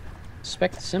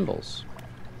inspect the symbols.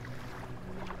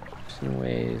 Some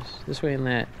ways. This way and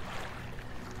that.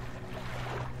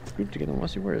 Grouped together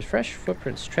must be words. Fresh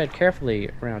footprints. Tread carefully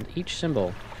around each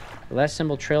symbol. The last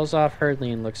symbol trails off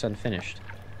hurriedly and looks unfinished.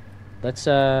 Let's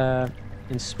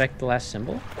inspect the last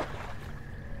symbol.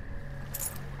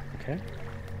 Okay.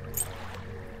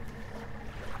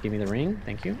 Give me the ring.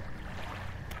 Thank you.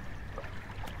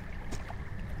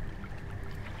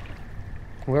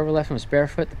 Whoever left them was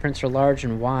barefoot. The prints are large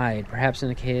and wide, perhaps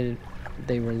indicated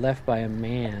they were left by a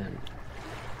man.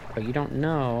 But you don't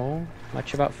know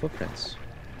much about footprints.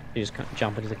 You just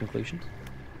jump into the conclusions.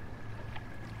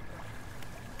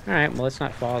 Alright, well, let's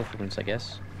not follow the footprints, I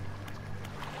guess.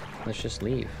 Let's just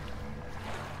leave.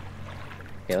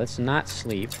 Okay, let's not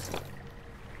sleep.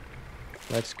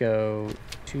 Let's go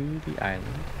to the island.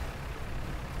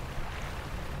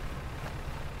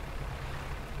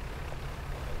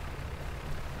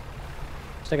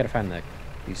 Still gotta find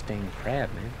these dang crab,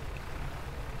 man.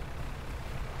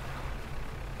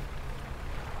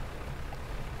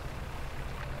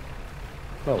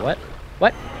 Whoa, what?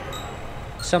 What?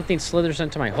 Something slithers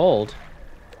into my hold.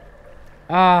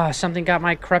 Ah, something got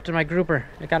corrupted my grouper.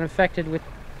 It got infected with...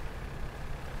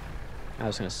 I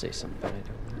was gonna say something, but I don't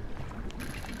know.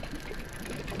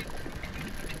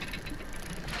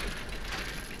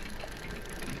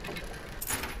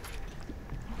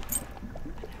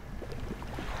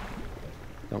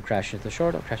 Don't crash into the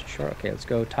shore, don't crash into the shore. Okay, let's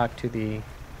go talk to the...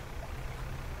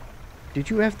 Did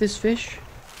you have this fish?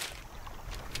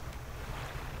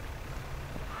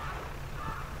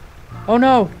 Oh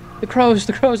no! The crows,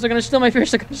 they're gonna steal my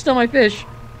fish, they're gonna steal my fish!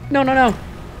 No, no, no!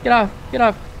 Get off, get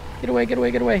off! Get away, get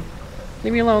away, get away!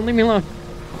 Leave me alone, leave me alone!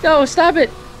 No, stop it!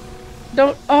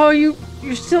 Don't, oh, you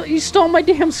stole my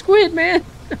damn squid, man!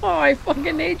 Oh, I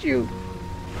fucking hate you!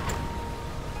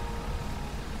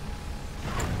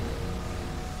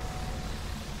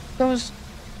 Those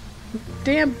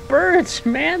damn birds,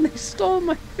 man! They stole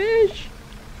my fish!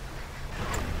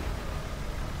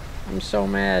 I'm so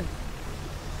mad.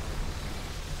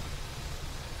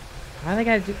 Why they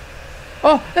gotta do...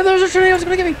 Oh, and there's a tornado. It's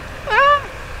gonna get me. Ah!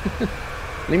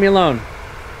 Leave me alone.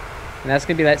 And that's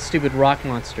gonna be that stupid rock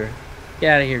monster.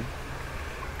 Get out of here.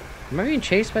 Am I being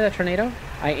chased by that tornado?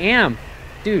 I am.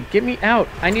 Dude, get me out.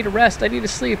 I need a rest. I need to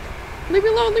sleep. Leave me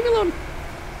alone. Leave me alone.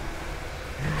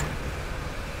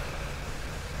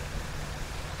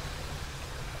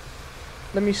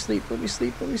 Let me sleep. Let me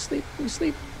sleep. Let me sleep. Let me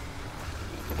sleep.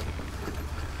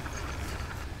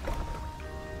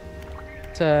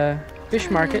 It's a fish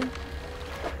market.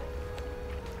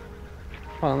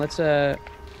 Hold on, let's well,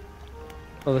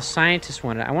 the scientist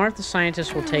wanted it. I wonder if the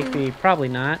scientist will take me. Probably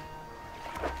not.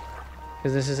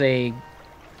 Because this is a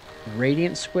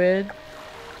radiant squid.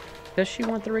 Does she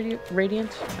want the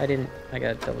radiant? I didn't. I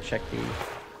gotta double check the...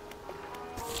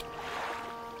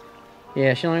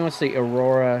 Yeah, she only wants the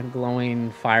aurora glowing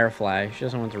firefly. She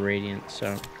doesn't want the radiant,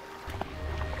 so...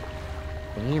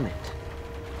 Damn it.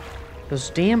 Those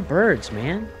damn birds,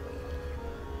 man.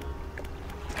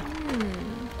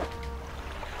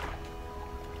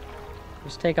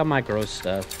 Just take all my gross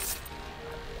stuff.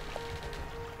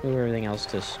 Move everything else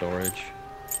to storage.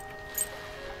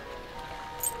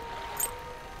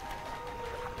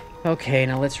 Okay,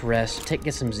 now let's rest.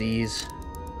 Get some Z's.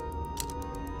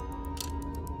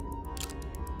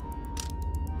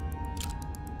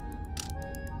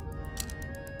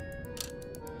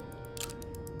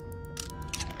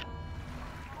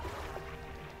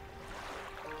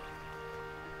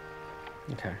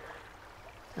 Okay.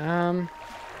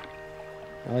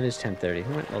 Well, it is 10:30.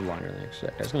 We went a little longer than I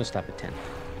expected. I was going to stop at 10.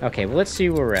 Okay, well, let's see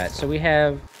where we're at. So we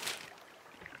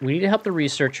need to help the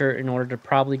researcher in order to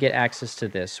probably get access to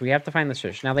this. So we have to find the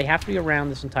search. Now, they have to be around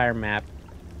this entire map,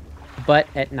 but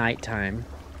at nighttime.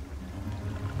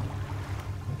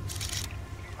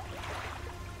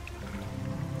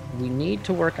 We need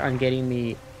to work on getting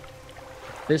the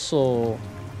abyssal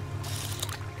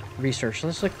research.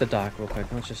 Let's look at the dock real quick.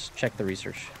 Let's just check the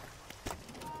research.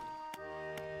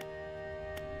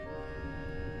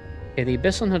 Okay, the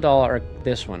Abyssal and Hadal are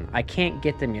this one. I can't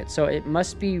get them yet, so it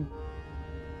must be...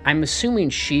 I'm assuming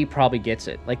she probably gets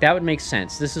it. Like, that would make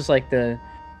sense. This is like the...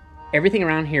 Everything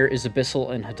around here is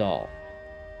Abyssal and Hadal.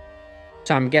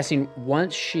 So I'm guessing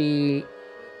once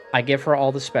I give her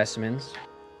all the specimens,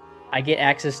 I get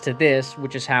access to this,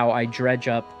 which is how I dredge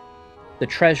up the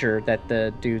treasure that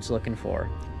the dude's looking for.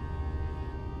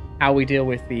 How we deal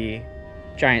with the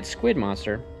giant squid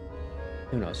monster,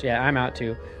 who knows? Yeah, I'm out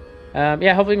too.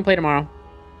 Yeah, hopefully we can play tomorrow.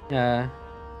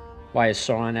 Why is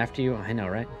Sauron after you? I know,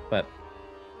 right? But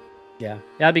yeah,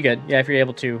 that'd be good. Yeah, if you're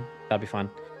able to, that'd be fun.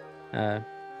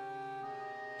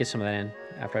 Get some of that in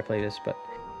after I play this. But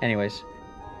anyways,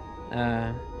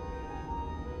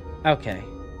 okay.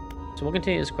 So we'll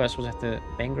continue this quest. We'll have to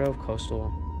Mangrove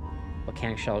Coastal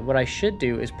Volcanic Shell. What I should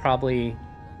do is probably...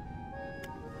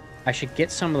 I should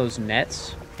get some of those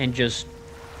nets and just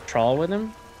trawl with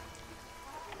them.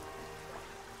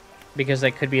 Because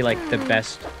that could be, like, the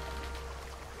best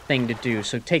thing to do.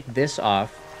 So take this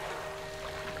off.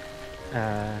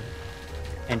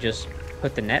 And just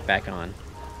put the net back on.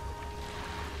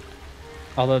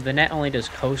 Although the net only does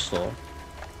coastal.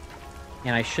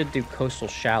 And I should do coastal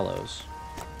shallows.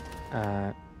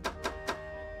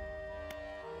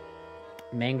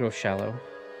 Mangrove shallow.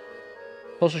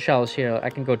 Coastal shallows here. I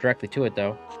can go directly to it,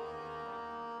 though.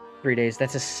 3 days.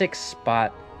 That's a 6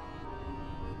 spot.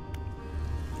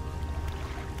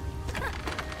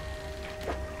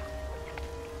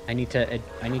 I need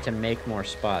to make more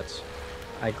spots.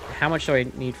 How much do I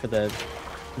need for the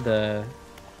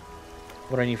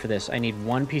what do I need for this? I need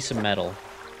 1 piece of metal,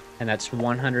 and that's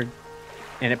 100,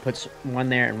 and it puts 1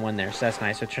 there and 1 there, so that's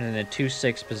nice. So it turns into 2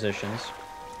 6 positions.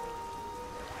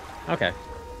 Okay,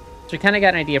 so we kind of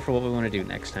got an idea for what we want to do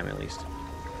next time, at least.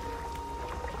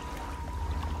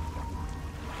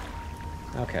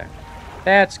 Okay,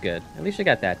 that's good. At least we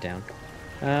got that down.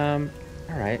 All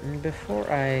right, and before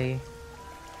I...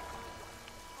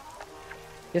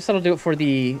 guess that'll do it for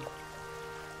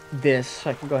this. So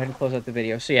I can go ahead and close out the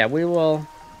video. So yeah, we will...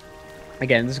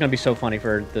 Again, this is going to be so funny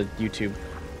for the YouTube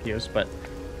videos, but...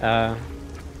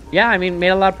 yeah, I mean, made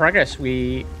a lot of progress.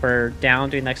 We were down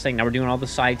doing the next thing. Now we're doing all the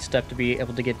side stuff to be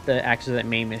able to get the access to that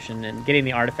main mission, and getting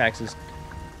the artifacts is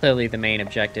clearly the main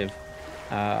objective.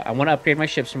 I want to upgrade my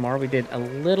ship some more. We did a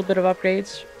little bit of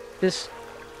upgrades this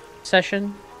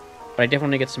session, but I definitely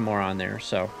want to get some more on there,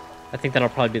 so I think that'll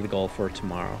probably be the goal for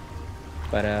tomorrow.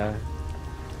 But,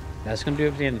 that's going to do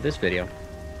it for the end of this video.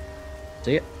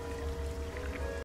 See ya.